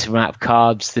 reasonable amount of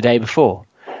carbs the day before,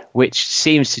 which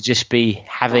seems to just be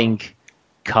having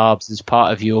carbs as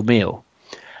part of your meal.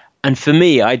 And for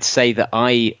me, I'd say that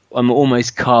I'm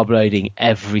almost carb loading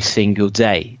every single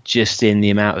day, just in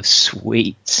the amount of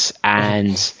sweets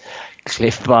and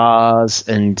Cliff Bars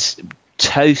and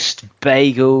toast,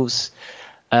 bagels.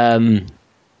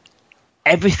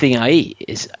 Everything I eat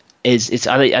is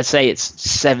I'd say it's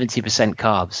 70%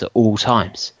 carbs at all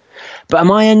times. But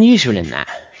am I unusual in that?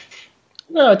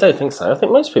 No, I don't think so. I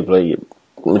think most people eat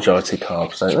majority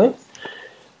carbs, don't they?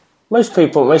 Most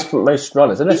people, most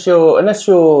runners, unless you're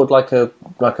like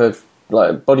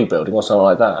bodybuilding or something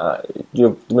like that,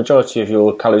 the majority of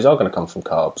your calories are going to come from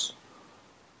carbs.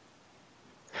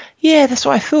 Yeah, that's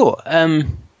what I thought.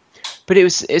 But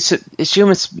it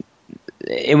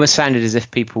almost sounded as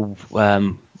if people,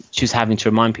 she was having to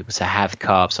remind people to have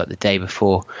carbs like the day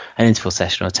before an interval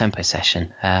session or a tempo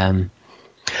session.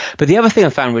 But the other thing I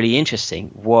found really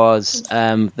interesting was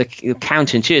the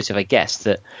counterintuitive, I guess,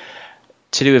 that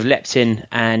to do with leptin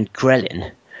and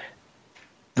ghrelin,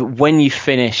 that when you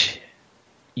finish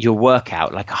your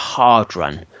workout, like a hard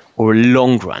run or a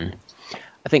long run,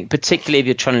 I think particularly if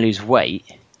you're trying to lose weight,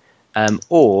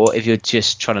 or if you're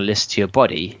just trying to listen to your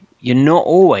body, you're not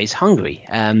always hungry.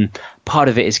 Part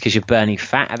of it is because you're burning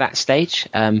fat at that stage.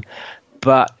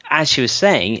 But as she was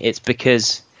saying, it's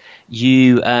because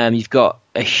you've got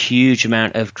a huge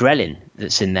amount of ghrelin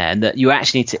that's in there, and that you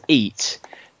actually need to eat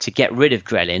to get rid of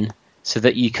ghrelin so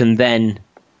that you can then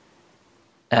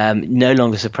no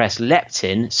longer suppress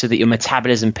leptin, so that your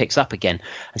metabolism picks up again.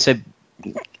 And so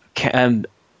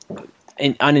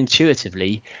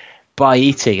unintuitively, by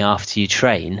eating after you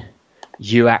train,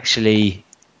 you actually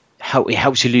it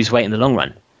helps you lose weight in the long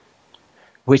run,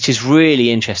 which is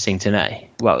really interesting to know.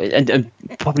 Well, and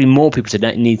probably more people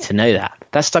need to know that.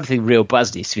 That's something real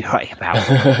Buzz needs to be writing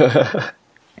about.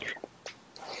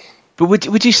 But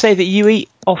would you say that you eat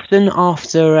often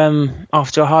after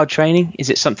a hard training?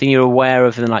 Is it something you're aware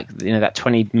of in that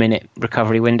 20-minute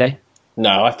recovery window?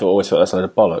 No, always thought that's a load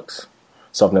of bollocks,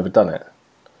 so I've never done it.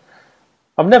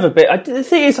 I've never been. The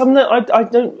thing is,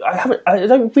 I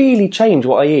don't really change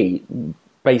what I eat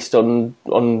based on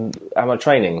am I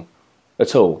training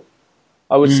at all.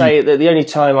 I would say that the only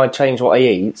time I change what I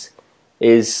eat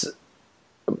is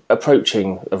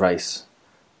approaching a race,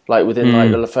 like within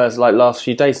the first last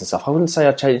few days and stuff. I wouldn't say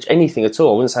I change anything at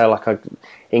all. I wouldn't say I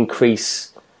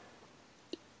increase.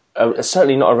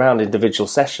 Certainly not around individual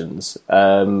sessions.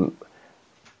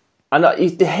 And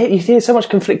you hear so much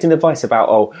conflicting advice about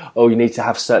oh you need to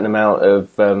have a certain amount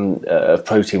of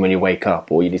protein when you wake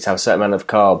up, or you need to have a certain amount of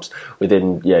carbs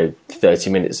within 30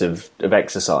 minutes of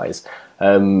exercise.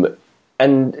 But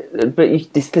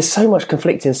there's so much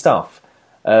conflicting stuff.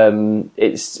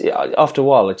 It's after a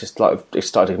while I just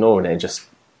started ignoring it and just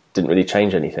didn't really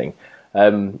change anything.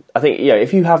 I think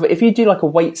if you do like a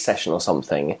weight session or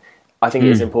something, I think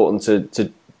it is important to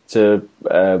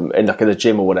in the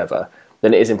gym or whatever.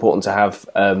 Then it is important to have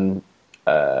some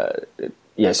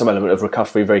element of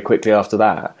recovery very quickly after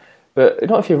that. But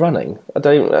not if you're running. I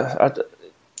don't know.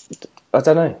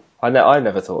 I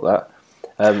never thought that.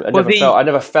 I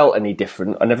never felt any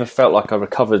different. I never felt like I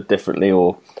recovered differently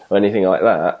or anything like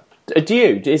that. Do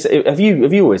you? Have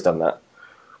you always done that?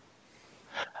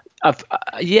 I've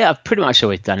pretty much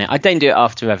always done it. I don't do it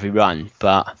after every run,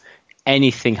 but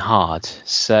anything hard.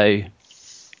 So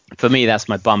for me, that's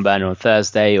my bum burner on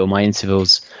Thursday, or my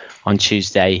intervals on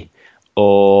Tuesday,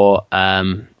 or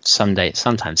Sunday,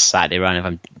 sometimes Saturday run if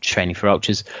I'm training for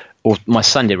ultras, or my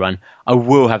Sunday run. I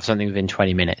will have something within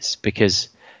 20 minutes because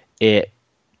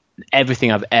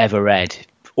everything I've ever read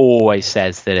always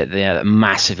says that it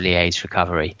massively aids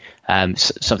recovery.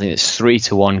 Something that's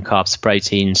 3-to-1 carbs to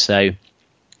protein. So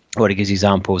what it gives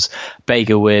examples: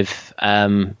 bagel with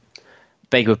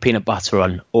peanut butter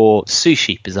on, or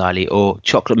sushi bizarrely, or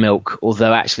chocolate milk.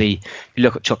 Although actually, if you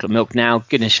look at chocolate milk now,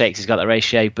 goodness shakes, it's got that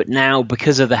ratio. But now,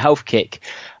 because of the health kick,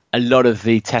 a lot of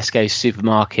the Tesco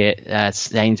supermarket,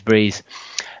 Sainsbury's,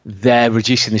 they're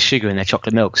reducing the sugar in their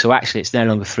chocolate milk. So actually, it's no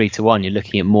longer 3-to-1. You're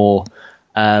looking at more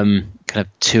kind of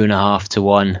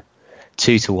 2.5-to-1,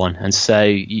 2-to-1. And so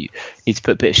you need to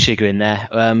put a bit of sugar in there.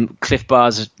 Cliff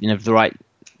Bars, the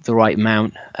right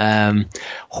amount.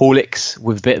 Horlicks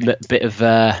with a bit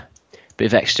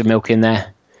of extra milk in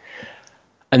there.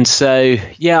 And so,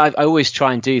 yeah, I always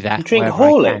try and do that. You drink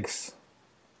Horlicks?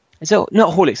 It's not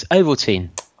Horlicks, Ovaltine.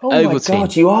 Oh Ovaltine. My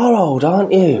God, you are old,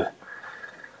 aren't you?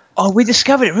 Oh, we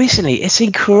discovered it recently. It's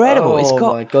incredible.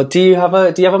 My God, do you have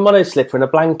a mono slipper and a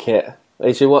blanket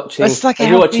as you're watching?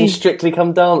 Watching Strictly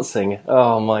Come Dancing.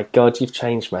 Oh my God, you've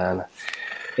changed, man.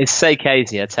 It's so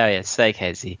cozy, I tell you. It's so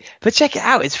cozy. But check it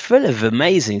out. It's full of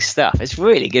amazing stuff. It's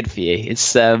really good for you.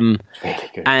 It's really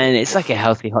good. And it's like a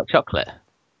healthy hot chocolate.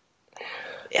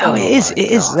 Oh, it is.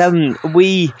 It is.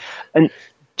 And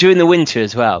during the winter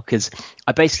as well, because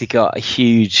I basically got a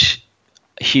huge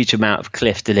amount of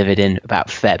Cliff delivered in about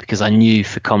Feb, because I knew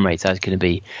for comrades I was going to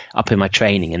be up in my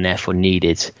training and therefore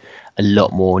needed a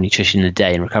lot more nutrition in the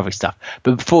day and recovery stuff.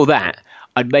 But before that,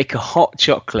 I'd make a hot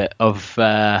chocolate of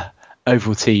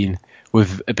Ovaltine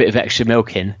with a bit of extra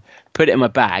milk in, put it in my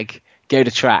bag, go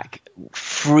to track,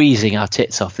 freezing our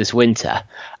tits off this winter,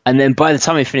 and then by the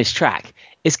time we finish track,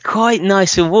 it's quite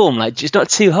nice and warm, like just not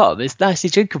too hot, but it's nicely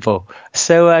drinkable.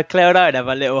 So Claire and I would have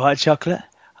a little hot chocolate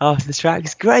after the track.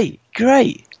 It's great.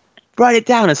 Write it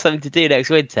down as something to do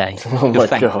next winter. Oh my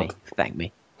God. Thank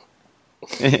me.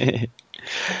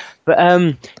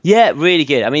 But yeah, really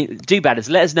good. I mean, do badders,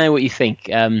 let us know what you think.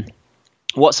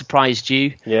 What surprised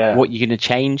you? Yeah. What you're going to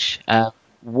change?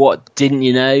 What didn't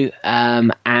you know?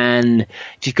 And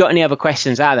if you've got any other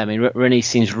questions out there, I mean, Renee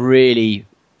seems really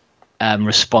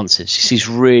responsive. She seems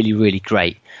really, really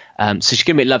great. So she's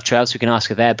going to be at Love Trail, so we can ask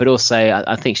her there. But also,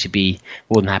 I think she'd be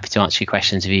more than happy to answer your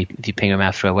questions if you ping her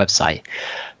out through our website.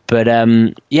 But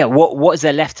yeah, what is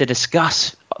there left to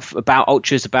discuss about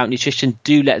ultras, about nutrition?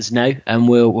 Do let us know, and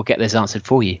we'll get those answered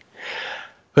for you.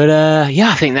 But yeah,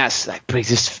 I think that brings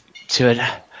us to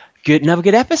another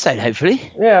good episode,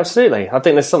 hopefully. Yeah, absolutely. I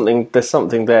think there's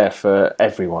something there for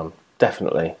everyone,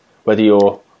 definitely. Whether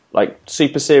you're like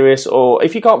super serious, or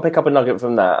if you can't pick up a nugget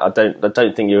from that, I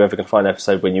don't think you're ever going to find an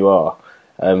episode when you are,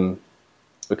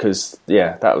 because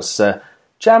yeah, that was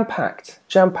jam packed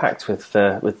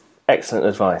with excellent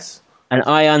advice. And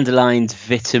I underlined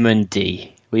vitamin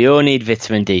D. We all need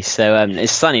vitamin D. So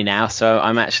it's sunny now, so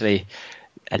I'm actually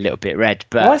a little bit red.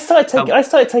 But well, I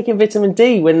started taking vitamin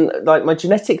D when like my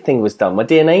genetic thing was done, my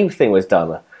DNA thing was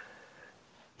done.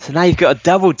 So now you've got a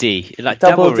double D, like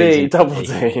double D.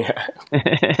 Yeah.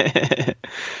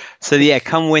 So yeah,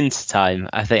 come winter time,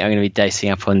 I think I'm going to be dosing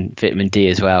up on vitamin D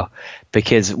as well,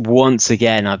 because once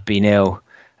again I've been ill,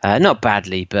 not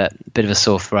badly, but a bit of a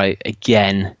sore throat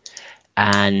again,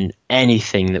 and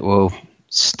anything that will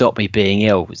stop me being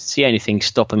ill, it's the only thing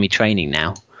stopping me training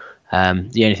now.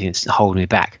 The only thing that's holding me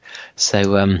back.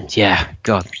 So yeah,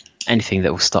 God, anything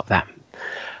that will stop that,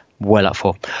 well up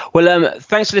for. Well,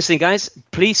 thanks for listening, guys.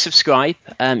 Please subscribe.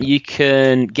 You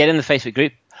can get in the Facebook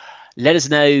group. Let us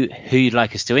know who you'd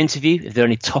like us to interview, if there are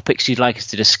any topics you'd like us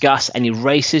to discuss, any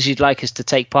races you'd like us to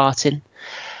take part in.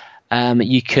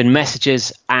 You can message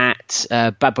us at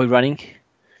Bad Boy Running,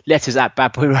 letters at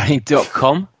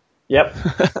badboyrunning.com. Yep.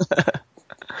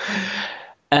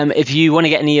 If you want to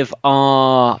get any of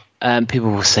our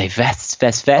people will say vest.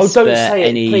 Oh, don't say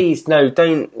it, please. No,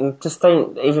 don't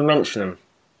even mention them.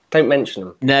 Don't mention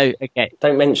them. No, okay.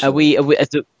 Don't mention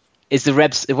them. Is the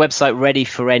website ready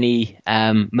for any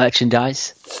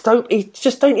merchandise?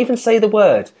 Just don't even say the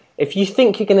word. If you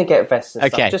think you're going to get vests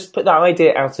and stuff, just put that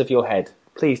idea out of your head.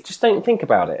 Please, just don't think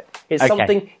about it. It's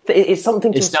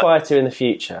something to aspire to in the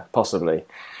future, possibly.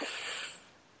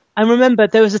 And remember,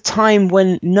 there was a time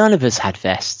when none of us had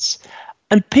vests,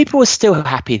 and people were still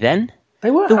happy then.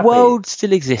 They were. The world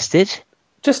still existed.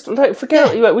 Just like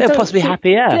forget. Yeah, they're possibly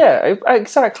happier. Yeah,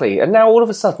 exactly. And now all of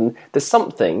a sudden, there's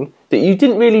something that you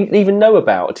didn't really even know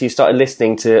about until you started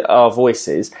listening to our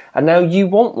voices, and now you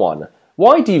want one.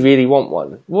 why do you really want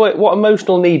one? What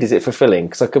emotional need is it fulfilling?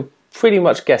 Because I could pretty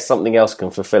much guess something else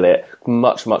can fulfill it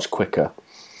much, much quicker.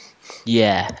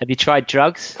 Yeah. Have you tried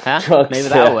drugs? Huh? Drugs, Maybe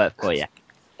that'll work for you.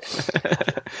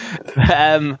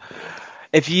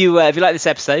 If you like this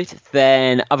episode,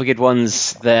 then other good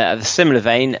ones that are the similar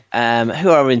vein. Who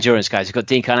are our endurance guys? We've got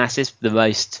Dean Karnazes, the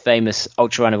most famous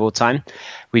ultra runner of all time.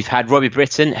 We've had Robbie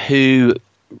Britton, who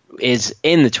is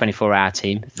in the 24-hour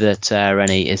team that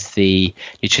Rennie is the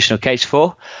nutritional coach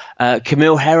for.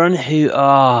 Camille Heron,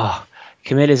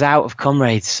 Camille is out of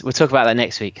Comrades. We'll talk about that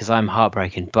next week because I'm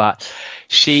heartbroken. But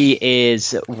she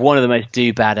is one of the most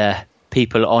do-badder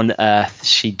people on earth.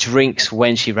 She drinks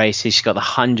when she races. She's got the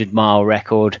 100-mile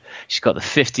record. She's got the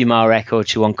 50-mile record.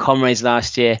 She won Comrades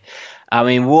last year. I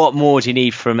mean, what more do you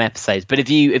need from episodes? But if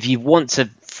you want to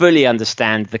fully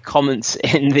understand the comments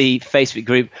in the Facebook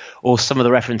group or some of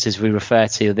the references we refer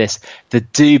to this, the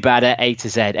Do-Badder A to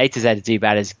Z of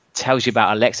Do-Badders tells you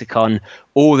about a lexicon,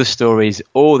 all the stories,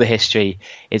 all the history.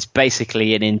 It's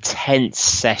basically an intense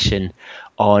session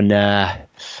on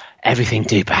everything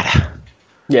Do-Badder.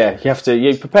 Yeah,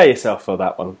 you prepare yourself for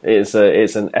that one. It's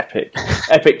an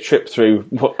epic trip through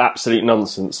absolute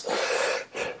nonsense.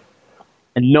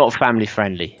 And not family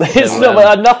friendly. It's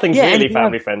nothing's really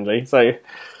family friendly. So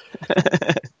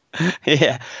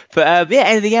yeah, but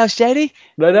anything else, JD?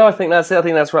 No, I think that's it. I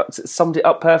think that's summed it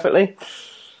up perfectly.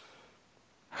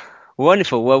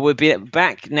 Wonderful. Well, we'll be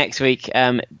back next week,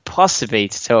 possibly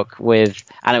to talk with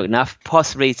Alan McNuff,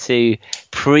 possibly to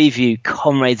preview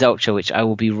Comrades Ultra, which I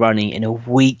will be running in a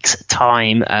week's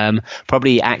time.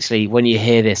 Probably, actually, when you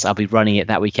hear this, I'll be running it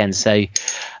that weekend. So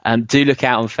do look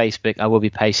out on Facebook. I will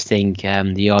be posting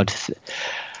the odd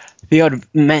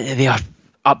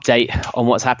update on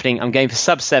what's happening. I'm going for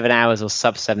sub 7 hours or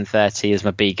sub 7:30 as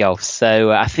my B goal. So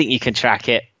I think you can track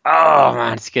it. Oh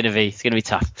man, it's gonna be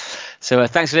tough. So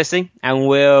thanks for listening, and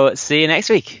we'll see you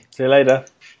next week. See you later.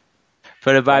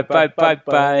 Bye bye bye bye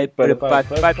bye bye bye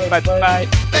bye bye.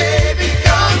 Baby,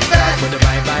 come back. Bye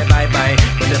bye bye bye.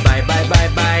 Bye bye bye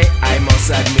bye. I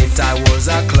must admit I was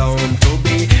a clown to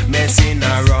be messing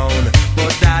around,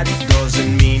 but that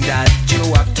doesn't mean that you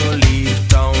have to leave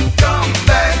town. Come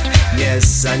back.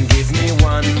 Yes, and give me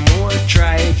one more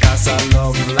try, 'cause a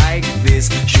love like this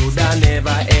should I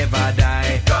never ever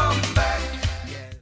die.